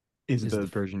is the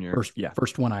version you're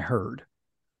first one I heard.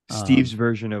 Steve's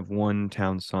version of one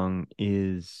Townes song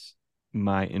is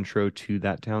my intro to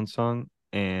that Townes song,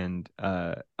 and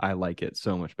I like it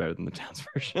so much better than the Townes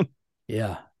version.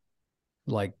 Yeah,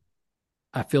 like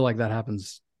I feel like that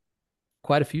happens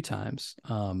quite a few times.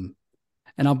 And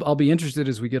I'll be interested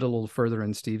as we get a little further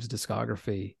in Steve's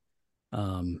discography,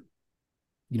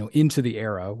 into the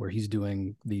era where he's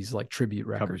doing these like tribute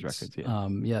records.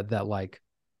 That like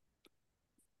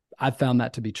I've found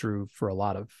that to be true for a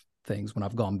lot of things when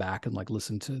I've gone back and like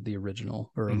listened to the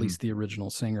original, or at least the original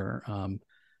singer. I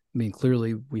mean,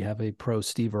 clearly we have a pro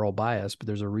Steve Earle bias, but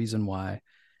there's a reason why,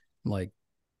 like,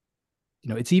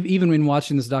 it's even when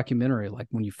watching this documentary, like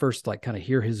when you first like kind of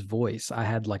hear his voice, I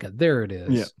had like a, there it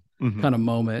is kind of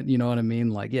moment, you know what I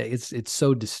mean? Like, yeah, it's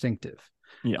so distinctive.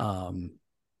 Yeah.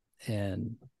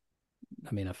 And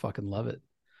I mean, I fucking love it.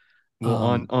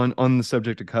 Well, on the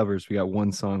subject of covers, we got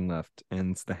one song left,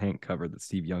 and it's the Hank cover that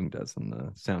Steve Young does on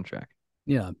the soundtrack.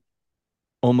 Yeah.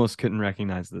 Almost couldn't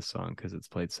recognize this song because it's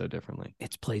played so differently.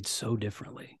 It's played so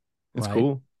differently. It's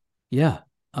cool. Yeah.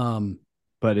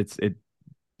 But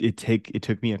it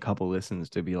took me a couple listens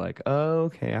to be like, oh,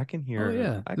 okay, I can hear. Oh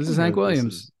yeah, this is Hank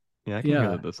Williams. I can hear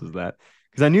that this is that,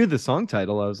 because I knew the song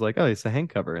title. I was like, oh, it's the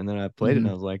Hank cover, and then I played it, and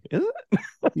I was like, is it?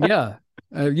 Yeah.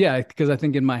 Because I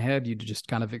think in my head you just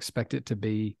kind of expect it to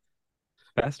be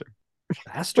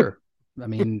faster. I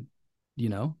mean,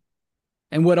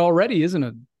 and what already isn't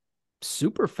a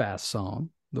super fast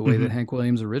song the way that Hank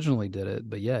Williams originally did it,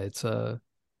 but yeah, it's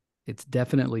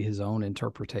definitely his own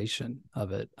interpretation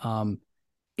of it.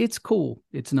 It's cool.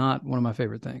 It's not one of my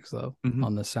favorite things though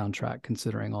on the soundtrack,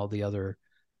 considering all the other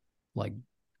like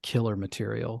killer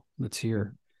material that's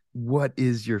here. What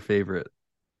is your favorite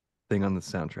thing on the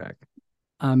soundtrack?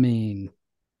 I mean,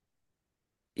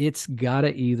 it's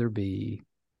gotta either be.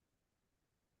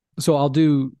 So I'll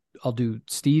do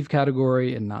Steve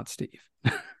category and not Steve.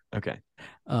 Okay.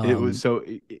 It was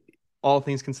all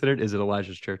things considered. Is it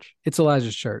Elijah's Church? It's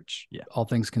Elijah's Church. Yeah. All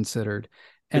things considered,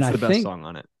 and it's the best song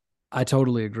on it. I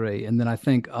totally agree. And then I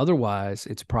think otherwise,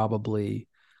 it's probably.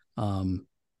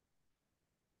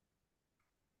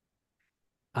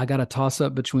 I got a toss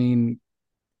up between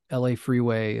LA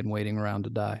Freeway and Waiting Around to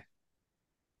Die.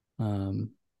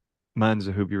 Mine's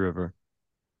a Hoopy River.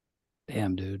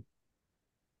 Damn, dude.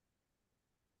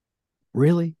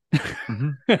 Really?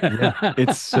 Yeah.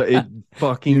 It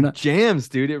fucking jams,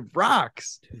 dude. It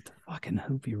rocks. Dude, the fucking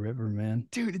Hoopy River, man.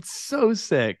 Dude, it's so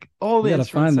sick. All the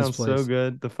instruments sound so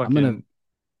good. The fucking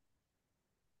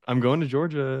I'm going to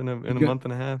Georgia in a month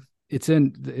and a half.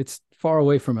 It's far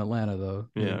away from Atlanta though.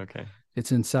 Yeah, okay.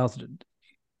 It's in South.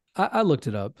 I looked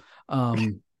it up.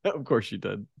 Of course you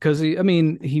did. Because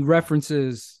he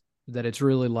references that it's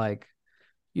really like,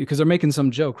 because they're making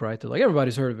some joke, right? They're like,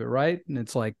 everybody's heard of it, right? And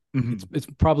it's like, it's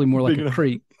probably more like a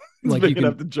creek. Like you can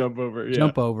have to jump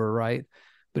over, right?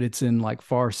 But it's in like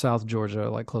far South Georgia,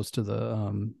 like close to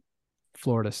the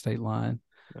Florida state line,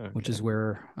 which is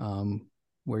where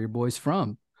your boy's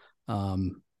from.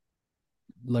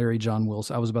 Larry John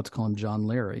Wilson. I was about to call him John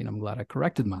Larry, and I'm glad I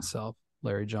corrected myself.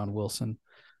 Larry John Wilson.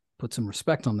 Put some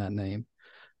respect on that name.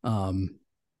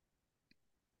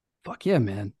 Fuck yeah,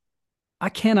 man. I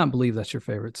cannot believe that's your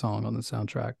favorite song on the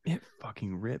soundtrack. It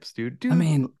fucking rips, dude. I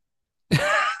mean,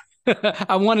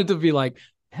 I wanted to be like,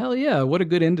 hell yeah, what a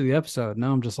good end to the episode.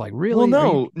 Now I'm just like, really?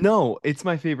 Well, no, it's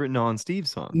my favorite non-Steve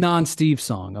song. Non-Steve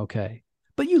song, okay.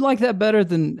 But you like that better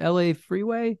than LA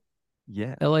Freeway?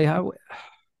 Yeah. LA Highway?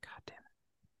 God damn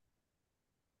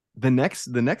it.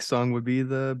 The next song would be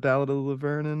the Ballad of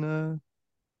Laverne, and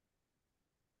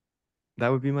that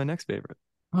would be my next favorite.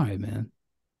 All right, man.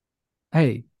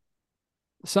 Hey,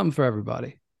 something for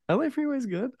everybody. LA Freeway is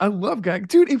good. I love Guy.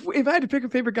 Dude, if I had to pick a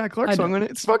favorite Guy Clark song on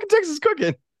it, it's fucking Texas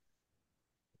Cookin'.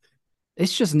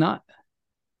 It's just not.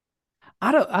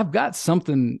 I've got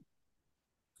something.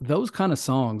 Those kind of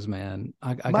songs, man.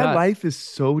 My life is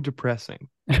so depressing.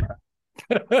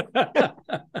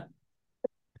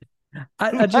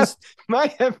 I just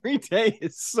my everyday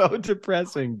is so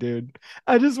depressing, dude.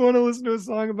 I just want to listen to a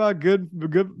song about good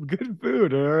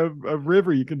food, or a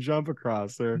river you can jump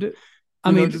across, or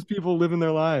just people living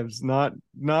their lives. Not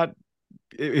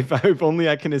if only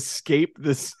I can escape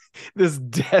this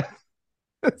death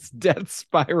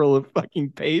spiral of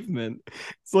fucking pavement.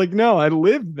 It's like, no, I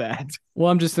live that.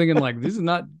 Well, I'm just thinking like, this is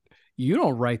not. You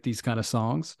don't write these kind of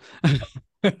songs.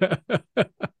 But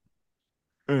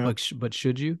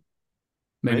should you?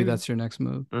 Maybe that's your next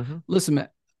move. Listen, man.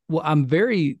 Well, I'm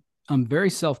very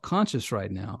self-conscious right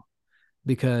now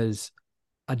because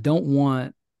I don't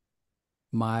want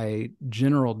my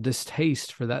general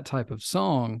distaste for that type of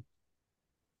song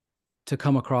to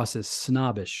come across as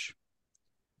snobbish.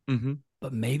 Mm-hmm.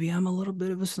 But maybe I'm a little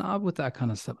bit of a snob with that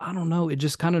kind of stuff. I don't know. It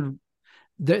just kind of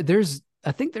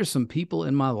I think there's some people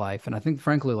in my life, and I think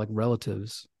frankly like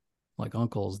relatives, like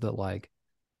uncles, that like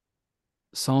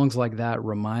songs like that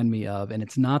remind me of, and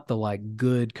it's not the like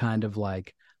good kind of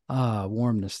like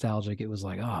warm nostalgic. It was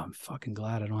like, oh, I'm fucking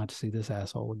glad I don't have to see this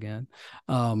asshole again,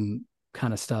 kind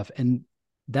of stuff. And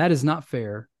that is not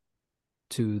fair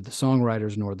to the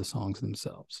songwriters nor the songs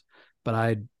themselves. But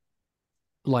I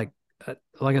like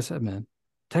I said, man,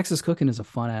 Texas Cooking is a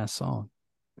fun ass song.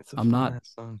 It's a I'm fun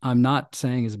ass song. not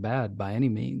saying it's bad by any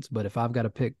means, but if I've got to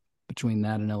pick between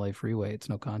that and LA Freeway, it's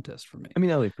no contest for me. I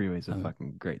mean, LA Freeway is a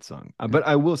fucking great song. But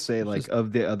I will say, like,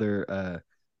 of the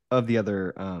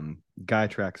other guy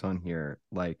tracks on here,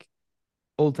 like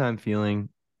Old Time Feeling,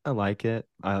 I like it.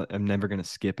 I'm never gonna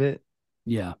skip it.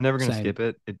 Yeah. I'm never gonna skip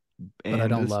it. But I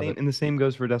don't love it. And the same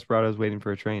goes for Desperado's Waiting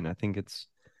for a Train. I think it's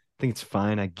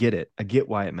fine. I get it. I get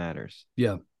why it matters.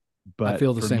 Yeah. But I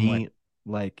feel the same way.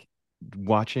 Like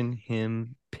watching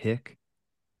him pick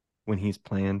when he's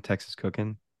playing Texas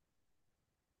Cooking,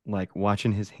 like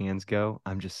watching his hands go,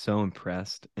 I'm just so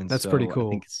impressed. And that's pretty cool.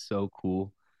 I think it's so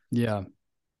cool. Yeah.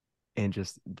 And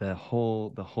just the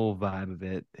whole vibe of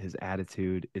it, his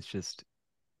attitude,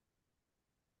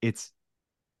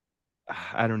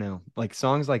 I don't know, like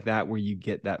songs like that where you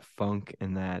get that funk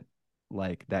and that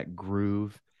like that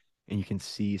groove and you can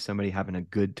see somebody having a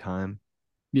good time.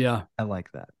 Yeah. I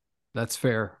like that. That's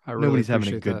fair. Nobody's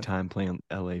having a good time playing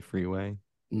LA Freeway.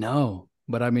 No,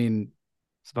 but I mean,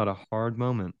 it's about a hard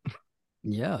moment.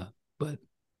 Yeah, but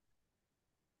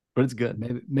it's good.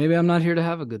 Maybe I'm not here to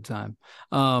have a good time.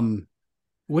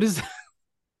 What is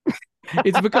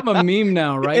it's become a meme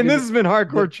now, right? And this has been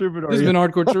Hardcore Troubadour. This has been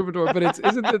Hardcore Troubadour, but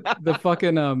isn't the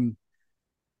fucking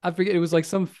I forget, it was like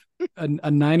a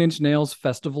Nine Inch Nails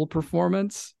festival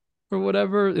performance or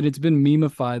whatever, and it's been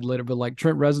memeified later, but like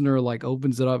Trent Reznor like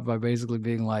opens it up by basically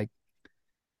being like,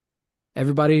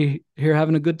 everybody here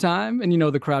having a good time? And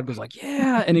the crowd goes like,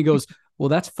 yeah, and he goes, well,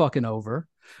 that's fucking over.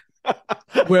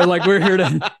 We're here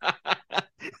to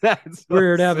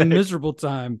have a miserable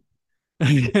time. And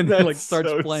he like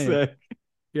starts playing. Sick.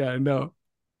 Yeah, I know.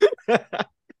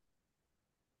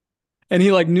 And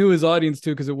he like knew his audience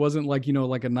too, because it wasn't like,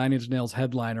 like a Nine Inch Nails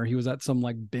headliner. He was at some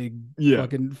like big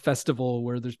fucking festival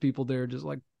where there's people there just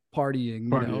like partying.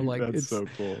 Like that's so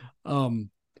cool.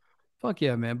 Fuck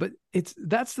yeah, man. But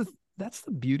that's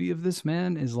the beauty of this,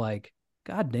 man, is like,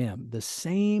 goddamn, the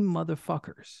same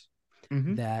motherfuckers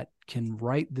that can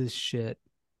write this shit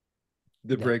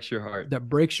that breaks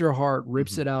your heart,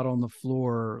 rips it out on the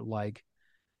floor, like,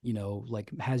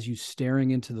 like has you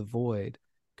staring into the void,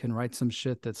 can write some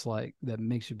shit that's like, that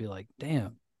makes you be like,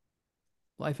 damn,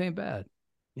 life ain't bad.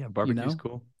 Yeah, barbecue's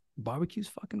cool. Barbecue's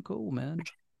fucking cool, man.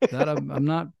 That I'm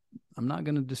not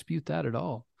going to dispute that at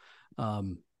all.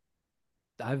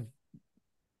 I've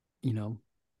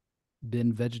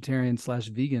been vegetarian /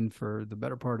 vegan for the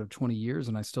better part of 20 years,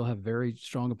 and I still have very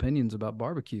strong opinions about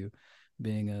barbecue,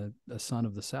 being a son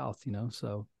of the South,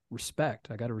 so respect.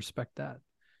 I got to respect that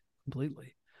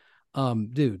completely.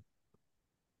 Dude,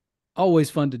 always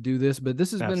fun to do this, but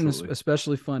this has been an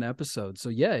especially fun episode. So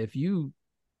yeah, if you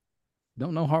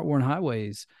don't know Heartworn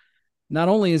Highways, not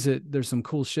only is there's some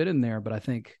cool shit in there, but I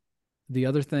think the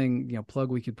other thing, plug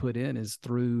we could put in is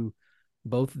through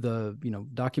both the,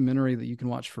 documentary that you can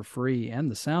watch for free and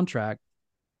the soundtrack,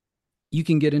 you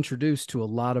can get introduced to a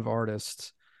lot of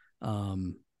artists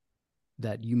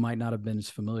that you might not have been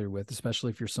as familiar with, especially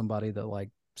if you're somebody that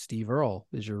like Steve Earle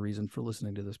is your reason for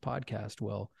listening to this podcast.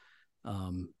 Well,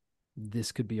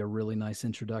 this could be a really nice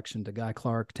introduction to Guy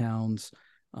Clark, Townes,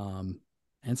 and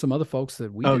some other folks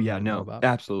that we didn't know about.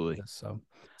 Absolutely. So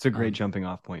it's a great jumping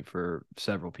off point for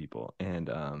several people, and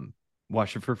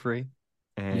watch it for free.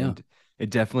 And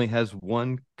it definitely has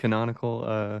one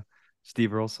canonical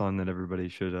Steve Earle song that everybody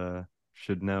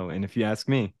should know. And if you ask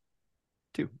me,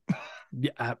 two.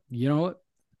 Yeah, you know what?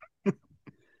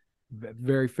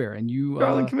 Very fair. And you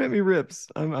Darling, commit me rips.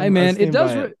 Hey man, it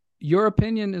does. Your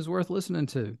opinion is worth listening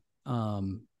to.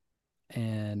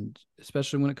 And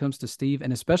especially when it comes to Steve,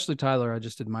 and especially Tyler, I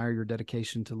just admire your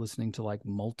dedication to listening to like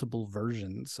multiple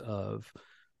versions of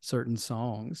certain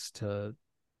songs to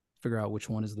figure out which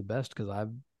one is the best, because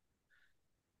I'm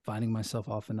finding myself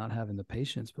often not having the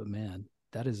patience. But man,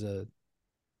 that is a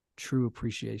true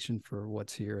appreciation for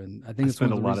what's here. And I think I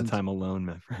spend a lot of time alone,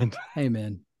 my friend. Hey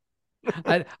man,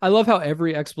 I love how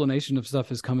every explanation of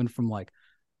stuff is coming from like,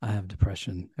 I have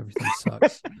depression, everything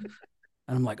sucks. And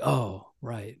I'm like, oh,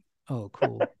 right. Oh,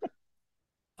 cool.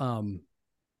 I'm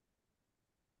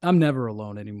never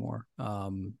alone anymore.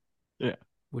 Yeah.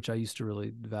 Which I used to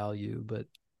really value, but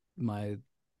my,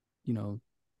 you know,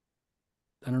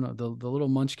 I don't know, the little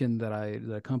munchkin that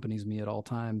accompanies me at all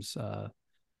times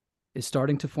is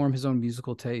starting to form his own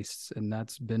musical tastes, and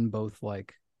that's been both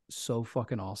like so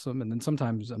fucking awesome and then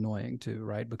sometimes annoying too,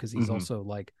 right? Because he's also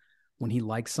like, when he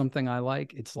likes something I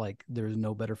like, it's like there's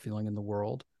no better feeling in the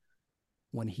world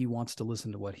when he wants to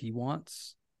listen to what he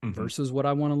wants versus what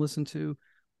I want to listen to.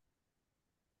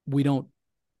 We don't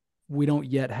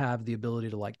yet have the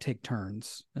ability to like take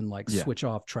turns and like switch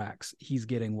off tracks. He's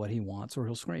getting what he wants or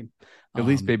he'll scream. At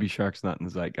least Baby Shark's not in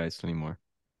the zeitgeist anymore.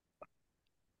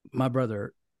 My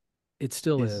brother, it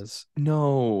still is.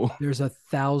 No. There's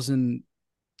 1,000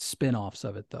 spin-offs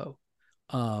of it though.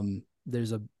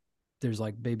 There's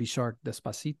like Baby Shark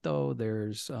Despacito.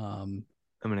 There's I'm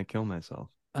gonna kill myself.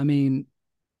 I mean,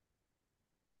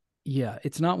 yeah,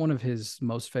 it's not one of his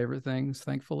most favorite things,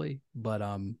 thankfully, but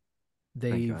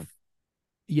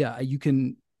you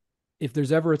can, if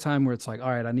there's ever a time where it's like, all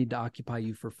right, I need to occupy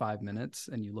you for 5 minutes,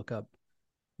 and you look up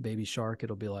Baby Shark,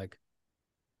 it'll be like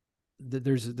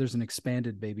there's an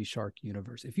expanded Baby Shark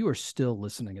universe. If you are still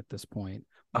listening at this point,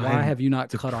 why have you not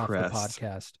cut off the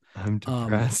podcast? I'm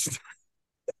depressed.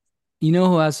 You know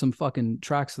who has some fucking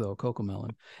tracks though?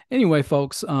 Cocomelon. Anyway,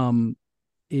 folks,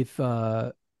 if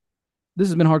this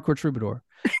has been Hardcore Troubadour,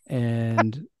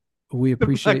 and we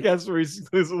appreciate the podcast where we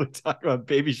exclusively talk about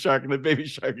Baby Shark and the Baby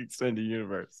Shark extended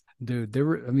universe. Dude,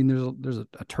 there's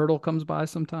a turtle comes by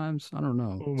sometimes. I don't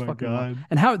know. Oh my God. Wild.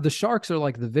 And how the sharks are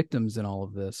like the victims in all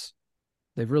of this.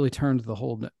 They've really turned the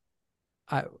whole this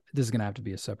is gonna have to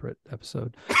be a separate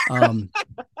episode.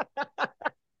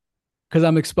 Because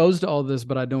I'm exposed to all this,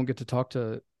 but I don't get to talk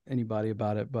to anybody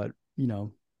about it. But you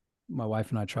know, my wife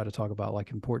and I try to talk about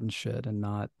like important shit and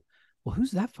not, well,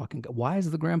 who's that fucking guy? Why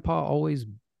is the grandpa always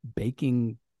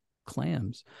baking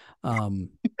clams? All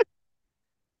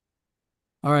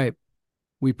right.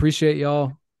 We appreciate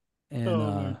y'all. And oh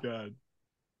my God.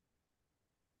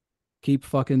 Keep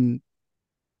fucking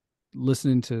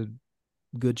listening to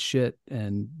good shit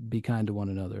and be kind to one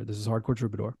another. This is Hardcore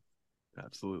Troubadour.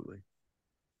 Absolutely.